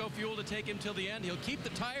Sunoco fuel to take him till the end. He'll keep the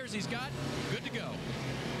tires he's got. Good to go.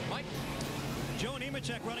 Mike? Joe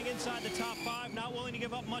Nemechek running inside the top 5, not willing to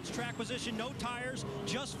give up much track position. No tires,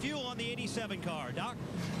 just fuel on the 87 car. Doc?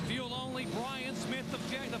 Fuel only. Brian Smith, the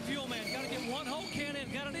fuel man. Got to get 1 whole can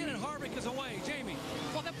in. Got it in, and Harvick is away. Jamie?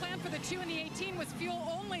 Well, the plan for the 2 and the 18 was fuel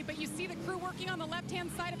only, but you see the crew working on the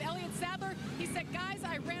left-hand side of Elliott Sadler. He said, guys,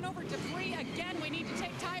 I ran over debris again. We need to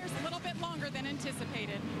take tires a little bit longer than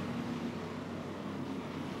anticipated.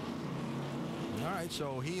 All right,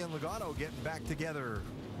 so he and Logano getting back together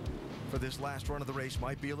for this last run of the race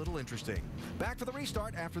might be a little interesting. Back for the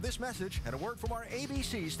restart after this message and a word from our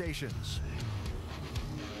ABC stations.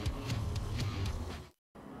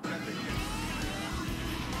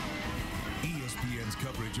 ESPN's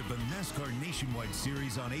coverage of the NASCAR Nationwide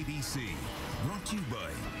Series on ABC. Brought to you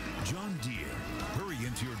by John Deere. Hurry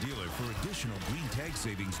into your dealer for additional green tag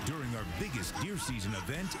savings during our biggest deer season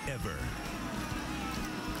event ever.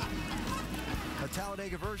 A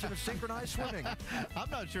Talladega version of synchronized swimming. I'm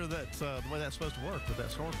not sure that's the way that's supposed to work with that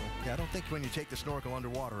snorkel. Yeah, I don't think when you take the snorkel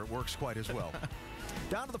underwater, it works quite as well.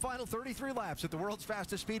 Down to the final 33 laps at the world's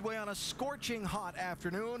fastest speedway on a scorching hot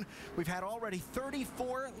afternoon. We've had already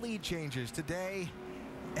 34 lead changes today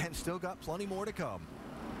and still got plenty more to come.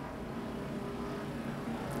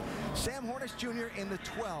 Sam Hornish Jr. in the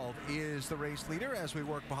 12 is the race leader as we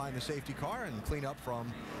work behind the safety car and clean up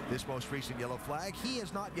from this most recent yellow flag. He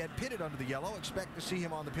is not yet pitted under the yellow. Expect to see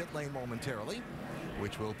him on the pit lane momentarily,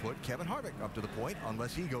 which will put Kevin Harvick up to the point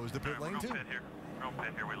unless he goes to pit lane too. We're going to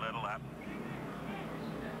pit here. We led a lap.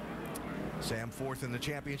 Sam 4th in the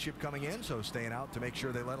championship coming in, so staying out to make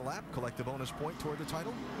sure they let a lap, collect the bonus point toward the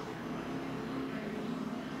title.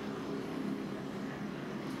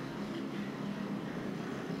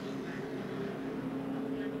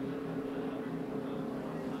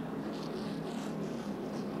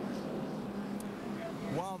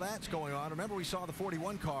 While that's going on, remember we saw the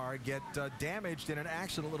 41 car get damaged in an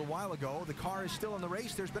accident a little while ago. The car is still in the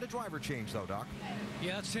race. There's been a driver change, though, Doc.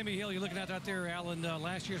 Yeah, that's Timmy Hill. You're looking at that there, Alan,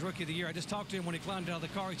 last year's Rookie of the Year. I just talked to him when he climbed out of the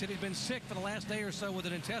car. He said he'd been sick for the last day or so with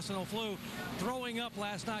an intestinal flu, throwing up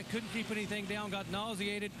last night, couldn't keep anything down, got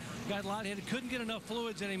nauseated, got lightheaded, couldn't get enough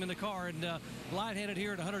fluids in him in the car, and lightheaded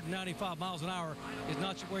here at 195 miles an hour is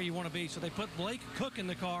not where you want to be. So they put Blake Cook in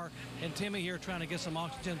the car, and Timmy here trying to get some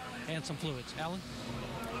oxygen and some fluids. Alan?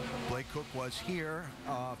 Blake Cook was here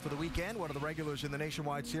for the weekend, one of the regulars in the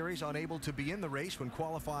Nationwide Series, unable to be in the race when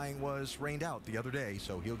qualifying was rained out the other day,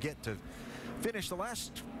 so he'll get to finish the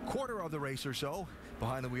last quarter of the race or so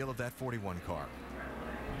behind the wheel of that 41 car.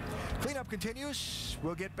 Cleanup continues.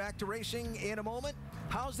 We'll get back to racing in a moment.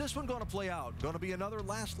 How's this one going to play out? Going to be another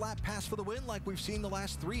last lap pass for the win like we've seen the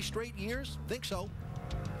last 3 straight years? Think so.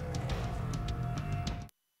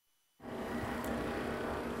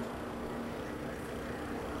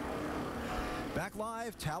 Back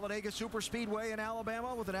live, Talladega Superspeedway in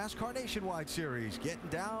Alabama with the NASCAR Nationwide Series. Getting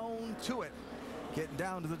down to it. getting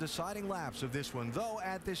down to the deciding laps of this one. Though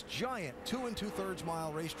at this giant 2 2/3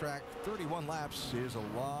 mile racetrack, 31 laps is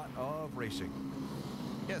a lot of racing.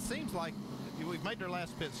 Yeah, it seems like we've made their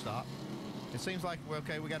last pit stop. It seems like, well,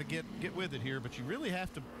 okay, we got to get with it here, but you really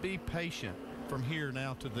have to be patient from here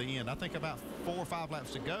now to the end. I think about 4 or 5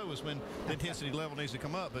 laps to go is when the intensity level needs to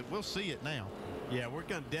come up, but we'll see it now. Yeah, we're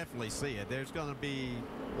going to definitely see it. There's going to be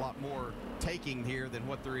a lot more taking here than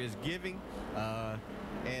what there is giving.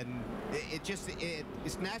 And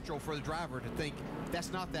it's natural for the driver to think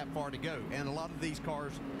that's not that far to go. And a lot of these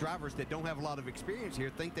drivers that don't have a lot of experience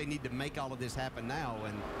here think they need to make all of this happen now.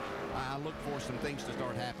 And I look for some things to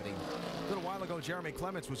start happening. A little while ago, Jeremy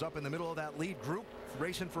Clements was up in the middle of that lead group,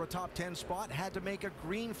 racing for a top 10 spot, had to make a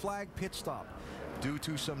green flag pit stop. Due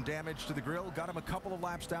to some damage to the grill, got him a couple of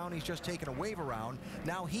laps down. He's just taken a wave around.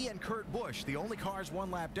 Now he and Kurt Busch, the only cars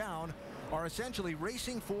 1 lap down, are essentially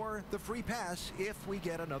racing for the free pass if we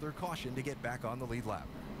get another caution to get back on the lead lap.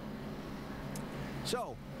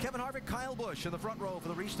 So, Kevin Harvick, Kyle Busch in the front row for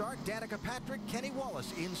the restart. Danica Patrick, Kenny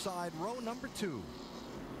Wallace inside row number 2.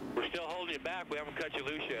 We're still holding you back. We haven't cut you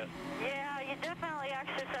loose yet. Yeah, you definitely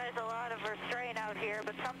exercise a lot of restraint out here,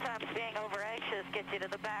 but sometimes being over anxious gets you to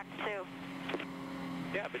the back too.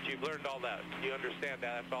 Yeah, but you've learned all that. You understand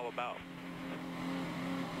that. That's all about.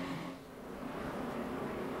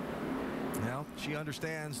 Well, she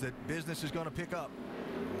understands that business is going to pick up.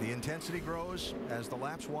 The intensity grows as the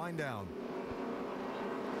laps wind down.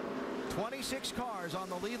 26 cars on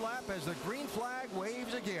the lead lap as the green flag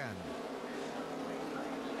waves again.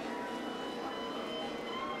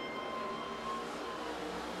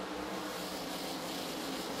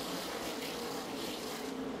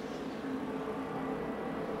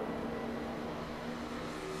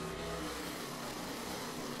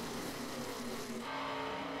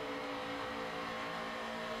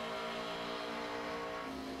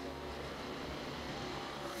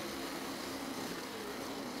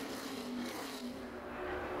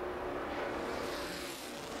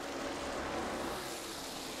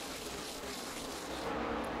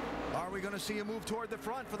 Are we going to see a move toward the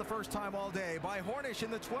front for the first time all day by Hornish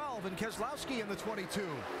in the 12 and Keselowski in the 22?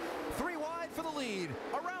 3 wide for the lead.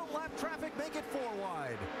 Around lap traffic, make it 4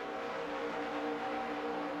 wide.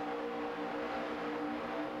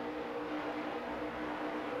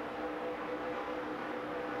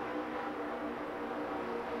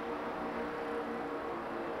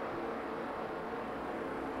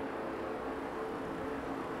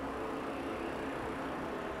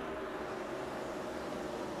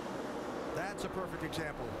 That's a perfect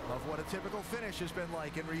example of what a typical finish has been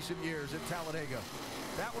like in recent years at Talladega.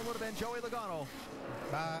 That one would have been Joey Logano.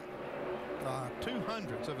 By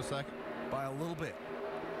 200ths of a second. By a little bit.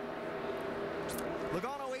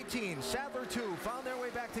 Logano 18, Sadler 2, found their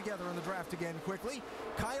way back together in the draft again quickly.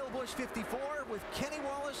 Kyle Busch 54 with Kenny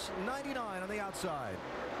Wallace 99 on the outside.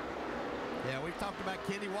 Yeah, we've talked about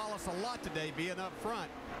Kenny Wallace a lot today being up front.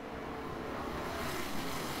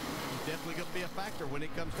 Definitely going to be a factor when it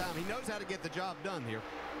comes time. He knows how to get the job done here.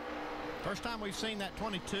 First time we've seen that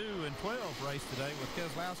 22 and 12 race today with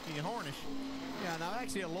Keselowski and Hornish. Yeah, and I'm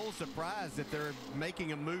actually a little surprised that they're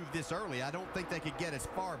making a move this early. I don't think they could get as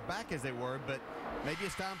far back as they were, but maybe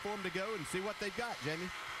it's time for them to go and see what they've got, Jamie.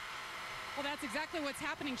 Well, that's exactly what's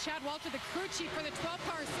happening. Chad Walter, the crew chief for the 12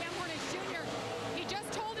 car, Sam Hornish Jr., he just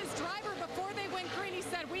told his driver before they went green, he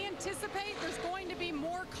said, we anticipate there's going to be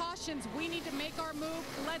more cautions. We need to make our move.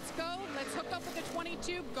 Let's go. Let's hook up with the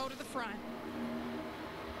 22, go to the front.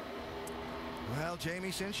 Well,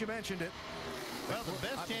 Jamie, since you mentioned it. Well, the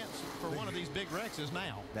best chance for one of these big wrecks is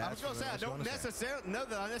now. I was going to say, I don't necessarily know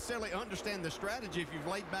that I necessarily understand the strategy if you've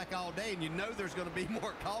laid back all day and you know there's going to be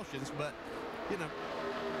more cautions, but, you know,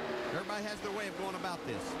 everybody has their way of going about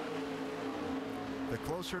this. The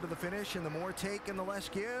closer to the finish and the more take and the less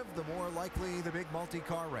give, the more likely the big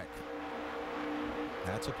multi-car wreck.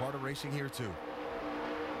 That's a part of racing here, too.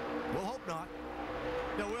 We'll hope not.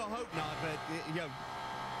 No, we'll hope not, but, you know,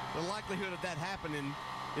 the likelihood of that happening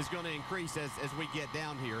is going to increase as we get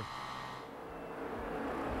down here.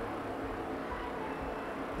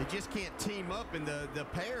 They just can't team up in the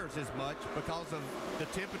pairs as much because of the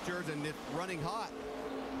temperatures and it running hot.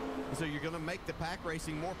 So you're going to make the pack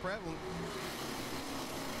racing more prevalent.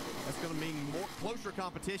 That's going to mean more closer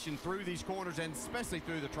competition through these corners and especially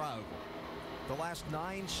through the tri-oval. The last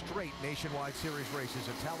 9 straight Nationwide Series races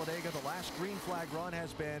at Talladega, the last green flag run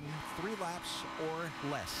has been 3 laps or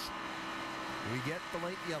less. We get the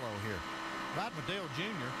late yellow here. Riding with Dale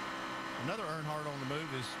Jr. Another Earnhardt on the move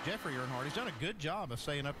is Jeffrey Earnhardt. He's done a good job of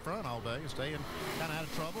staying up front all day, staying kind of out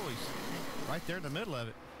of trouble. He's right there in the middle of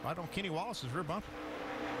it, right on Kenny Wallace's rear bumper.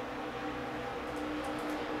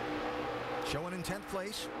 showing in 10th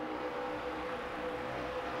place.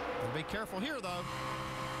 And be careful here, though.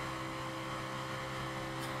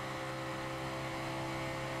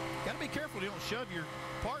 Got to be careful you don't shove your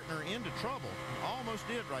partner into trouble. Almost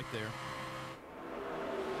did right there.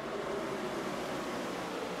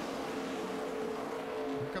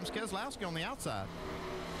 Here comes Keselowski on the outside.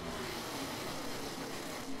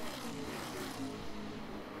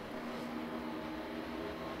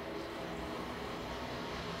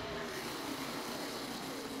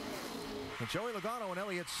 And Joey Logano and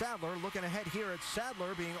Elliott Sadler looking ahead here at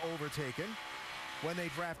Sadler being overtaken. When they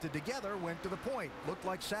drafted together, went to the point. Looked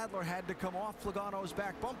like Sadler had to come off Logano's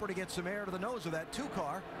back bumper to get some air to the nose of that 2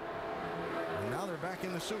 car. And now they're back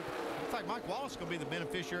in the soup. In fact, Mike Wallace is going to be the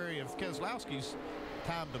beneficiary of Keselowski's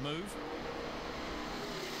time to move.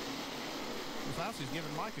 Keselowski's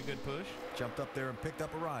giving Mike a good push. Jumped up there and picked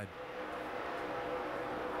up a ride.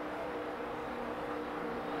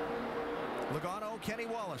 Logano, Kenny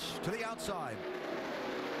Wallace to the outside.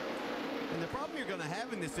 And the problem you're going to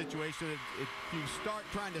have in this situation is if you start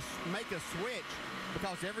trying to make a switch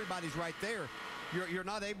because everybody's right there, you're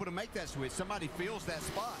not able to make that switch. Somebody fills that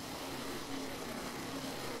spot.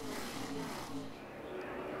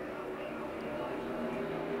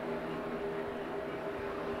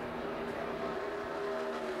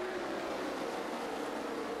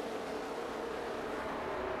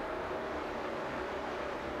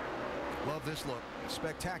 Love this look.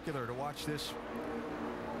 Spectacular to watch this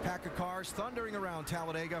pack of cars thundering around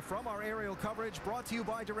Talladega from our aerial coverage, brought to you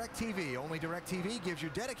by DirecTV. Only DirecTV gives you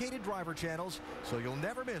dedicated driver channels, so you'll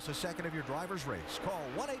never miss a second of your driver's race. Call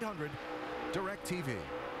 1-800-DirecTV.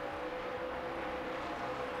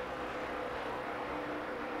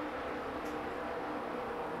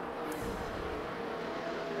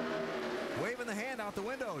 Waving the hand out the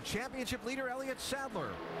window, championship leader Elliott Sadler.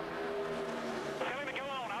 Tell him to go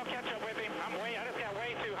on. I'll catch up with him. I just got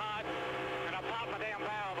way too hot, and I popped my damn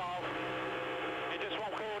valve off. It just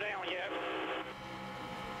won't cool down yet.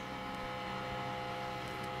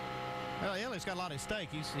 Well, Elliott's got a lot at stake.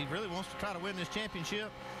 He really wants to try to win this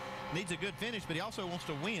championship. Needs a good finish, but he also wants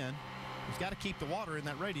to win. He's got to keep the water in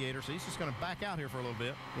that radiator, so he's just going to back out here for a little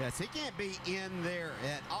bit. Yes, he can't be in there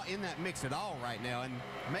in that mix at all right now, and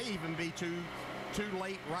may even be too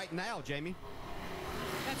late right now, Jamie.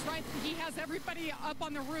 That's right. He has everybody up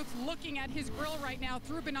on the roof looking at his grill right now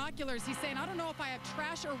through binoculars. He's saying, I don't know if I have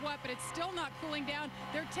trash or what, but it's still not cooling down.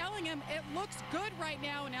 They're telling him it looks good right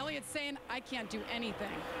now, and Elliott's saying, I can't do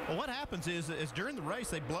anything. Well, what happens is during the race,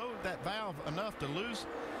 they blow that valve enough to lose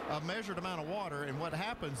a measured amount of water, and what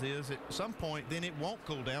happens is at some point then it won't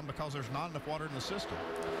cool down because there's not enough water in the system.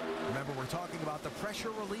 Remember, we're talking about the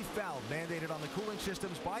pressure relief valve mandated on the cooling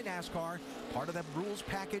systems by NASCAR, part of the rules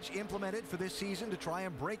package implemented for this season to try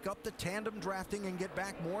and break up the tandem drafting and get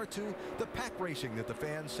back more to the pack racing that the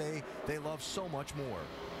fans say they love so much more.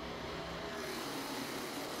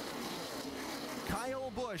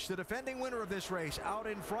 Kyle Busch, the defending winner of this race, out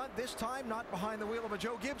in front, this time not behind the wheel of a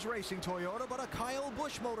Joe Gibbs Racing Toyota, but a Kyle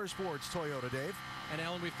Busch Motorsports Toyota, Dave. And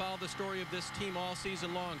Alan, we followed the story of this team all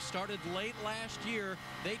season long. Started late last year.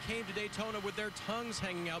 They came to Daytona with their tongues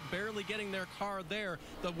hanging out, barely getting their car there.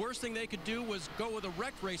 The worst thing they could do was go with a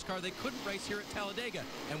wrecked race car. They couldn't race here at Talladega.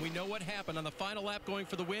 And we know what happened. On the final lap going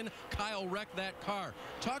for the win, Kyle wrecked that car.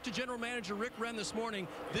 Talked to General Manager Rick Wren this morning.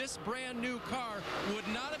 This brand new car would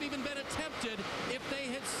not have even been attempted if they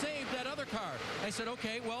had saved that other car. I said,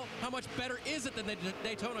 okay, well, how much better is it than the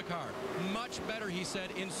Daytona car? Much better, he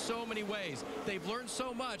said, in so many ways. They've learned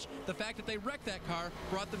so much. The fact that they wrecked that car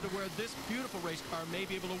brought them to where this beautiful race car may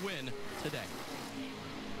be able to win today.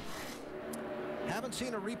 Haven't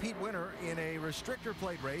seen a repeat winner in a restrictor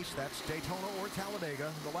plate race, that's Daytona or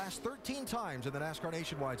Talladega, the last 13 times in the NASCAR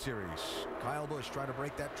Nationwide Series. Kyle Busch trying to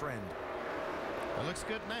break that trend. It looks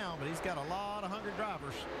good now, but he's got a lot of hungry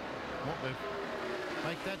drivers. Want to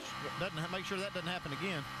make sure that doesn't happen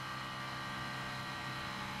again.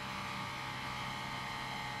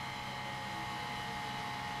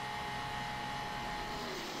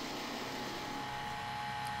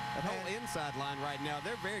 That whole inside line right now,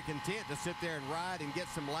 they're very content to sit there and ride and get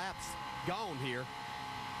some laps gone here.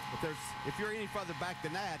 If you're any further back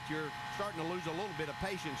than that, you're starting to lose a little bit of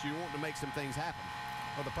patience. You want to make some things happen.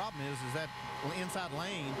 Well, the problem is that inside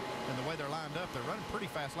lane and the way they're lined up, they're running pretty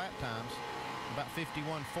fast lap times, about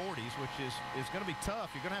 51.40s, which is going to be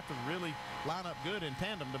tough. You're going to have to really line up good in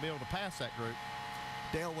tandem to be able to pass that group.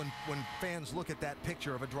 Dale, when fans look at that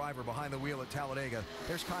picture of a driver behind the wheel at Talladega,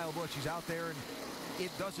 there's Kyle Busch. He's out there, and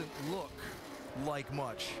it doesn't look like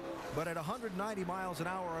much. But at 190 miles an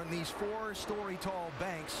hour on these 4-story tall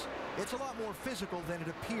banks, it's a lot more physical than it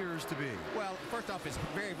appears to be. Well, first off, it's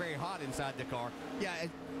very, very hot inside the car. Yeah,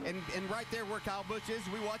 and right there where Kyle Busch is,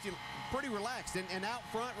 we watch him pretty relaxed. And out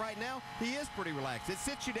front right now, he is pretty relaxed. It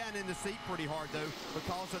sits you down in the seat pretty hard, though,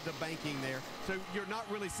 because of the banking there. So you're not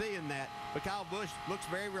really seeing that. But Kyle Busch looks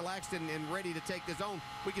very relaxed and ready to take this on.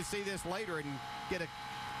 We can see this later and get a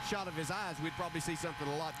shot of his eyes. We'd probably see something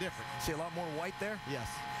a lot different. See a lot more white there? Yes.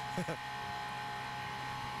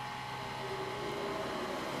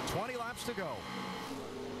 20 laps to go.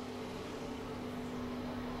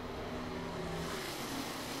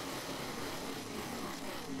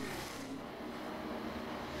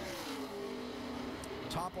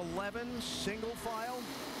 Top 11, single file.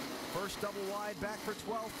 First double wide back for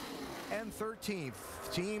 12th and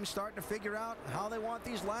 13th. Teams starting to figure out how they want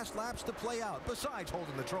these last laps to play out, besides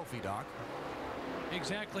holding the trophy, Doc.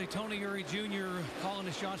 Exactly. Tony Eury Jr. calling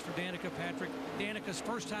the shots for Danica Patrick. Danica's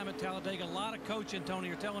first time at Talladega. A lot of coaching, Tony.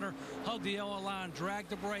 You're telling her, hug the yellow line, drag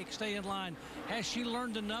the brake, stay in line. Has she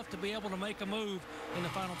learned enough to be able to make a move in the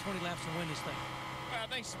final 20 laps and win this thing? Well, I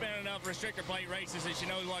think she's been in enough restrictor plate races that she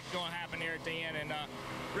knows what's going to happen here at the end. And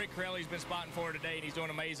Rick Corelli's been spotting for her today, and he's doing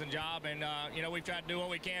an amazing job. And, you know, we've tried to do what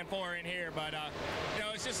we can for her in here. But, you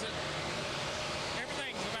know, it's just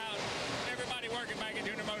everything's about everybody working back at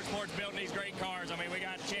Junior Motorsports building these great cars. I mean, we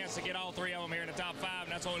got a chance to get all three of them here in the top 5,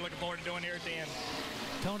 and that's what we're looking forward to doing here at the end.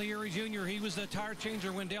 Tony Eury Jr., he was the tire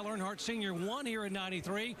changer when Dale Earnhardt Sr. won here in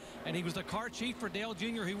 '93, and he was the car chief for Dale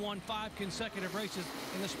Jr. He won 5 consecutive races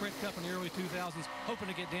in the Sprint Cup in the early 2000s, hoping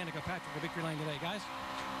to get Danica Patrick to victory lane today, guys.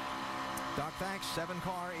 Doc, thanks. 7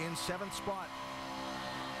 car in 7th spot.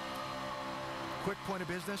 Quick point of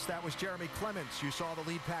business, that was Jeremy Clements. You saw the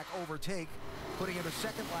lead pack overtake, putting him a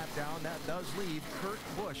 2nd lap down. That does leave Kurt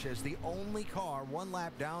Busch as the only car 1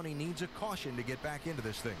 lap down. He needs a caution to get back into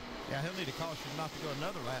this thing. Yeah, he'll need a caution not to go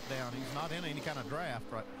another lap down. He's not in any kind of draft,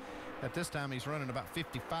 right? At this time, he's running about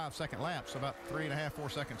 55 second laps, about 3.5, 4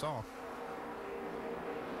 seconds off.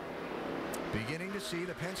 Beginning to see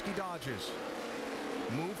the Penske Dodges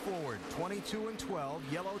move forward. 22 and 12,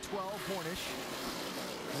 yellow 12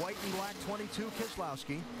 Hornish, white and black 22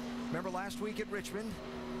 Keselowski. Remember last week at Richmond,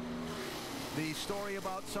 the story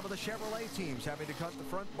about some of the Chevrolet teams having to cut the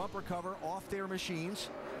front bumper cover off their machines.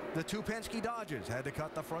 The 2 Penske Dodges had to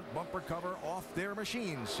cut the front bumper cover off their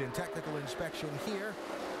machines in technical inspection here.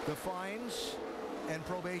 The fines and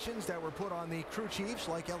probations that were put on the crew chiefs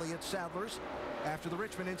like Elliott Sadler's after the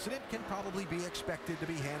Richmond incident can probably be expected to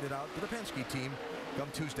be handed out to the Penske team come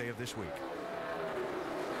Tuesday of this week.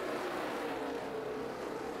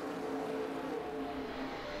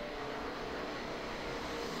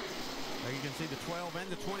 There you can see the 12 and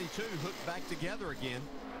the 22 hooked back together again.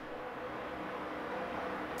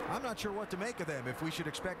 I'm not sure what to make of them, if we should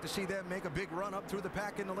expect to see them make a big run up through the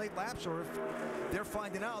pack in the late laps, or if they're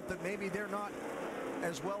finding out that maybe they're not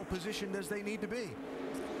as well positioned as they need to be.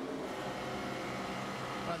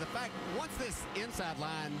 The fact, once this inside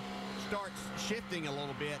line starts shifting a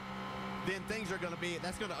little bit, then things are going to be,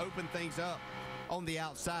 that's going to open things up on the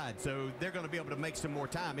outside, so they're going to be able to make some more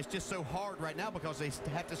time. It's just so hard right now because they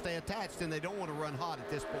have to stay attached and they don't want to run hot at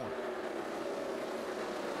this point.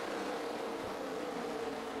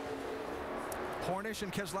 Hornish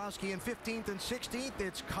and Keselowski in 15th and 16th.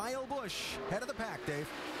 It's Kyle Busch head of the pack, Dave.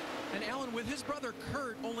 And Alan, with his brother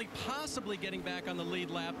Kurt only possibly getting back on the lead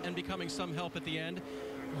lap and becoming some help at the end,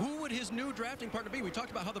 who would his new drafting partner be? We talked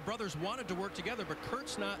about how the brothers wanted to work together, but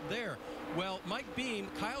Kurt's not there. Well, Mike Beam,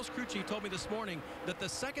 Kyle's crew chief, told me this morning that the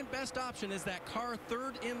second best option is that car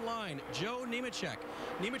 3rd in line, Joe Nemechek.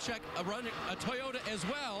 Nemechek running a Toyota as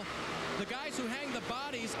well. The guys who hang the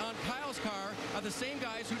bodies on Kyle's car are the same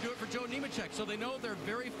guys who do it for Joe Nemechek, so they know they're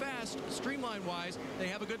very fast, streamline-wise. They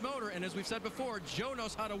have a good motor, and as we've said before, Joe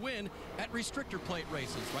knows how to win at restrictor plate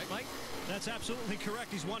races. Right, Mike? That's absolutely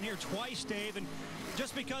correct. He's won here twice, Dave, and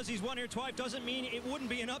just because he's won here twice doesn't mean it wouldn't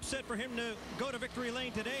be an upset for him to go to victory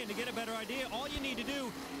lane today. And to get a better idea, all you need to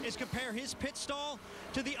do is compare his pit stall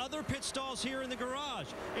to the other pit stalls here in the garage.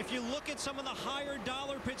 If you look at some of the higher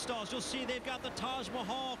dollar pit stalls, you'll see they've got the Taj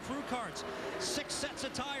Mahal crew carts, 6 sets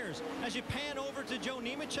of tires. As you pan over to Joe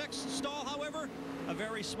Nemechek's stall, however, a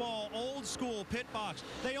very small, old school pit box.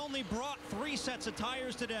 They only brought 3 sets of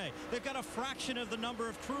tires today. They've got a fraction of the number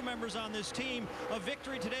of crew members on this team. A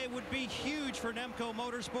victory today would be huge for Nemco Joe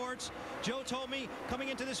Motorsports. Joe told me coming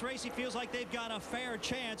into this race he feels like they've got a fair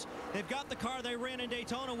chance. They've got the car they ran in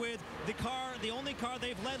Daytona with, the only car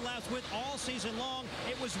they've led laps with all season long.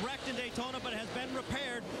 It was wrecked in Daytona, but has been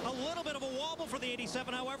repaired. A little bit of a wobble for the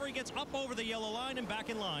 87. However, he gets up over the yellow line and back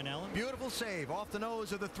in line, Alan. Beautiful save off the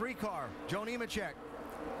nose of the 3 car. Joe Nemechek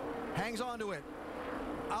hangs on to it.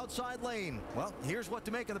 Outside lane. Well, here's what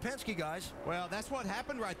to make of the Penske guys. Well, that's what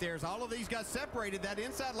happened right there. Is all of these got separated. That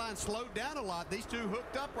inside line slowed down a lot. These two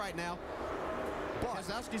hooked up right now. But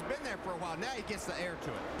Keselowski's been there for a while. Now he gets the air to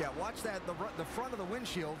it. Yeah, watch that. The front of the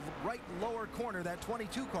windshield, right lower corner, that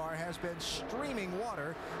 22 car has been streaming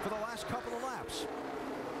water for the last couple of laps.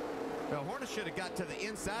 Well, Horner should have got to the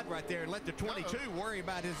inside right there and let the 22 worry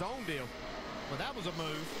about his own deal. Well, that was a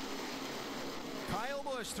move. Kyle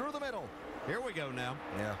Busch through the middle. Here we go now.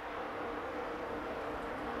 Yeah.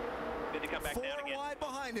 Good to come back 4 down again. wide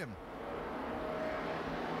behind him.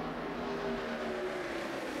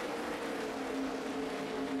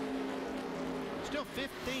 Still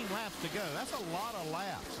 15 laps to go. That's a lot of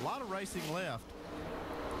laps. A lot of racing left.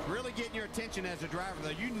 Really getting your attention as a driver, though.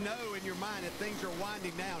 You know in your mind that things are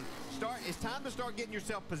winding down. It's time to start getting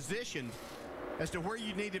yourself positioned as to where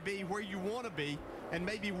you need to be, where you want to be, and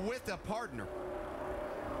maybe with a partner.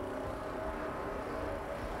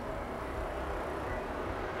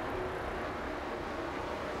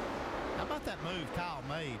 How about that move Kyle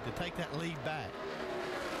made to take that lead back?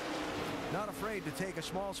 Not afraid to take a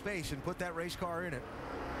small space and put that race car in it.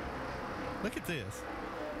 Look at this.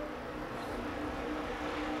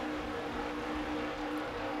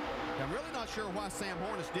 I'm really not sure why Sam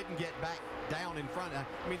Hornish didn't get back down in front.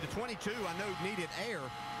 I mean, the 22, I know needed air,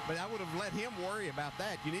 but I would have let him worry about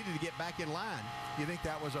that. You needed to get back in line. You think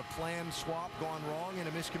that was a planned swap gone wrong in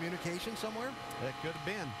a miscommunication somewhere? That could have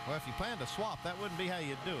been. Well, if you planned a swap, that wouldn't be how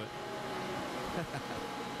you'd do it.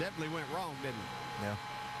 Definitely went wrong, didn't it? Yeah.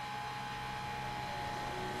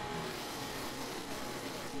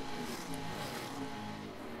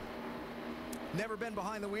 Never been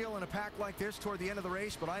behind the wheel in a pack like this toward the end of the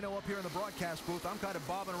race, but I know up here in the broadcast booth, I'm kind of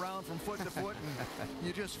bobbing around from foot to foot, and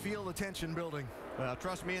you just feel the tension building. Well,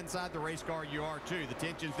 trust me, inside the race car, you are too. The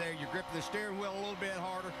tension's there. You're gripping the steering wheel a little bit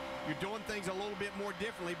harder. You're doing things a little bit more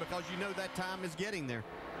differently because you know that time is getting there.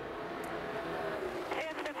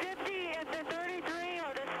 It's the 50, it's the 33,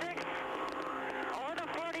 or the 6, or the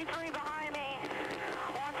 43 behind me.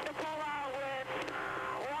 Wants to pull out with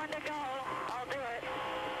 1 to go. I'll do it.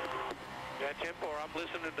 Yeah, 10-4. I'm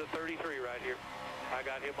listening to 33 right here. I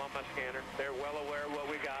got him on my scanner. They're well aware of what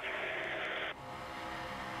we got.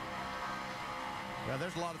 Well,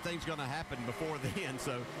 there's a lot of things going to happen before the end,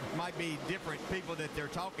 so it might be different people that they're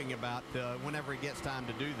talking about whenever it gets time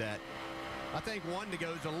to do that. I think 1 to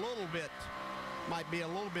go is a little bit, might be a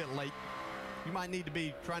little bit late. You might need to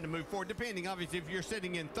be trying to move forward, depending, obviously, if you're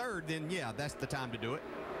sitting in third, then yeah, that's the time to do it.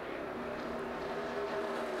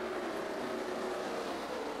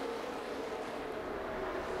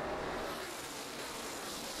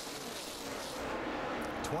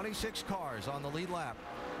 .26 cars on the lead lap.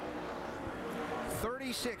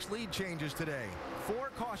 36 lead changes today. 4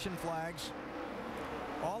 caution flags.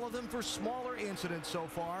 All of them for smaller incidents so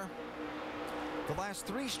far. The last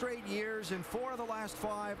 3 straight years, in 4 of the last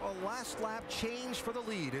 5, a last lap change for the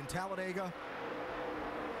lead in Talladega.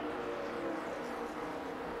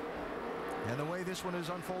 And the way this one has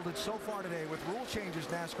unfolded so far today, with rule changes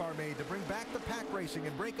NASCAR made to bring back the pack racing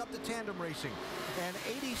and break up the tandem racing, and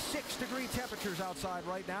 86-degree temperatures outside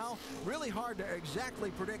right now, really hard to exactly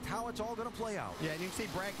predict how it's all going to play out. Yeah, and you can see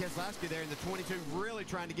Brad Keselowski there in the 22 really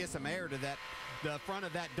trying to get some air to the front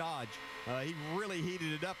of that Dodge. He really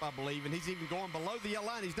heated it up, I believe, and he's even going below the yellow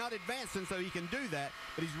line. He's not advancing, so he can do that,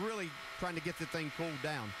 but he's really trying to get the thing cooled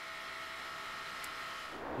down.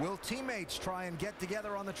 Will teammates try and get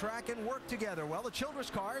together on the track and work together? Well, the Childress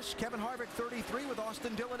cars, Kevin Harvick 33 with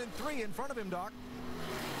Austin Dillon in 3 in front of him, Doc.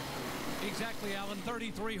 Exactly, Alan.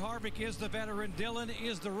 33, Harvick is the veteran. Dillon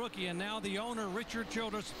is the rookie. And now the owner, Richard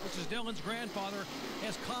Childress, which is Dillon's grandfather,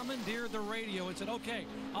 has commandeered the radio and said, okay,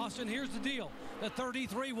 Austin, here's the deal. The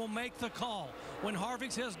 33 will make the call. When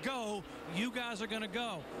Harvick says go, you guys are going to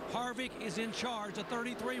go. Harvick is in charge. The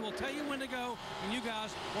 33 will tell you when to go, and you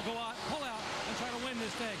guys will go out, pull out, and try to win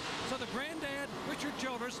this thing. So the granddad, Richard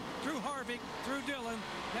Childress, through Harvick, through Dillon,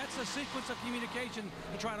 that's the sequence of communication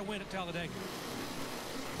to try to win at Talladega.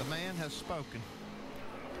 The man has spoken.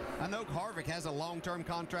 I know Harvick has a long-term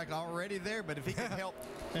contract already there, but if he can help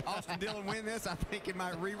Austin Dillon win this, I think he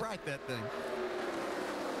might rewrite that thing.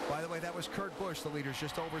 By the way, that was Kurt Busch the leaders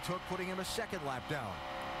just overtook, putting him a 2nd lap down.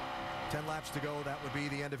 10 laps to go. That would be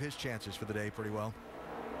the end of his chances for the day pretty well,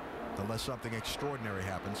 unless something extraordinary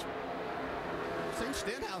happens. Seen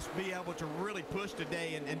Stenhouse be able to really push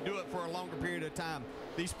today and do it for a longer period of time.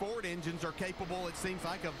 These Ford engines are capable, it seems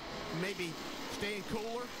like, of maybe staying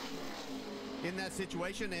cooler in that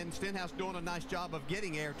situation, and Stenhouse doing a nice job of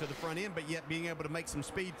getting air to the front end, but yet being able to make some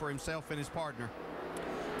speed for himself and his partner.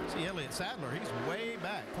 See Elliott Sadler, he's way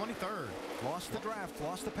back, 23rd. Lost the draft,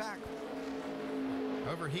 lost the pack.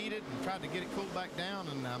 Overheated and tried to get it cooled back down,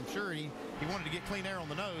 and I'm sure he wanted to get clean air on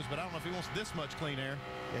the nose, but I don't know if he wants this much clean air.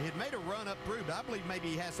 Yeah, he'd made a run up through, but I believe maybe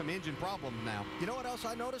he has some engine problems now. You know what else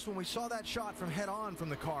I noticed when we saw that shot from head on from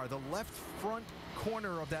the car? The left front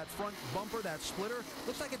corner of that front bumper, that splitter,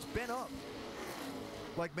 looks like it's bent up.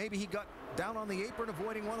 Like maybe he got down on the apron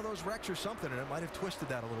avoiding one of those wrecks or something, and it might have twisted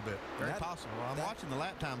that a little bit. Very possible. I'm watching the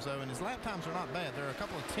lap times, though, and his lap times are not bad. They're a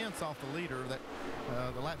couple of tenths off the leader that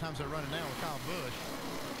the lap times they're running now with Kyle Busch.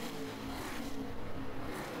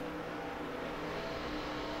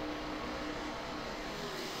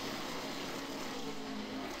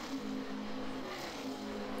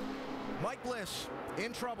 Mike Bliss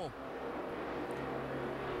in trouble.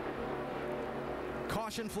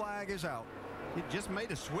 Caution flag is out. He just made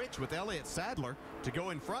a switch with Elliott Sadler to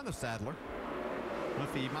go in front of Sadler. I don't know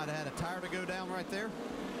if he might have had a tire to go down right there.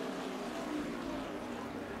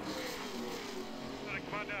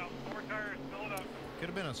 Come on down. 4 tires, fill it up. Could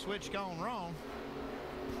have been a switch gone wrong.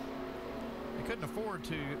 They couldn't afford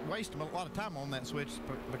to waste a lot of time on that switch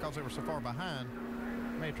because they were so far behind.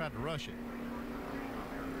 May have tried to rush it.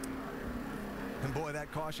 And boy,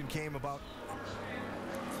 that caution came about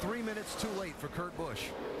 3 minutes too late for Kurt Busch.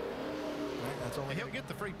 That's only he'll get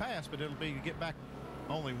the free pass, but it'll be to get back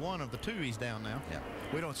only one of the two he's down now. Yeah.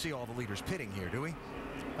 We don't see all the leaders pitting here, do we?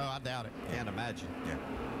 Oh, I doubt it. Can't imagine. Yeah.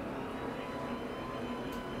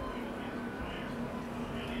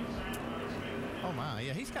 Oh my,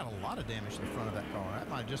 yeah, he's got a lot of damage to the front of that car. That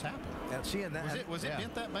might have just happened. And seeing that, was it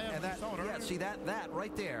bent that bad? And that, yeah, see that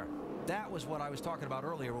right there. That was what I was talking about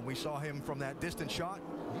earlier when we saw him from that distant shot.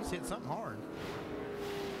 He's hit something hard.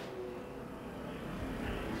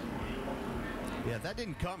 Yeah, that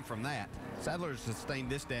didn't come from that. Sadler sustained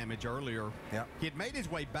this damage earlier. Yeah. He had made his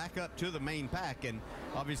way back up to the main pack, and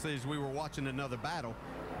obviously as we were watching another battle,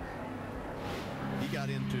 he got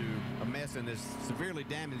into a mess and has severely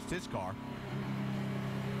damaged his car.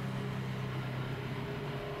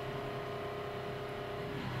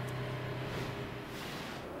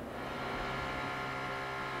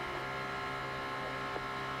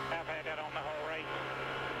 I've had that on the whole race.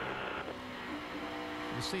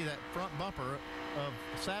 You see that front bumper of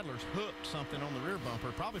Sadler's hooked something on the rear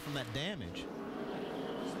bumper, probably from that damage.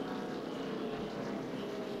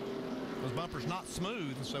 Those bumpers not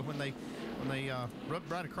smooth, so when they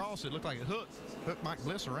rubbed right across, it looked like it hooked Mike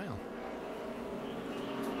Bliss around.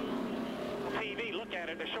 TV, look at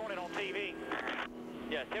it. They're showing it on TV.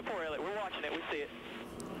 Yeah, 10-4 Elliott. We're watching it. We see it.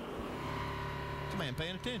 It's a man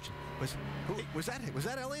paying attention. Was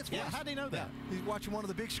that Elliott's voice? Yeah, how did he know that? Yeah. He's watching one of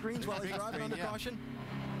the big screens while he's driving under caution.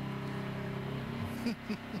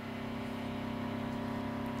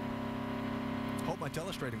 Hope my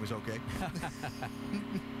telestrating was okay.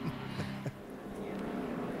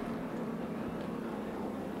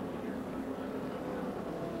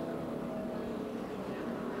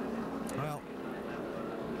 Well,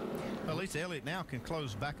 at least Elliott now can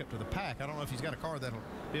close back up to the pack. I don't know if he's got a car that'll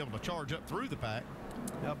be able to charge up through the pack.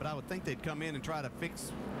 Yeah, but I would think they'd come in and try to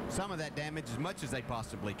fix some of that damage as much as they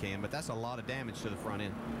possibly can, but that's a lot of damage to the front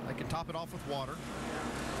end. They can top it off with water.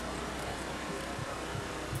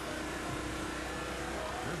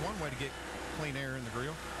 There's one way to get clean air in the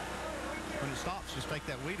grill. When it stops, just take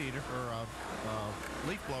that weed eater or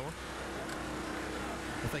leaf blower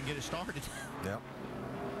if they can get it started. Yep.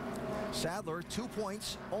 Sadler 2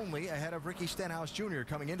 points only ahead of Ricky Stenhouse Jr.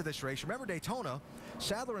 coming into this race. Remember Daytona,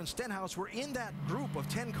 Sadler and Stenhouse were in that group of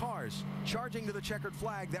 10 cars charging to the checkered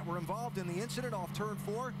flag that were involved in the incident off turn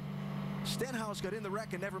 4. Stenhouse got in the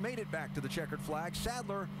wreck and never made it back to the checkered flag.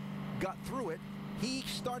 Sadler got through it. He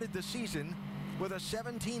started the season with a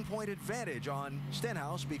 17-point advantage on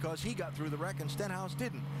Stenhouse because he got through the wreck and Stenhouse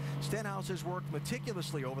didn't. Stenhouse has worked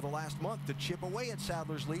meticulously over the last month to chip away at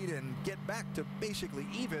Sadler's lead and get back to basically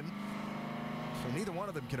even. So neither one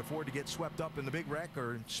of them can afford to get swept up in the big wreck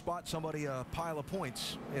or spot somebody a pile of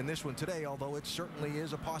points in this one today, although it certainly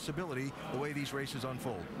is a possibility the way these races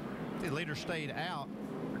unfold. The leader stayed out.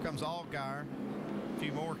 Here comes Allgaier. A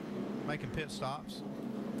few more making pit stops.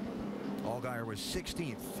 Allgaier was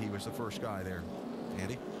 16th. He was the first guy there.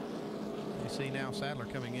 Andy? You see now Sadler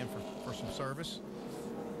coming in for some service.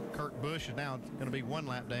 Kurt Busch is now going to be one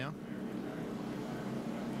lap down.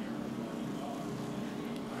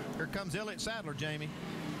 Here comes Elliott Sadler, Jamie.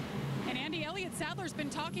 And Andy, Elliott Sadler's been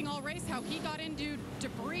talking all race how he got into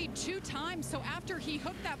debris 2 times. So after he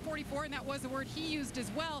hooked that 44, and that was the word he used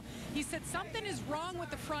as well, he said something is wrong with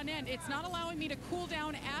the front end. It's not allowing me to cool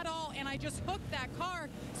down at all, and I just hooked that car.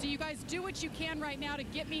 So you guys do what you can right now to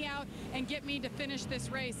get me out and get me to finish this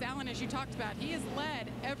race. Alan, as you talked about, he has led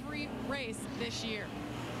every race this year.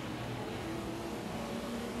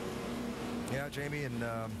 Yeah, Jamie, and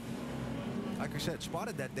like I said,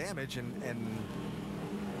 spotted that damage and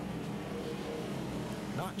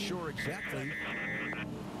not sure exactly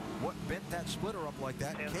what bent that splitter up like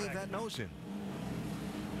that and caved that nose in.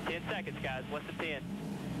 10 seconds, guys. Less than 10.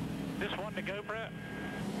 This one to go, Brett?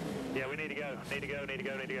 Yeah, we need to go. Need to go, need to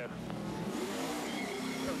go, need to go.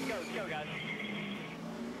 Let's go, guys.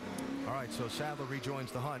 All right, so Sadler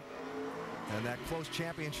rejoins the hunt. And that close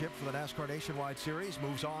championship for the NASCAR Nationwide Series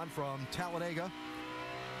moves on from Talladega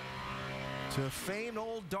to famed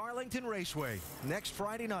old Darlington Raceway next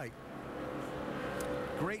Friday night.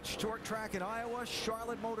 Great short track in Iowa,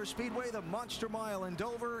 Charlotte Motor Speedway, the Monster Mile in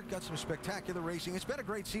Dover. Got some spectacular racing. It's been a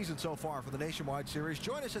great season so far for the Nationwide Series.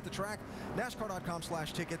 Join us at the track,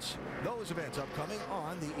 NASCAR.com/tickets. Those events upcoming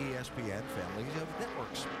on the ESPN family of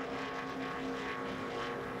networks.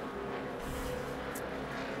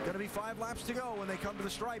 Going to be 5 laps to go when they come to the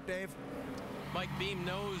stripe, Dave. Mike Beam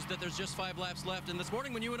knows that there's just 5 laps left. And this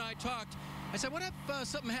morning when you and I talked, I said, what if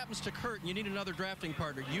something happens to Kurt and you need another drafting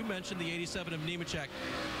partner? You mentioned the 87 of Nemechek.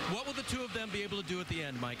 What will the two of them be able to do at the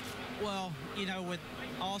end, Mike? Well, you know, with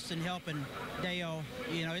Austin helping Dale,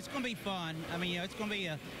 you know, it's going to be fun. I mean, you know, it's going to be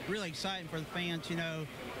really exciting for the fans, you know.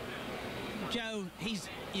 Joe, he's,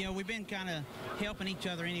 you know, we've been kind of helping each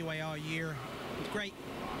other anyway all year. Great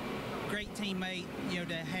teammate, you know,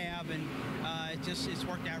 to have, and it's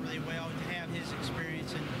worked out really well to have his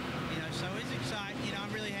experience, and you know, so it's exciting. You know,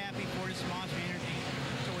 I'm really happy for this Monster Energy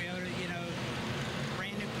Toyota, you know,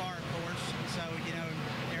 brand new car, of course. So you know,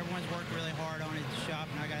 everyone's worked really hard on it at the shop,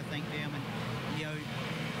 and I got to thank them, and you know,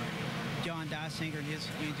 John Dysinger and his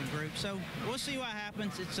engine group. So we'll see what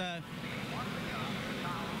happens. It's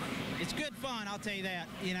good fun, I'll tell you that.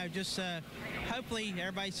 You know, just hopefully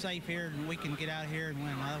everybody's safe here and we can get out of here and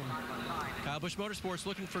win another one. Kyle Busch Motorsports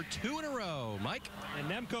looking for 2 in a row. Mike? And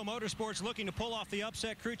Nemco Motorsports looking to pull off the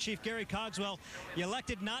upset. Crew Chief Gary Cogswell, you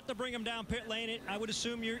elected not to bring him down pit lane. I would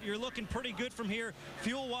assume you're looking pretty good from here,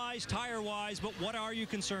 fuel-wise, tire-wise, but what are you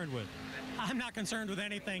concerned with? I'm not concerned with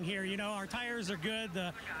anything here. You know, our tires are good.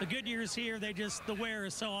 The Goodyear's here. The wear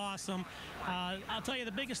is so awesome. I'll tell you,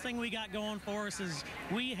 the biggest thing we got going for us is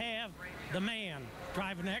we have the man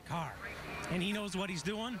driving that car, and he knows what he's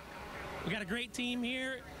doing. We got a great team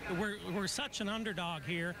here. We're such an underdog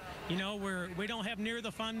here. You know, we don't have near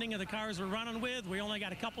the funding of the cars we're running with. We only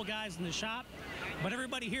got a couple guys in the shop, but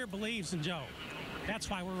everybody here believes in Joe. That's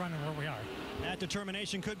why we're running where we are. That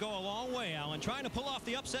determination could go a long way, Alan. Trying to pull off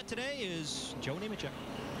the upset today is Joe Nemechek.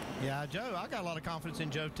 Yeah, Joe, I got a lot of confidence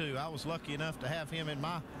in Joe, too. I was lucky enough to have him in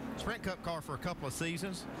my Sprint Cup car for a couple of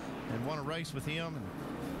seasons and won a race with him. And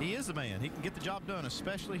he is the man. He can get the job done,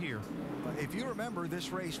 especially here. If you remember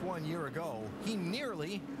this race 1 year ago, he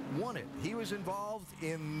nearly won it. He was involved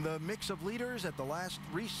in the mix of leaders at the last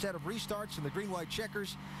set of restarts in the green-white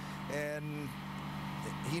checkers, and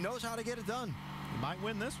he knows how to get it done. He might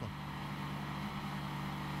win this one.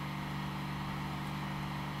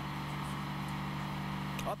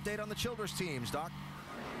 Update on the Childress teams, Doc.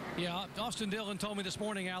 Yeah, Austin Dillon told me this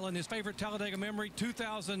morning, Alan, his favorite Talladega memory,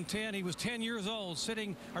 2010. He was 10 years old,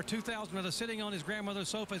 sitting on his grandmother's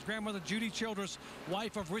sofa. His grandmother, Judy Childress,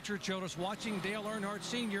 wife of Richard Childress, watching Dale Earnhardt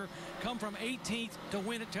Sr. come from 18th to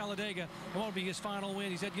win at Talladega. What would be his final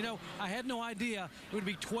win? He said, you know, I had no idea it would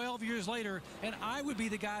be 12 years later, and I would be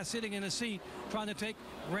the guy sitting in a seat trying to take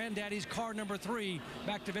Granddaddy's car number 3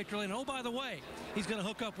 back to victory lane. And oh, by the way, he's going to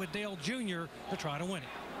hook up with Dale Jr. to try to win it.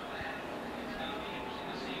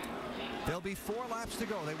 There'll be 4 laps to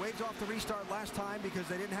go. They waved off the restart last time because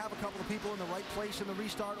they didn't have a couple of people in the right place in the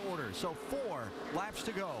restart order. So 4 laps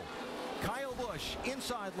to go. Kyle Busch,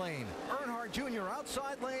 inside lane. Earnhardt Jr.,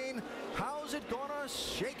 outside lane. How's it gonna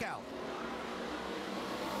shake out?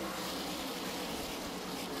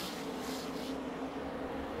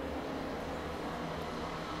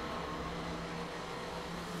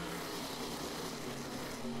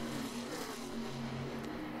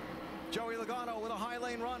 Joey Logano with a high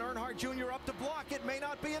lane run. Earnhardt Jr. up to block. It may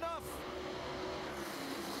not be enough.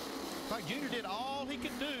 Like Jr. did all he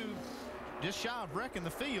could do, just shy of wrecking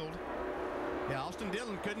the field. Yeah, Austin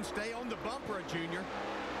Dillon couldn't stay on the bumper of Jr.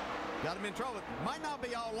 Got him in trouble. Might not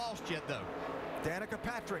be all lost yet, though. Danica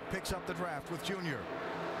Patrick picks up the draft with Jr.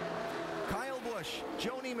 Kyle Busch,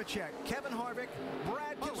 Joe Nemechek, Kevin Harvick,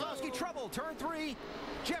 Brad Keselowski, trouble, turn 3.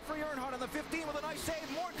 Jeffrey Earnhardt on the 15 with a nice save,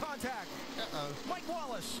 more contact. Mike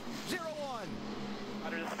Wallace, 0-1.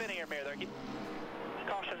 There's a spin in your mirror there.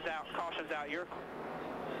 Caution's out. You're...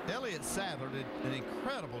 Elliott Sadler did an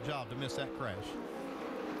incredible job to miss that crash.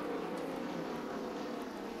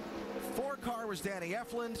 4-car was Danny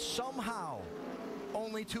Eflin. Somehow,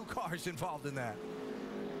 only 2 cars involved in that.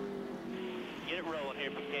 Get it rolling here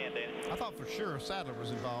if you can, Danny. I thought for sure Sadler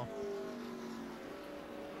was involved.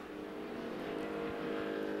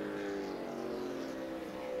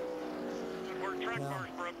 Where track bars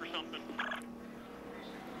broke or something.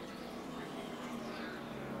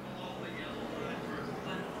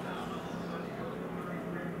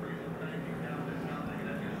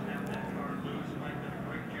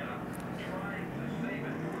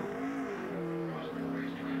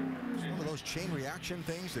 Those chain reaction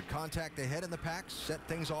things that contact the head in the pack set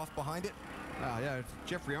things off behind it. Yeah,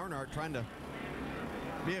 Jeffrey Earnhardt trying to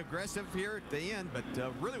be aggressive here at the end, but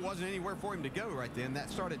really wasn't anywhere for him to go right then. That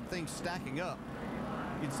started things stacking up.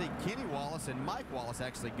 You can see Kenny Wallace and Mike Wallace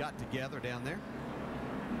actually got together down there.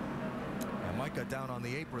 And Mike got down on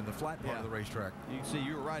the apron, the flat part of the racetrack. You can see,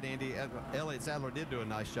 you were right, Andy. Elliott Sadler did do a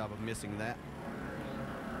nice job of missing that.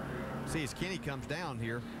 See, as Kenny comes down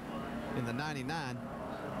here in the 99,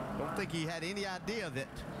 don't think he had any idea that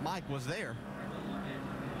Mike was there.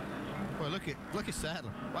 Boy, look at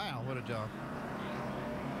Sadler. Wow, what a job.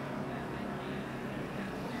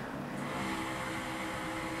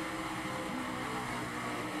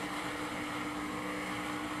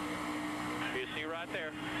 You see right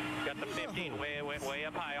there. Got the 15 way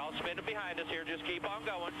up high. All spinning behind us here. Just keep on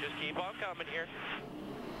going. Just keep on coming here.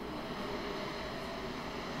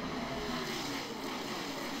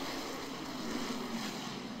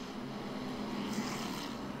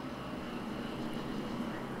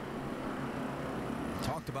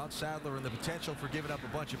 Talked about Sadler and the potential for giving up a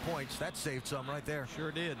bunch of points. That saved some right there.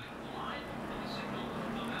 Sure did.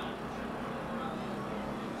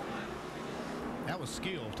 That was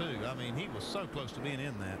skill, too. I mean, he was so close to being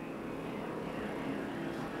in that.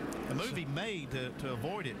 The move he made to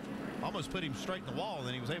avoid it almost put him straight in the wall, and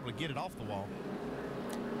then he was able to get it off the wall.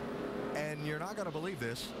 And you're not going to believe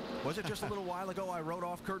this. Was it just a little while ago I wrote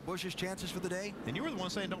off Kurt Busch's chances for the day? And you were the one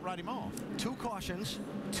saying don't write him off. 2 cautions,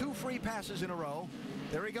 2 free passes in a row.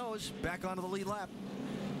 There he goes, back onto the lead lap.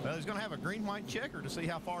 Well, he's going to have a green-white checker to see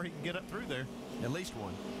how far he can get up through there. At least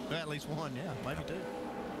one. At least one, yeah, maybe 2.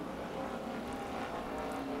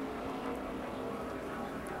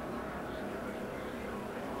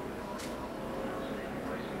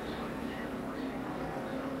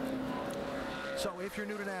 So if you're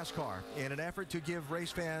new to NASCAR, in an effort to give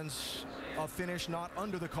race fans a finish not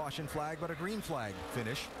under the caution flag, but a green flag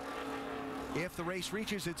finish, if the race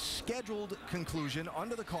reaches its scheduled conclusion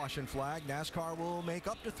under the caution flag, NASCAR will make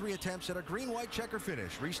up to 3 attempts at a green-white checker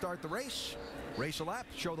finish. Restart the race, race a lap,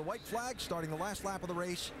 show the white flag, starting the last lap of the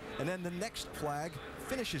race, and then the next flag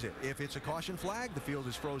finishes it. If it's a caution flag, the field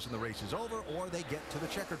is frozen, the race is over, or they get to the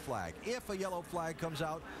checkered flag. If a yellow flag comes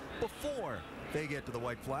out before they get to the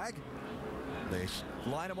white flag, they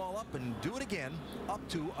line them all up and do it again up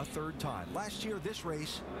to a 3rd time. Last year, this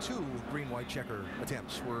race, 2 green-white checker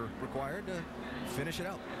attempts were required to finish it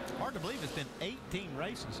out. Hard to believe it's been 18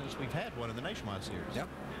 races since we've had one in the Nationwide Series. Yep.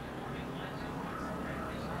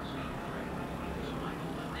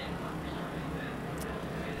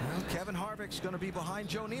 Well, Kevin Harvick's going to be behind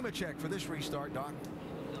Joe Nemechek for this restart, Doc.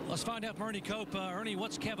 Let's find out from Ernie Cope. Ernie,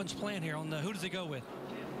 what's Kevin's plan here on who does he go with?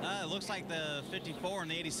 It looks like the 54 and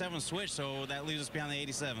the 87 switch, so that leaves us behind the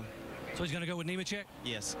 87. So he's going to go with Nemechek?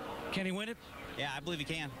 Yes. Can he win it? Yeah, I believe he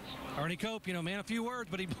can. Ernie Cope, you know, man, a few words,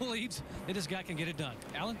 but he believes that this guy can get it done.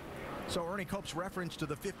 Alan? So Ernie Cope's reference to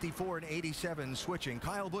the 54 and 87 switching.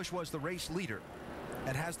 Kyle Busch was the race leader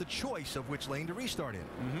and has the choice of which lane to restart in.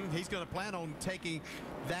 He's going to plan on taking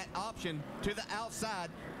that option to the outside,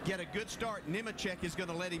 get a good start. Nemechek is going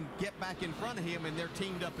to let him get back in front of him, and they're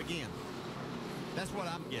teamed up again. That's what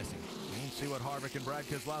I'm guessing. We'll see what Harvick and Brad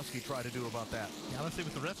Keselowski try to do about that. Yeah, let's see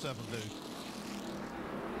what the rest of them do.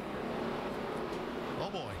 Oh,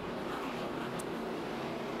 boy.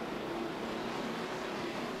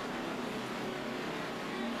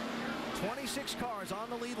 "26 cars on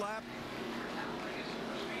the lead lap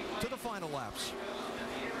to the final laps.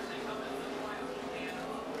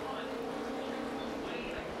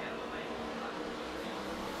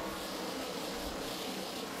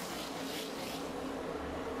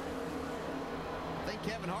 I think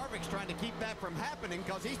Kevin Harvick's trying to keep that from happening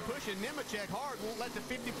because he's pushing Nemechek hard, won't let the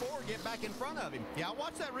 54 get back in front of him. Yeah, I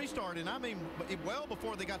watched that restart, and I mean, well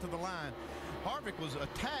before they got to the line, Harvick was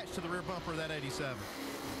attached to the rear bumper of that 87.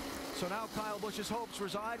 So now Kyle Busch's hopes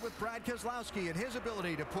reside with Brad Keselowski and his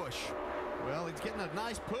ability to push. Well, he's getting a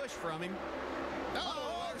nice push from him.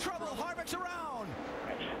 Oh, trouble. Harvick's around.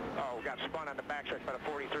 Oh, got spun on the backstretch by the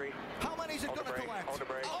 43. How many is it going to collect? Hold the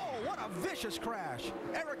brake. Oh, what a vicious crash.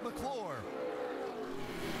 Eric McClure.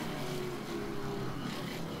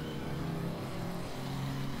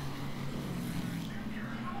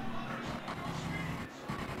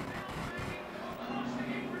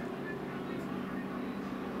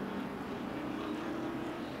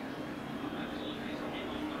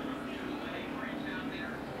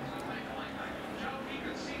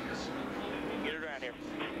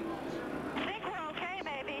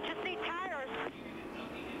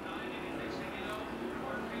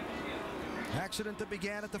 Accident that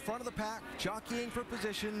began at the front of the pack, jockeying for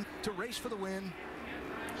position to race for the win,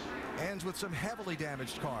 ends with some heavily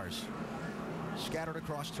damaged cars scattered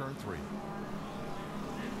across turn 3.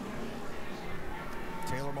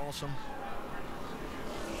 Taylor Malsom.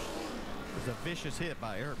 It was a vicious hit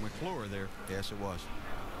by Eric McClure there. Yes, it was.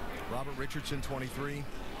 Robert Richardson, 23.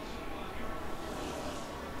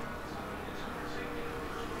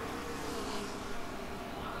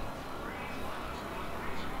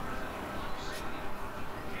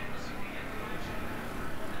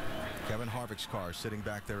 Kevin Harvick's car sitting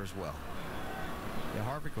back there as well. Yeah,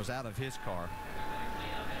 Harvick was out of his car.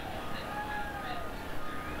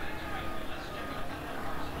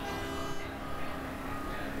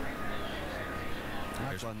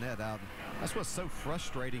 On that out. That's what's so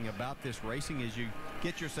frustrating about this racing is you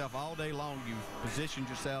get yourself all day long, you positioned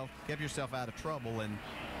yourself, kept yourself out of trouble, and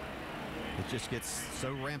it just gets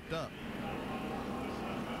so ramped up.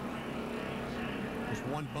 Just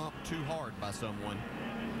one bump too hard by someone.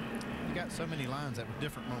 You got so many lines that with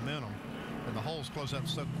different momentum, and the holes close up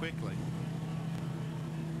so quickly.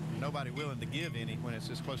 Nobody willing to give any when it's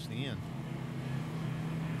this close to the end.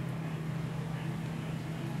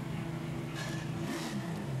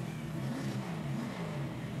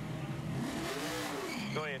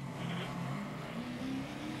 Go ahead.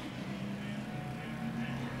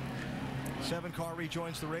 7 car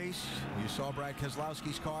rejoins the race. You saw Brad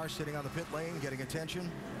Keselowski's car sitting on the pit lane getting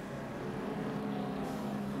attention.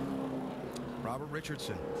 Robert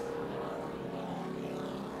Richardson.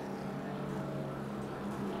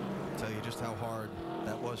 Tell you just how hard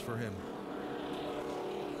that was for him.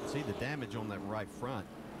 See the damage on that right front.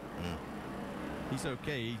 He's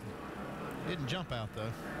okay. He didn't jump out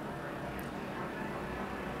though.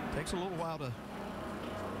 Takes a little while to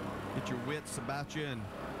get your wits about you, and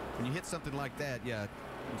when you hit something like that, yeah,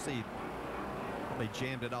 you see they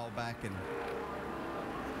jammed it all back, and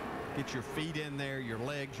get your feet in there, your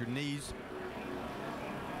legs, your knees.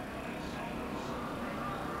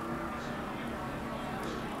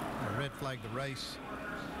 Red flag the race.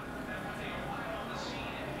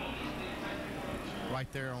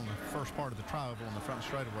 Right there on the first part of the tri-oval on the front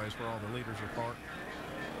straightaways where all the leaders are parked.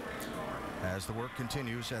 As the work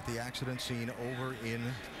continues at the accident scene over in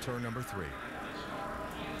turn number 3.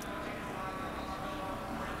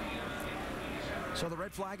 So the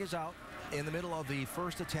red flag is out in the middle of the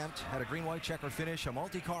first attempt at a green-white checker finish, a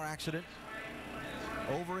multi-car accident.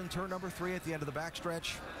 Over in turn number 3 at the end of the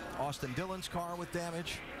backstretch, Austin Dillon's car with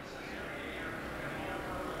damage.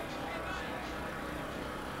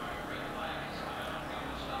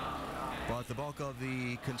 But the bulk of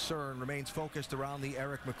the concern remains focused around the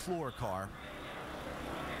Eric McClure car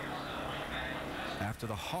after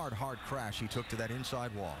the hard crash he took to that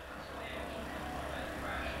inside wall.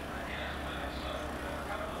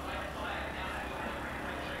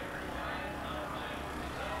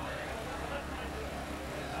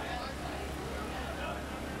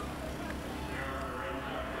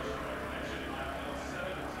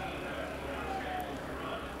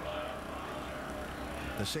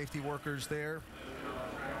 The safety workers there,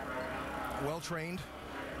 well trained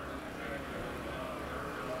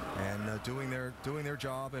and doing their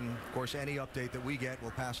job, and of course any update that we get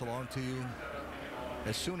we'll pass along to you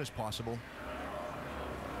as soon as possible.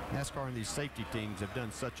 NASCAR and these safety teams have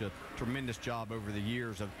done such a tremendous job over the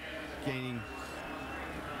years of gaining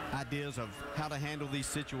ideas of how to handle these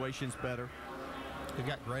situations better. They've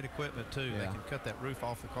got great equipment too. Yeah. They can cut that roof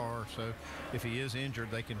off the car, so if he is injured,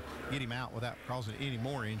 they can get him out without causing any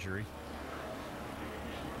more injury.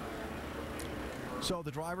 So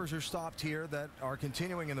the drivers are stopped here that are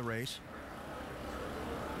continuing in the race.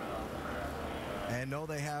 And know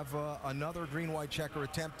they have another green-white checker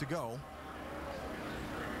attempt to go.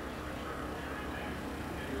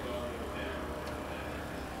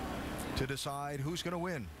 to decide who's going to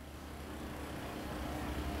win.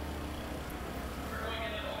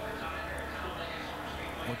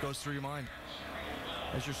 What goes through your mind?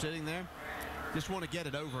 As you're sitting there, just want to get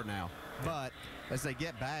it over now. But as they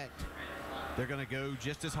get back, they're going to go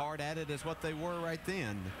just as hard at it as what they were right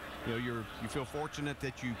then. You know, you feel fortunate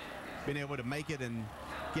that you've been able to make it and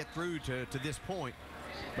get through to this point.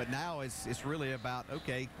 But now it's really about,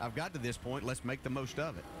 okay, I've got to this point, let's make the most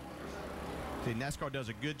of it. See, NASCAR does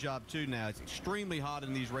a good job too now. It's extremely hot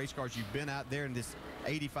in these race cars. You've been out there in this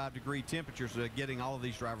 85-degree temperatures, getting all of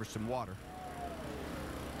these drivers some water.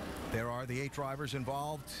 There are the 8 drivers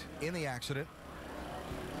involved in the accident.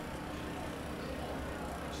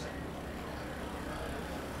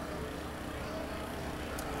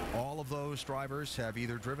 All of those drivers have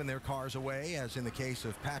either driven their cars away, as in the case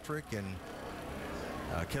of Patrick and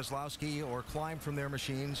Keselowski, or climbed from their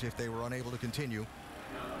machines if they were unable to continue,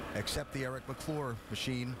 except the Eric McClure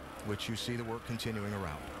machine, which you see the work continuing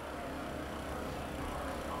around.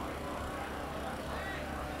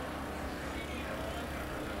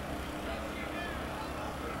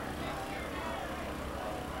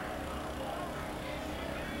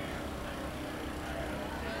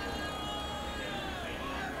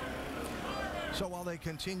 So while they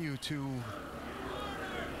continue to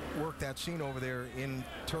work that scene over there in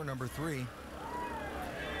turn number 3,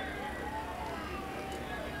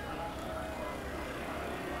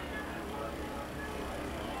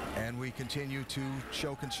 and we continue to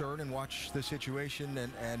show concern and watch the situation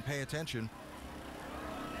and pay attention.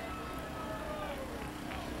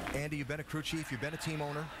 Andy, you've been a crew chief, you've been a team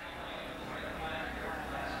owner.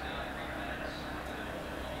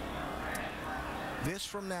 This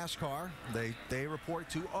from NASCAR, they report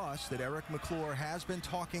to us that Eric McClure has been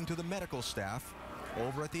talking to the medical staff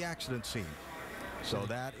over at the accident scene. So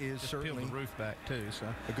that is certainly peeled the roof back too, so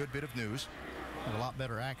a good bit of news. Have a lot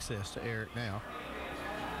better access to Eric now.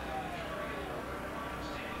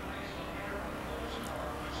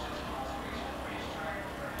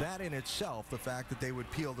 That in itself, the fact that they would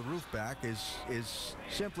peel the roof back, is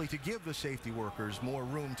simply to give the safety workers more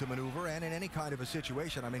room to maneuver, and in any kind of a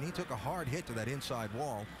situation. I mean, he took a hard hit to that inside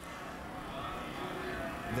wall.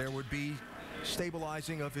 There would be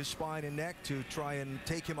stabilizing of his spine and neck to try and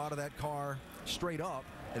take him out of that car straight up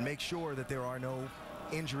and make sure that there are no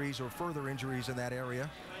injuries or further injuries in that area.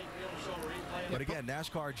 But again,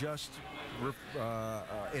 NASCAR just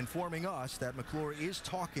informing us that McClure is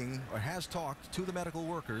talking, or has talked, to the medical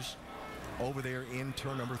workers over there in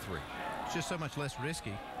turn number 3. It's just so much less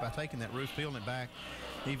risky by taking that roof, peeling it back,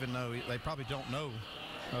 even though they probably don't know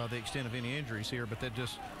the extent of any injuries here, but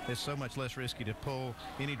it's so much less risky to pull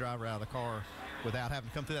any driver out of the car without having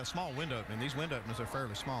to come through that small window opening. These window openings are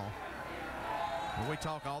fairly small. Well, we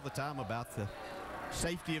talk all the time about the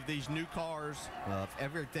safety of these new cars,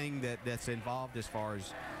 everything that's involved as far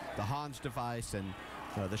as the Hans device and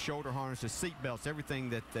the shoulder harnesses, seat belts, everything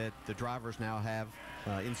that the drivers now have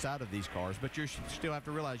inside of these cars. But you still have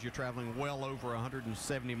to realize you're traveling well over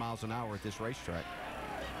 170 miles an hour at this racetrack.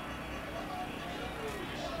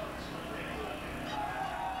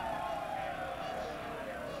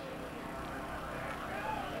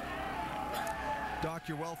 Doc,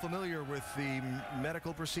 you're well familiar with the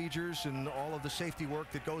medical procedures and all of the safety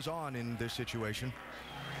work that goes on in this situation.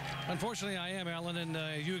 Unfortunately, I am, Alan,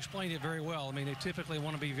 and you explained it very well. I mean, they typically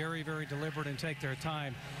want to be very, very deliberate and take their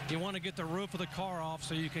time. You want to get the roof of the car off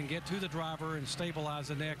so you can get to the driver and stabilize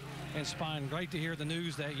the neck and spine. Great to hear the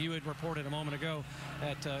news that you had reported a moment ago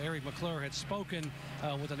that Eric McClure had spoken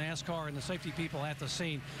with the NASCAR and the safety people at the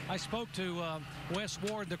scene. I spoke to Wes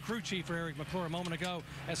Ward, the crew chief for Eric McClure, a moment ago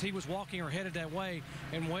as he was walking or headed that way,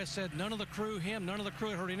 and Wes said none of the crew had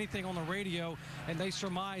heard anything on the radio, and they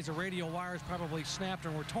surmised the radio wires probably snapped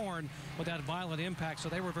and were torn with that violent impact, so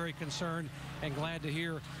they were very concerned and glad to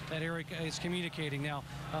hear that Eric is communicating. Now,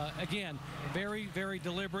 again, very, very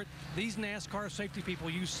deliberate. These NASCAR safety people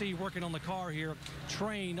you see working on the car here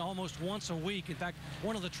train almost once a week. In fact,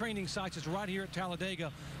 one of the training sites is right here at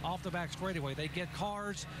Talladega off the back straightaway. They get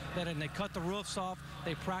cars and they cut the roofs off.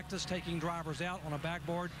 They practice taking drivers out on a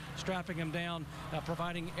backboard, strapping them down,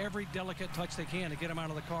 providing every delicate touch they can to get them out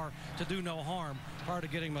of the car to do no harm prior to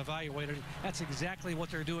getting them evaluated. That's exactly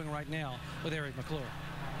what they're doing right now with Eric McClure.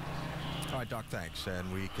 All right, Doc, thanks.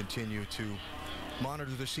 And we continue to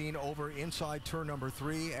monitor the scene over inside turn number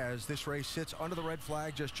 3 as this race sits under the red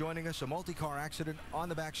flag. Just joining us, a multi-car accident on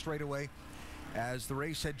the back straightaway as the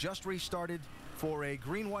race had just restarted for a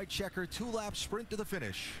green-white checker 2-lap sprint to the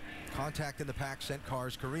finish. Contact in the pack sent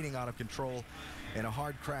cars careening out of control in a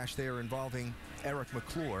hard crash there involving Eric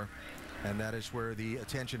McClure, and that is where the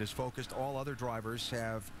attention is focused. All other drivers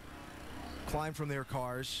have climb from their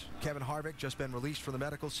cars. Kevin Harvick just been released from the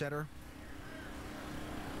medical center.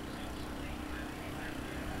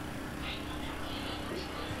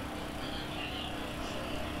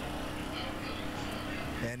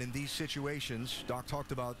 And in these situations, Doc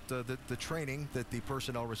talked about the training that the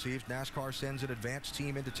personnel receives. NASCAR sends an advanced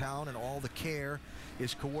team into town, and all the care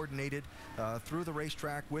is coordinated through the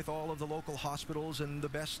racetrack with all of the local hospitals and the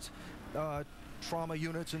best trauma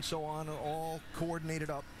units and so on, all coordinated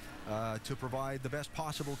up to provide the best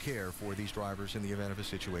possible care for these drivers in the event of a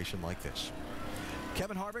situation like this.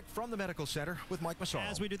 Kevin Harvick from the medical center with Mike Massaro.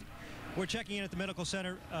 As we did, we're checking in at the medical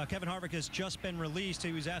center. Kevin Harvick has just been released.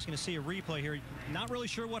 He was asking to see a replay here. Not really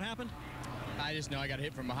sure what happened. I just know I got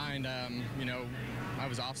hit from behind. You know, I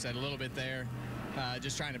was offset a little bit there,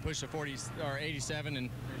 just trying to push the 40 or 87 and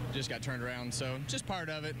just got turned around. So just part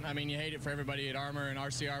of it. I mean, you hate it for everybody at Armor and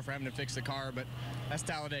RCR for having to fix the car, but that's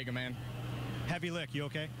Talladega, man. Heavy lick. You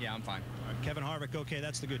okay? Yeah, I'm fine. Kevin Harvick, okay.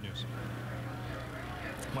 That's the good news.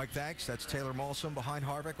 Mike, thanks. That's Taylor Malsom behind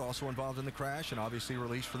Harvick, also involved in the crash and obviously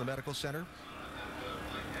released from the medical center.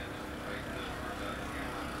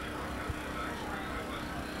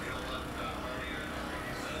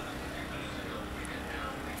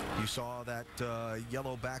 You saw that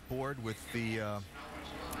yellow backboard with the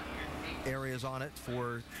areas on it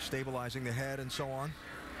for stabilizing the head and so on.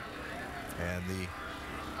 And the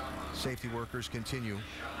safety workers continue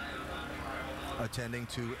attending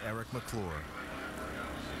to Eric McClure.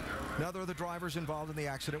 Another of the drivers involved in the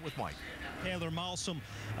accident with Mike. Taylor Malsom,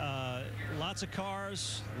 lots of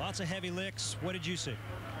cars, lots of heavy licks. What did you see?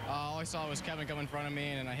 All I saw was Kevin come in front of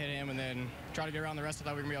me, and I hit him, and then tried to get around the rest. I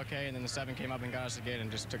thought we were going to be okay, and then the 7 came up and got us again and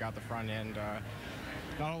just took out the front end.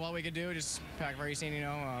 Not a lot we could do, just pack racing, you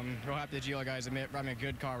know. Real happy the GL guys brought me a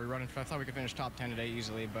good car. I thought we could finish top 10 today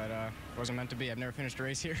easily, but it wasn't meant to be. I've never finished a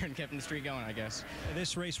race here and kept the streak going, I guess.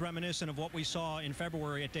 This race reminiscent of what we saw in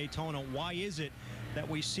February at Daytona. Why is it that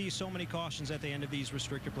we see so many cautions at the end of these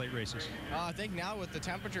restrictor plate races? I think now with the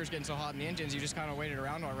temperatures getting so hot in the engines, you just kind of waited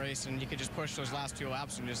around all race, and you could just push those last 2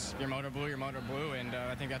 laps and just your motor blew, and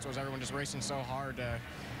I think that's what everyone just racing so hard to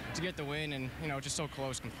get the win, and you know, just so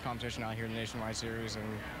close competition out here in the Nationwide Series, and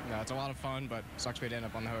it's a lot of fun, but sucks we had to end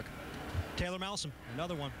up on the hook. Taylor Malsom,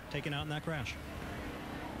 another one taken out in that crash.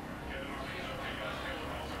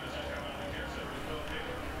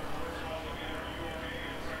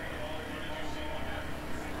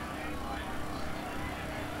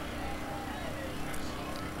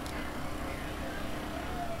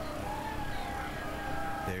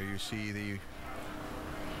 There you see the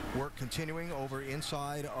work continuing over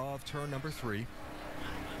inside of turn number 3.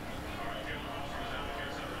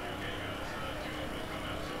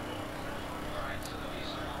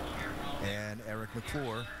 And Eric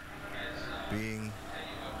McClure being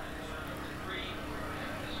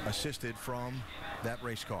assisted from that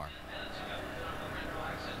race car.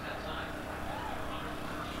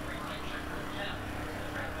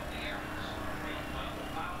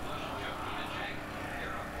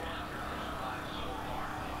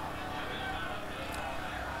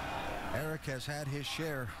 Eric has had his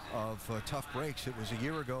share of tough breaks. It was a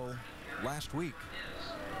year ago last week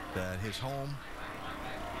that his home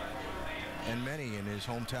and many in his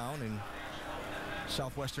hometown in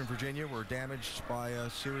southwestern Virginia were damaged by a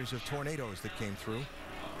series of tornadoes that came through.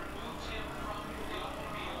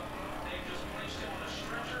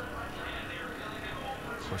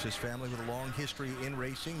 Of course, his family with a long history in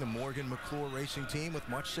racing, the Morgan McClure Racing Team, with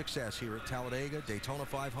much success here at Talladega, Daytona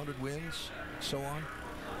 500 wins, so on.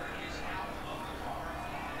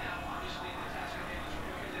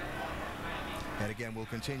 And again, we'll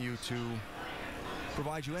continue to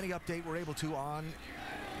provide you any update we're able to on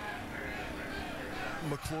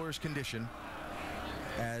McClure's condition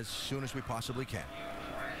as soon as we possibly can.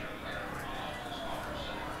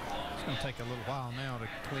 It's going to take a little while now to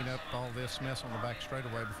clean up all this mess on the back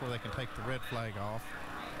straightaway before they can take the red flag off.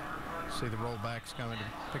 See the rollbacks coming to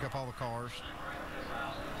pick up all the cars.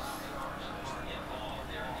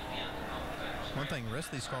 One thing the rest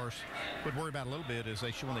of these cars would worry about a little bit is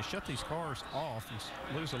when they shut these cars off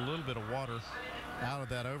and lose a little bit of water out of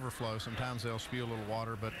that overflow. Sometimes they'll spew a little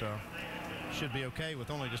water, but should be okay with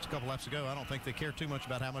only just a couple laps to go. I don't think they care too much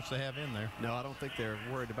about how much they have in there. No, I don't think they're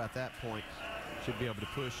worried about that point. Should be able to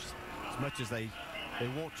push as much as they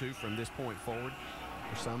want to from this point forward.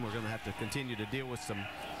 For some, we're going to have to continue to deal with some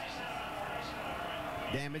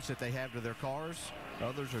damage that they have to their cars.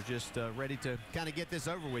 Others are just ready to kind of get this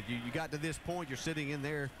over with. You got to this point, you're sitting in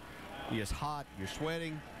there, you're hot, you're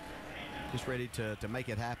sweating, just ready to make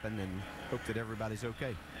it happen and hope that everybody's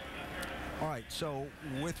okay. All right, so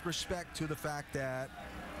with respect to the fact that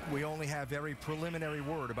we only have very preliminary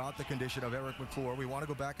word about the condition of Eric McClure. We want to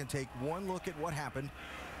go back and take one look at what happened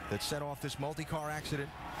that set off this multi-car accident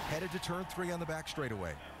headed to turn 3 on the back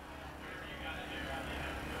straightaway.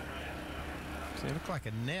 See, it looked like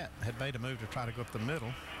a net had made a move to try to go up the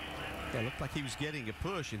middle. Yeah, it looked like he was getting a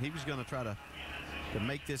push, and he was going to try to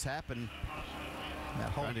make this happen. That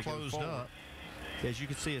hole closed up. As you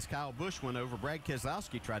can see, as Kyle Busch went over, Brad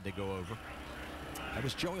Keselowski tried to go over. That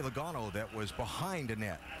was Joey Logano that was behind a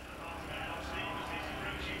net.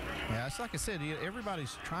 Yeah, it's like I said,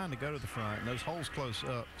 everybody's trying to go to the front, and those holes close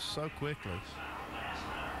up so quickly.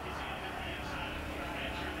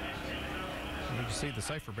 You can see the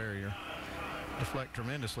safer barrier deflect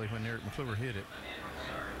tremendously when Eric McClure hit it.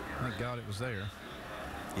 Thank God it was there.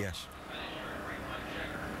 Yes.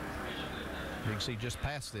 You can see just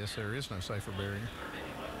past this, there is no safer barrier.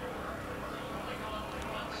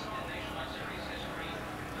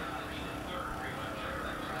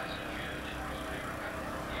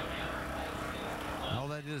 All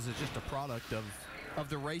that is just a product of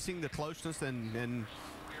the racing, the closeness, and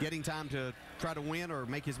getting time to try to win or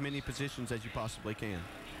make as many positions as you possibly can.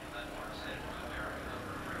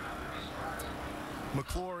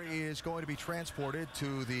 McClure is going to be transported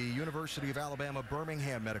to the University of Alabama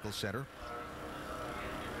Birmingham Medical Center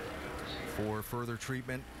for further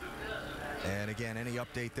treatment. And again, any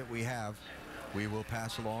update that we have, we will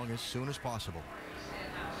pass along as soon as possible.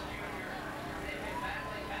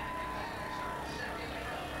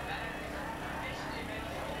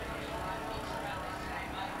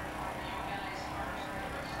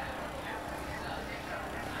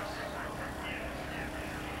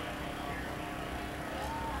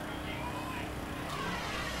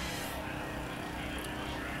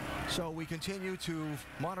 So we continue to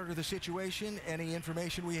monitor the situation. Any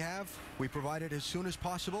information we have, we provide it as soon as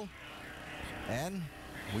possible. And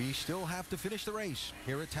we still have to finish the race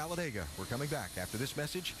here at Talladega. We're coming back after this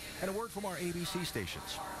message and a word from our ABC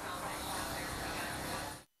stations.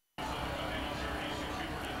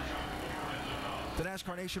 The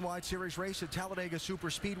NASCAR Nationwide Series race at Talladega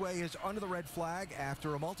Superspeedway is under the red flag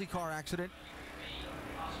after a multi-car accident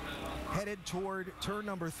headed toward turn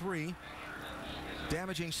number 3.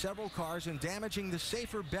 Damaging several cars and damaging the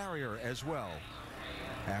safer barrier as well.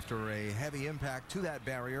 After a heavy impact to that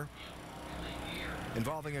barrier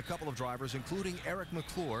involving a couple of drivers, including Eric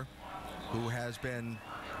McClure, who has been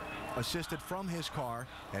assisted from his car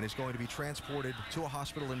and is going to be transported to a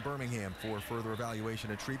hospital in Birmingham for further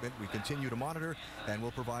evaluation and treatment. We continue to monitor and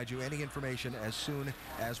will provide you any information as soon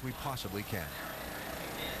as we possibly can.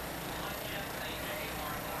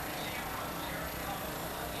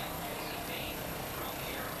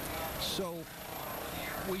 So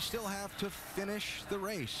we still have to finish the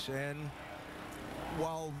race, and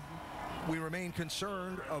while we remain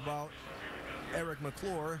concerned about Eric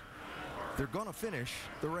McClure, they're going to finish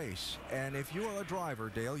the race. And if you are a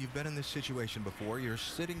driver, Dale, you've been in this situation before. You're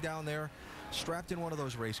sitting down there strapped in one of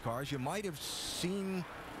those race cars. You might have seen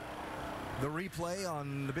the replay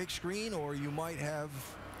on the big screen, or you might have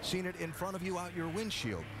seen it in front of you out your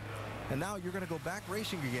windshield. And now you're going to go back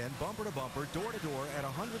racing again, bumper to bumper, door to door at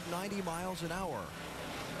 190 miles an hour.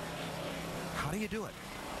 How do you do it?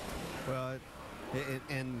 Well,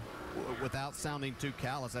 and without sounding too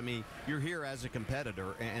callous, I mean, you're here as a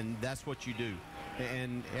competitor, and that's what you do.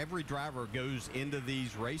 And every driver goes into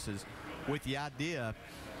these races with the idea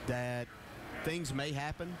that things may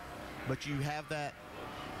happen, but you have that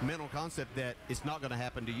mental concept that it's not going to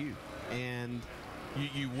happen to you. And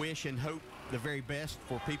you wish and hope the very best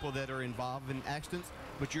for people that are involved in accidents,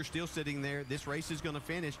 but you're still sitting there. This race is going to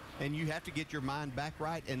finish, and you have to get your mind back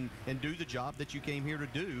right and do the job that you came here to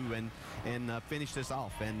do and finish this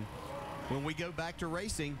off. And when we go back to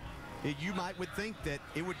racing, you would think that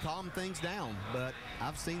it would calm things down, but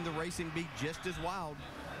I've seen the racing be just as wild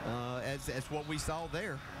as what we saw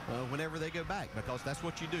there whenever they go back, because that's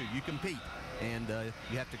what you do. You compete, and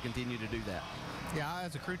you have to continue to do that. Yeah,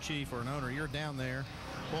 as a crew chief or an owner, you're down there.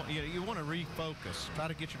 Well, you want to refocus. Try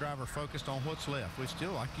to get your driver focused on what's left. We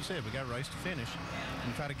still, like you said, we got a race to finish,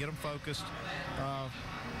 and try to get them focused.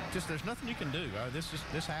 Just there's nothing you can do.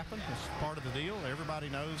 This happened. It's part of the deal. Everybody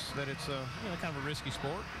knows that it's kind of a risky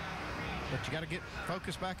sport, but you got to get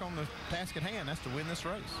focused back on the task at hand. That's to win this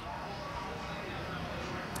race.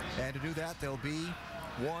 And to do that, there'll be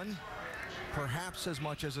one, perhaps as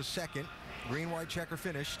much as a second, green-white checker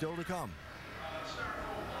finish still to come.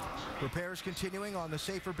 Repairs continuing on the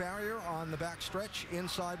safer barrier on the back stretch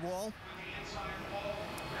inside wall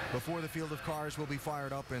before the field of cars will be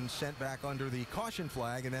fired up and sent back under the caution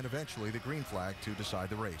flag and then eventually the green flag to decide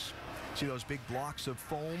the race. See those big blocks of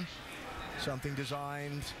foam? Something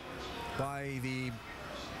designed by the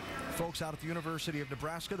Folks out at the University of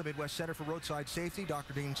Nebraska, the Midwest Center for Roadside Safety,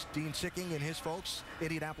 Dr. Dean Sicking and his folks,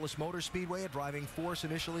 Indianapolis Motor Speedway, a driving force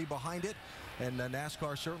initially behind it, and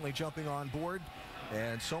NASCAR certainly jumping on board.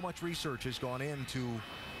 And so much research has gone into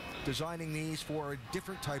designing these for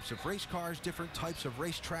different types of race cars, different types of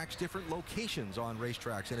racetracks, different locations on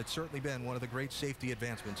racetracks, and it's certainly been one of the great safety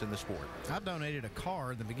advancements in the sport. I donated a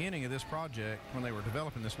car at the beginning of this project when they were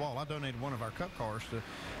developing this wall. I donated one of our Cup cars to,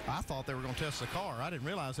 I thought they were going to test the car. I didn't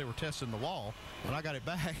realize they were testing the wall. When I got it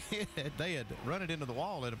back, they had run it into the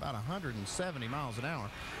wall at about 170 miles an hour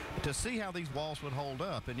to see how these walls would hold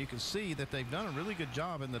up. And you can see that they've done a really good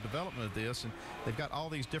job in the development of this, and they've got all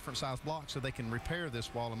these different size blocks so they can repair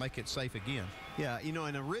this wall and make it safe again. Yeah, you know,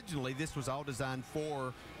 and originally this was all designed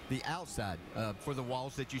for the outside, for the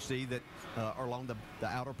walls that you see that are along the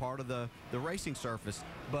outer part of the racing surface.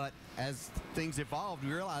 But as things evolved,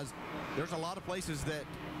 we realized there's a lot of places that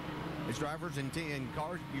as drivers and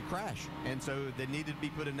cars, you crash. And so they needed to be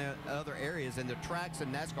put in other areas, and the tracks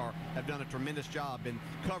and NASCAR have done a tremendous job in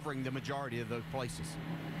covering the majority of those places.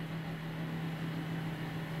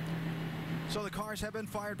 So the cars have been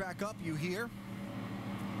fired back up, you hear.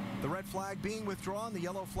 The red flag being withdrawn, the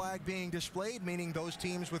yellow flag being displayed, meaning those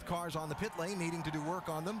teams with cars on the pit lane needing to do work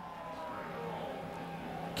on them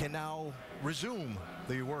can now resume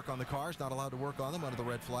the work on the cars, not allowed to work on them under the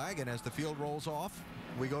red flag. And as the field rolls off,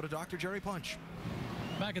 we go to Dr. Jerry Punch.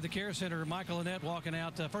 Back at the Care Center, Michael Annette walking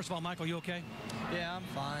out. First of all, Michael, you okay? Yeah, I'm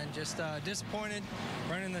fine. Just disappointed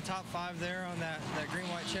running the top 5 there on that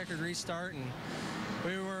green-white checkered restart, and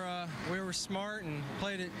we were smart and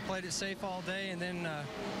played it safe all day, and then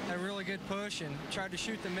had a really good push and tried to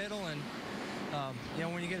shoot the middle. And you know,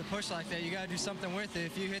 when you get a push like that, you got to do something with it.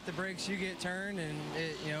 If you hit the brakes, you get turned, and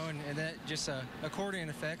and that just accordion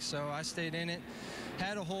effect. So I stayed in it,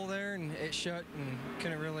 had a hole there, and it shut, and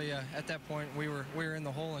couldn't really. At that point, we were in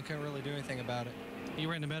the hole and couldn't really do anything about it. You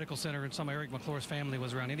were in the medical center, and some of Eric McClure's family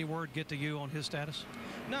was around. Any word get to you on his status?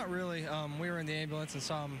 Not really. We were in the ambulance and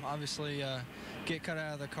saw him obviously get cut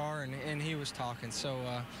out of the car, and he was talking. So,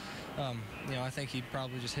 you know, I think he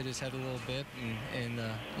probably just hit his head a little bit, and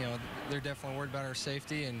you know, they're definitely worried about our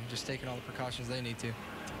safety and just taking all the precautions they need to.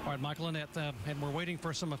 All right, Michael Annette, and we're waiting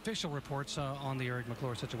for some official reports on the Eric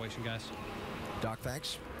McClure situation, guys. Doc,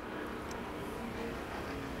 thanks.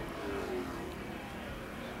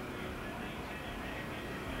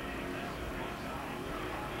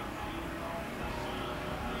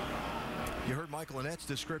 You heard Michael Annette's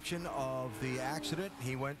description of the accident.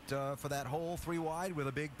 He went for that hole 3 wide with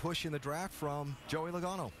a big push in the draft from Joey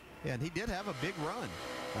Logano. Yeah, and he did have a big run.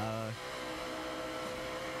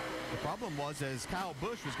 The problem was, as Kyle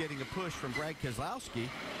Busch was getting a push from Brad Keselowski,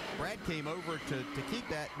 Brad came over to keep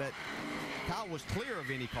that, but Kyle was clear of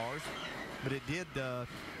any cars, but it did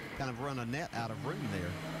kind of run Annette out of room there.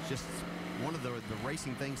 It's just one of the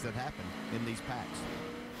racing things that happen in these packs.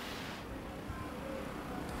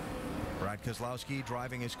 Brad Keselowski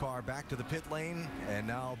driving his car back to the pit lane and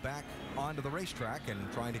now back onto the racetrack and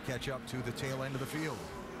trying to catch up to the tail end of the field.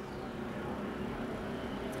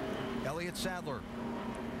 Elliott Sadler,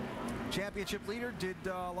 championship leader, did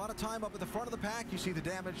a lot of time up at the front of the pack. You see the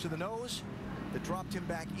damage to the nose that dropped him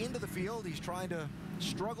back into the field. He's trying to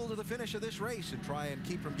struggle to the finish of this race and try and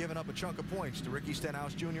keep from giving up a chunk of points to Ricky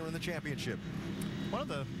Stenhouse Jr. in the championship. One of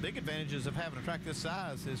the big advantages of having a track this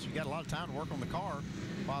size is you got a lot of time to work on the car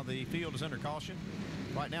while the field is under caution.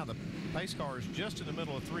 Right now, the pace car is just in the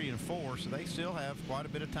middle of 3 and 4, so they still have quite a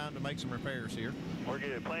bit of time to make some repairs here. We're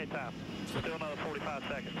good. Plenty of time. Still another 45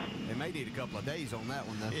 seconds. They may need a couple of days on that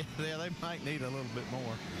one, though. Yeah, they might need a little bit more.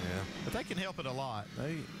 Yeah. But they can help it a lot.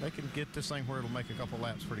 They can get this thing where it'll make a couple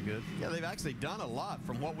laps pretty good. Yeah, they've actually done a lot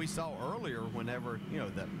from what we saw earlier whenever, you know,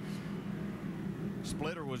 the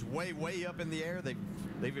splitter was way up in the air.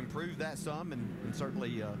 They've improved that some and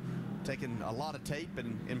certainly taken a lot of tape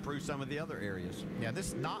and improved some of the other areas. Yeah, this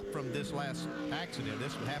is not from this last accident.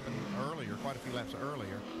 This happened earlier, quite a few laps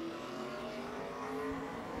earlier.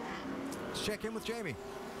 Let's check in with Jamie.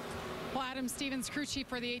 Well, Adam Stevens, crew chief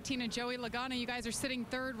for the 18, and Joey Logano, you guys are sitting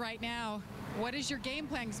third right now. What is your game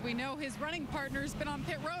plan? Because we know his running partner's been on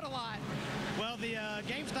pit road a lot. Well, the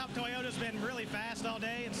GameStop Toyota's been really fast all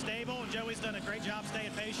day and stable, and Joey's done a great job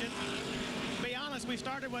staying patient. To be honest, we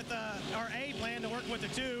started with our A plan to work with the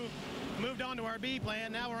 2, moved on to our B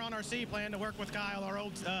plan. Now we're on our C plan to work with Kyle, our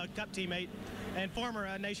old Cup teammate and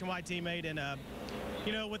former Nationwide teammate. And,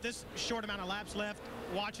 you know, with this short amount of laps left,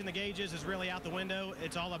 watching the gauges is really out the window.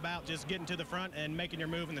 It's all about just getting to the front and making your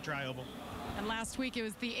move in the tri-oval. And last week it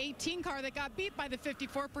was the 18 car that got beat by the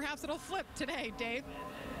 54. Perhaps it'll flip today, Dave.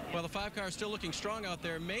 Well, the 5 car is still looking strong out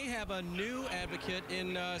there. May have a new advocate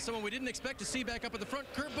in someone we didn't expect to see back up at the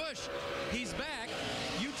front, Kurt Busch. He's back.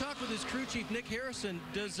 You talked with his crew chief, Nick Harrison.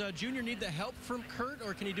 Does Junior need the help from Kurt,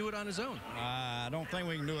 or can he do it on his own? I don't think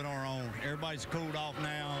we can do it on our own. Everybody's cooled off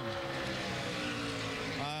now.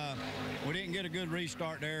 We didn't get a good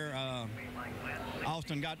restart there.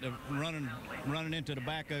 Austin got to running into the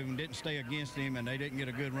back of him, didn't stay against him, and they didn't get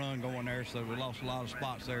a good run going there, so we lost a lot of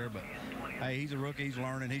spots there. But hey, he's a rookie, he's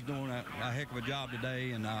learning, he's doing a heck of a job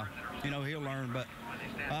today, and you know, he'll learn. But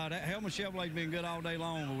that Hellman Chevrolet's been good all day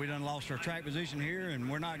long, but we done lost our track position here, and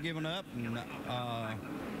we're not giving up. And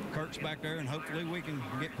Kurt's back there, and hopefully we can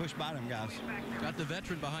get pushed by them guys. Got the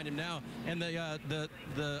veteran behind him now, and the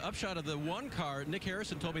upshot of the 1 car, Nick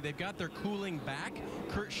Harrison told me they've got their cooling back.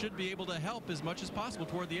 Kurt should be able to help as much as possible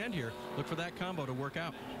toward the end here. Look for that combo to work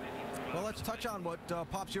out. Well, let's touch on what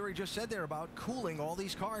Pops Uri just said there about cooling. All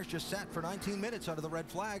these cars just sat for 19 minutes under the red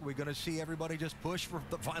flag. We're going to see everybody just push for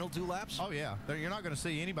the final 2 laps? Oh, yeah. You're not going to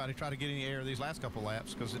see anybody try to get any air these last couple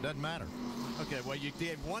laps because it doesn't matter. Okay, well, you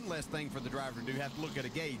did one less thing for the driver to do, have to look at a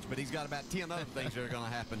gauge, but he's got about 10 other things that are going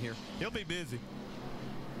to happen here. He'll be busy.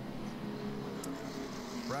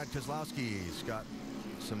 Brad Kozlowski's got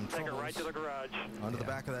some Take troubles it right to the garage. under the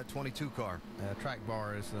back of that 22 car. Track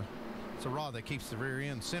bar is it's a rod that keeps the rear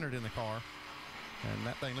end centered in the car, and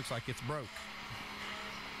that thing looks like it's broke.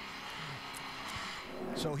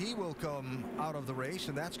 So he will come out of the race,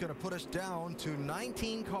 and that's going to put us down to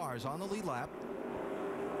 19 cars on the lead lap.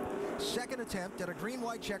 Second attempt at a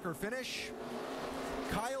green-white checker finish.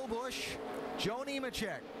 Kyle Busch, Joe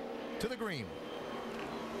Nemechek to the green.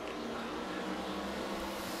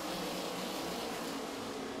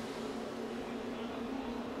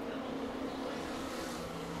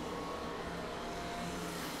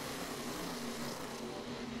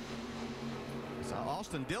 So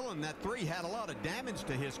Austin Dillon, that 3, had a lot of damage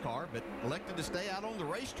to his car, but elected to stay out on the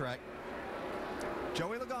racetrack.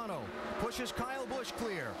 Joey Logano pushes Kyle Busch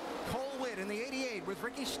clear. Cole Witt in the 88 with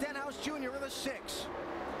Ricky Stenhouse Jr. in the 6.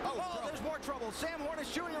 Oh, there's more trouble. Sam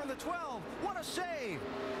Hornish Jr. in the 12. What a save.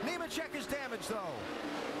 Nemechek is damaged, though.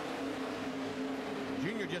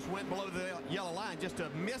 Junior just went below the yellow line just to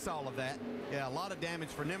miss all of that. Yeah, a lot of damage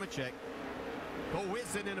for Nemechek. Cole Witt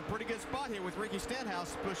sitting in a pretty good spot here with Ricky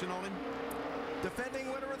Stenhouse pushing on him.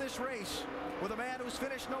 Defending winner of this race, with a man who's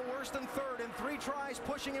finished no worse than 3rd in 3 tries,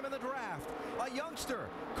 pushing him in the draft. A youngster,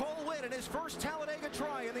 Cole Witt, in his first Talladega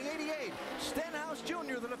try in the 88. Stenhouse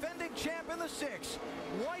Jr., the defending champ, in the 6.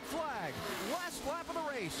 White flag, last lap of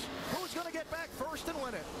the race. Who's going to get back first and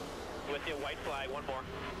win it? With you, white flag, 1 more.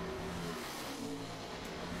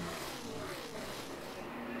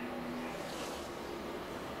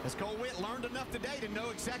 As Cole Witt learned enough today to know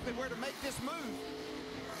exactly where to make this move.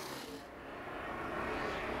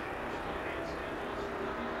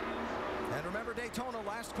 And remember Daytona,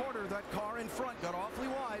 last quarter, that car in front got awfully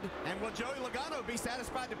wide. And will Joey Logano be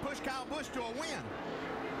satisfied to push Kyle Busch to a win?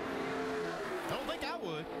 I don't think I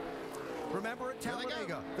would. Remember at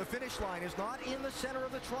Talladega, the finish line is not in the center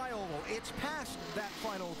of the tri-oval. It's past that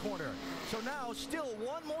final corner. So now still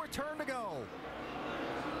 1 more turn to go.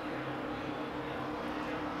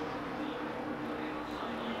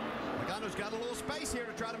 Logano's got a little space here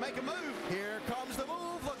to try to make a move. Here comes the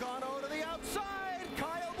move. Logano to the outside.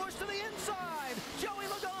 Kyle Busch to the inside. Joey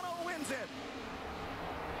Logano wins it.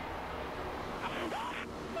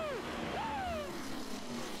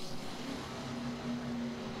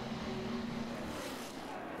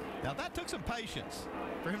 Now that took some patience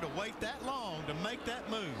for him to wait that long to make that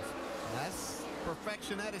move. That's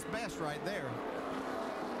perfection at its best right there.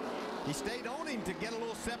 He stayed on him to get a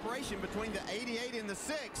little separation between the 88 and the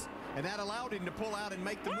 6, and that allowed him to pull out and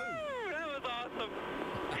make the move. That was awesome.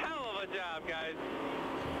 Hell of a job, guys.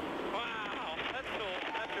 Wow, that's cool.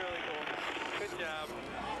 That's really cool. Good job.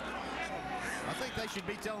 I think they should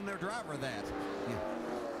be telling their driver that. Yeah.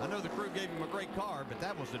 I know the crew gave him a great car, but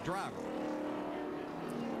that was the driver.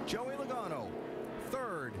 Joey Logano,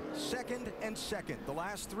 3rd, 2nd, and 2nd. The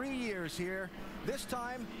last 3 years here. This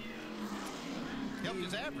time, helped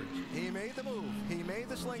his average. He made the move. He made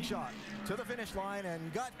the slingshot to the finish line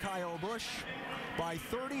and got Kyle Busch by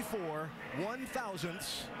 34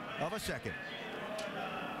 1/1000ths of a second.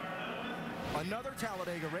 Another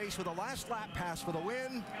Talladega race with a last lap pass for the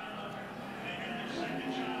win.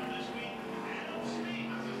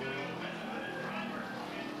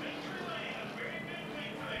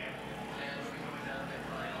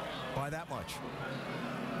 By that much.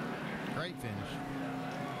 Great finish.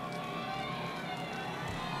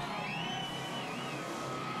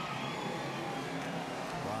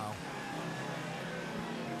 Wow.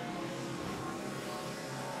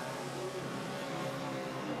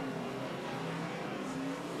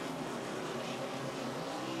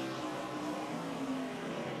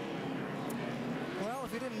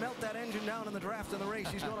 didn't melt that engine down in the draft in the race.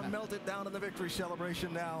 He's going to melt it down in the victory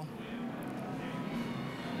celebration now.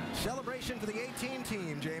 Celebration for the 18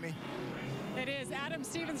 team, Jamie. It is. Adam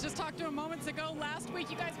Stevens just talked to him moments ago. Last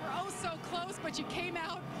week, you guys were oh so close, but you came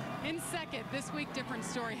out in second. This week, different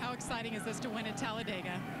story. How exciting is this to win at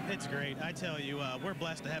Talladega? It's great. I tell you, we're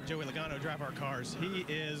blessed to have Joey Logano drive our cars. He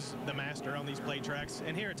is the master on these plate tracks.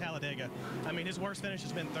 And here at Talladega, I mean, his worst finish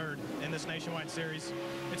has been third in this Nationwide Series.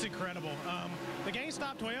 It's incredible. The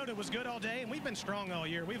GameStop Toyota was good all day, and we've been strong all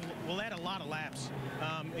year. We'll add a lot of laps.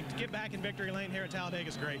 And to get back in victory lane here at Talladega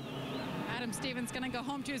is great. Adam Stevens going to go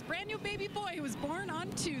home to his brand new baby boy who was born on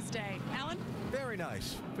Tuesday. Alan? Very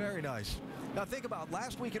nice. Very nice. Now think about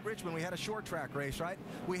last week at Richmond, we had a short track race, right?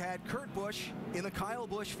 We had Kurt Busch in the Kyle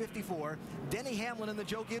Busch 54, Denny Hamlin in the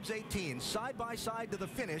Joe Gibbs 18, side by side to the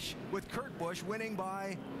finish with Kurt Busch winning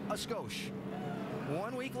by a skosh.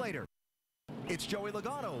 1 week later, it's Joey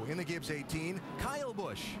Logano in the Gibbs 18, Kyle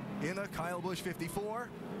Busch in the Kyle Busch 54,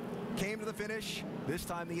 came to the finish. This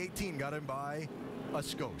time the 18 got him by a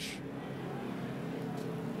skosh.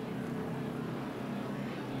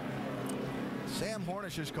 Sam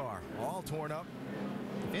Hornish's car, all torn up.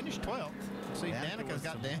 Finished 12th. See, Danica's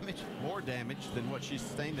got damage. More damage than what she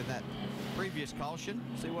sustained in that previous caution.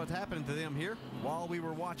 See what's happening to them here. While we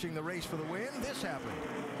were watching the race for the win, this happened.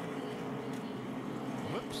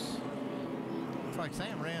 Whoops. Looks like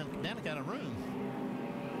Sam ran Danica out of room.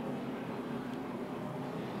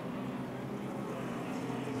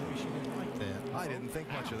 Maybe she didn't like that. I didn't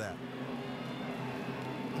think much of that.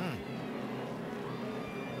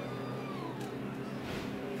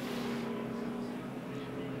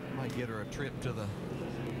 Might get her a trip to the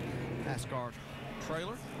NASCAR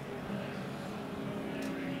trailer.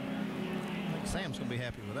 I think Sam's going to be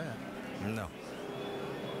happy with that. No.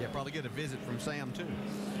 Yeah, probably get a visit from Sam, too.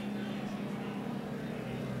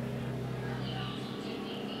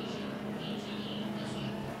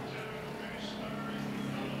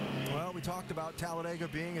 Well, we talked about Talladega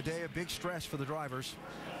being a day of big stress for the drivers.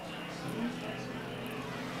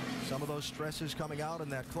 Some of those stresses coming out in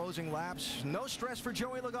that closing laps. No stress for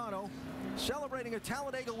Joey Logano, celebrating a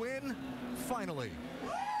Talladega win, finally.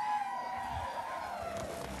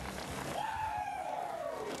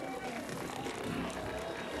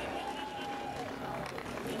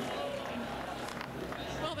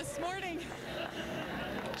 Well, this morning,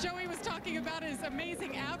 Joey was talking about his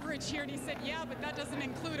amazing average here, and he said, yeah, but that doesn't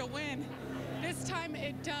include a win. This time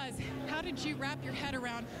it does. How did you wrap your head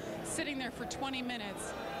around sitting there for 20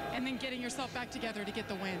 minutes and then getting yourself back together to get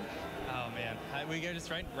the win? Oh, man. We got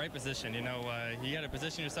just right position. You know, you got to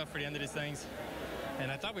position yourself for the end of these things.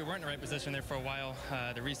 And I thought we weren't in the right position there for a while.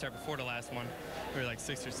 The restart before the last one, we were like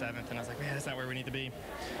 6th or 7th, and I was like, man, that's not where we need to be.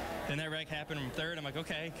 Then that wreck happened in 3rd. I'm like,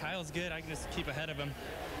 okay, Kyle's good. I can just keep ahead of him.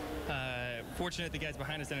 Fortunate the guys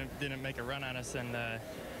behind us didn't make a run on us, and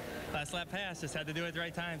last lap pass, just had to do it at the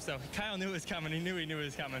right time. So Kyle knew it was coming. He knew it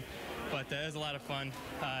was coming. But it was a lot of fun.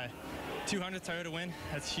 200th Toyota win.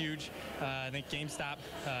 That's huge. I think GameStop,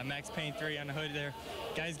 Max Payne 3 on the hood there.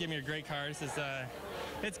 Guys give me a great car. This is,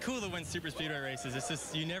 it's cool to win super speedway races. It's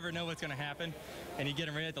just, you never know what's going to happen, and you get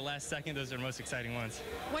them right at the last second. Those are the most exciting ones.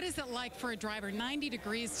 What is it like for a driver? 90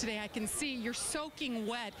 degrees today. I can see you're soaking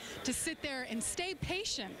wet to sit there and stay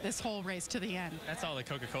patient this whole race to the end. That's all the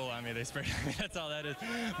Coca-Cola on me. They sprayed on me. That's all that is.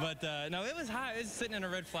 But no, it was hot. It was sitting in a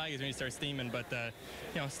red flag when you start steaming. But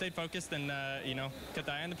you know, stayed focused and you know, kept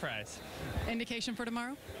the eye on the prize. Indication for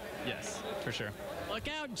tomorrow? Yes, for sure. Look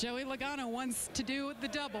out, Joey Logano wants to do the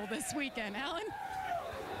double this weekend. Alan?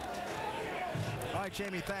 All right,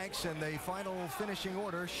 Jamie, thanks. And the final finishing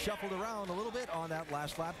order shuffled around a little bit on that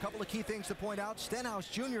last lap. Couple of key things to point out. Stenhouse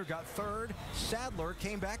Jr. got 3rd. Sadler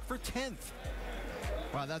came back for 10th.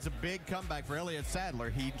 Wow, that's a big comeback for Elliott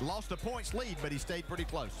Sadler. He lost a points lead, but he stayed pretty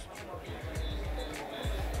close.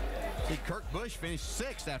 See, Kurt Busch finished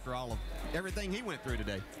 6th after all of everything he went through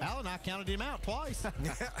today. Alan, I counted him out twice.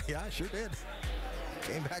 Yeah, I sure did.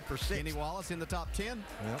 Came back for 6th. Kenny Wallace in the top 10.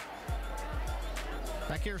 Yep.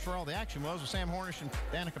 Back here's where all the action was, with Sam Hornish and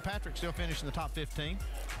Danica Patrick still finished in the top 15.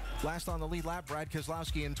 Last on the lead lap, Brad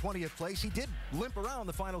Keselowski in 20th place. He did limp around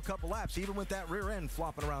the final couple laps, even with that rear end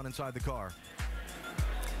flopping around inside the car.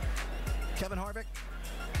 Kevin Harvick,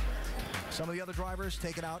 some of the other drivers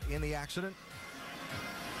taken out in the accident,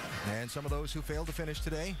 and some of those who failed to finish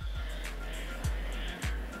today.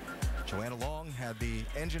 Joanna Long had the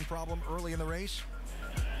engine problem early in the race,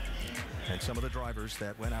 and some of the drivers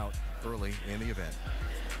that went out early in the event.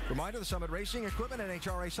 Reminder, the Summit Racing Equipment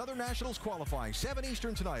NHRA Southern Nationals qualifying 7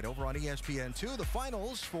 Eastern tonight over on ESPN2. The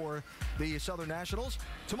finals for the Southern Nationals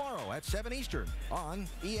tomorrow at 7 Eastern on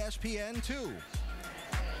ESPN2.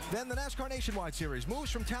 Then the NASCAR Nationwide Series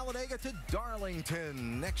moves from Talladega to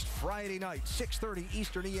Darlington next Friday night, 6:30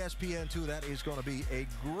 Eastern, ESPN2. That is going to be a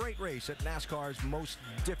great race at NASCAR's most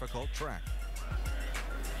difficult track.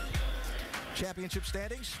 Championship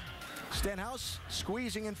standings, Stenhouse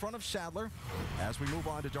squeezing in front of Sadler as we move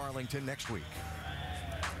on to Darlington next week.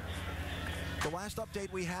 The last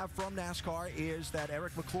update we have from NASCAR is that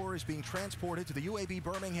Eric McClure is being transported to the UAB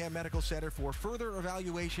Birmingham Medical Center for further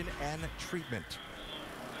evaluation and treatment.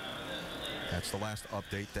 That's the last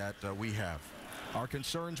update that we have. Our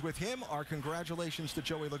concerns with him, our congratulations to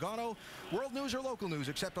Joey Logano. World news or local news,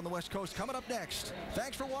 except on the West Coast, coming up next.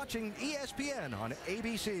 Thanks for watching ESPN on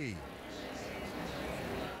ABC.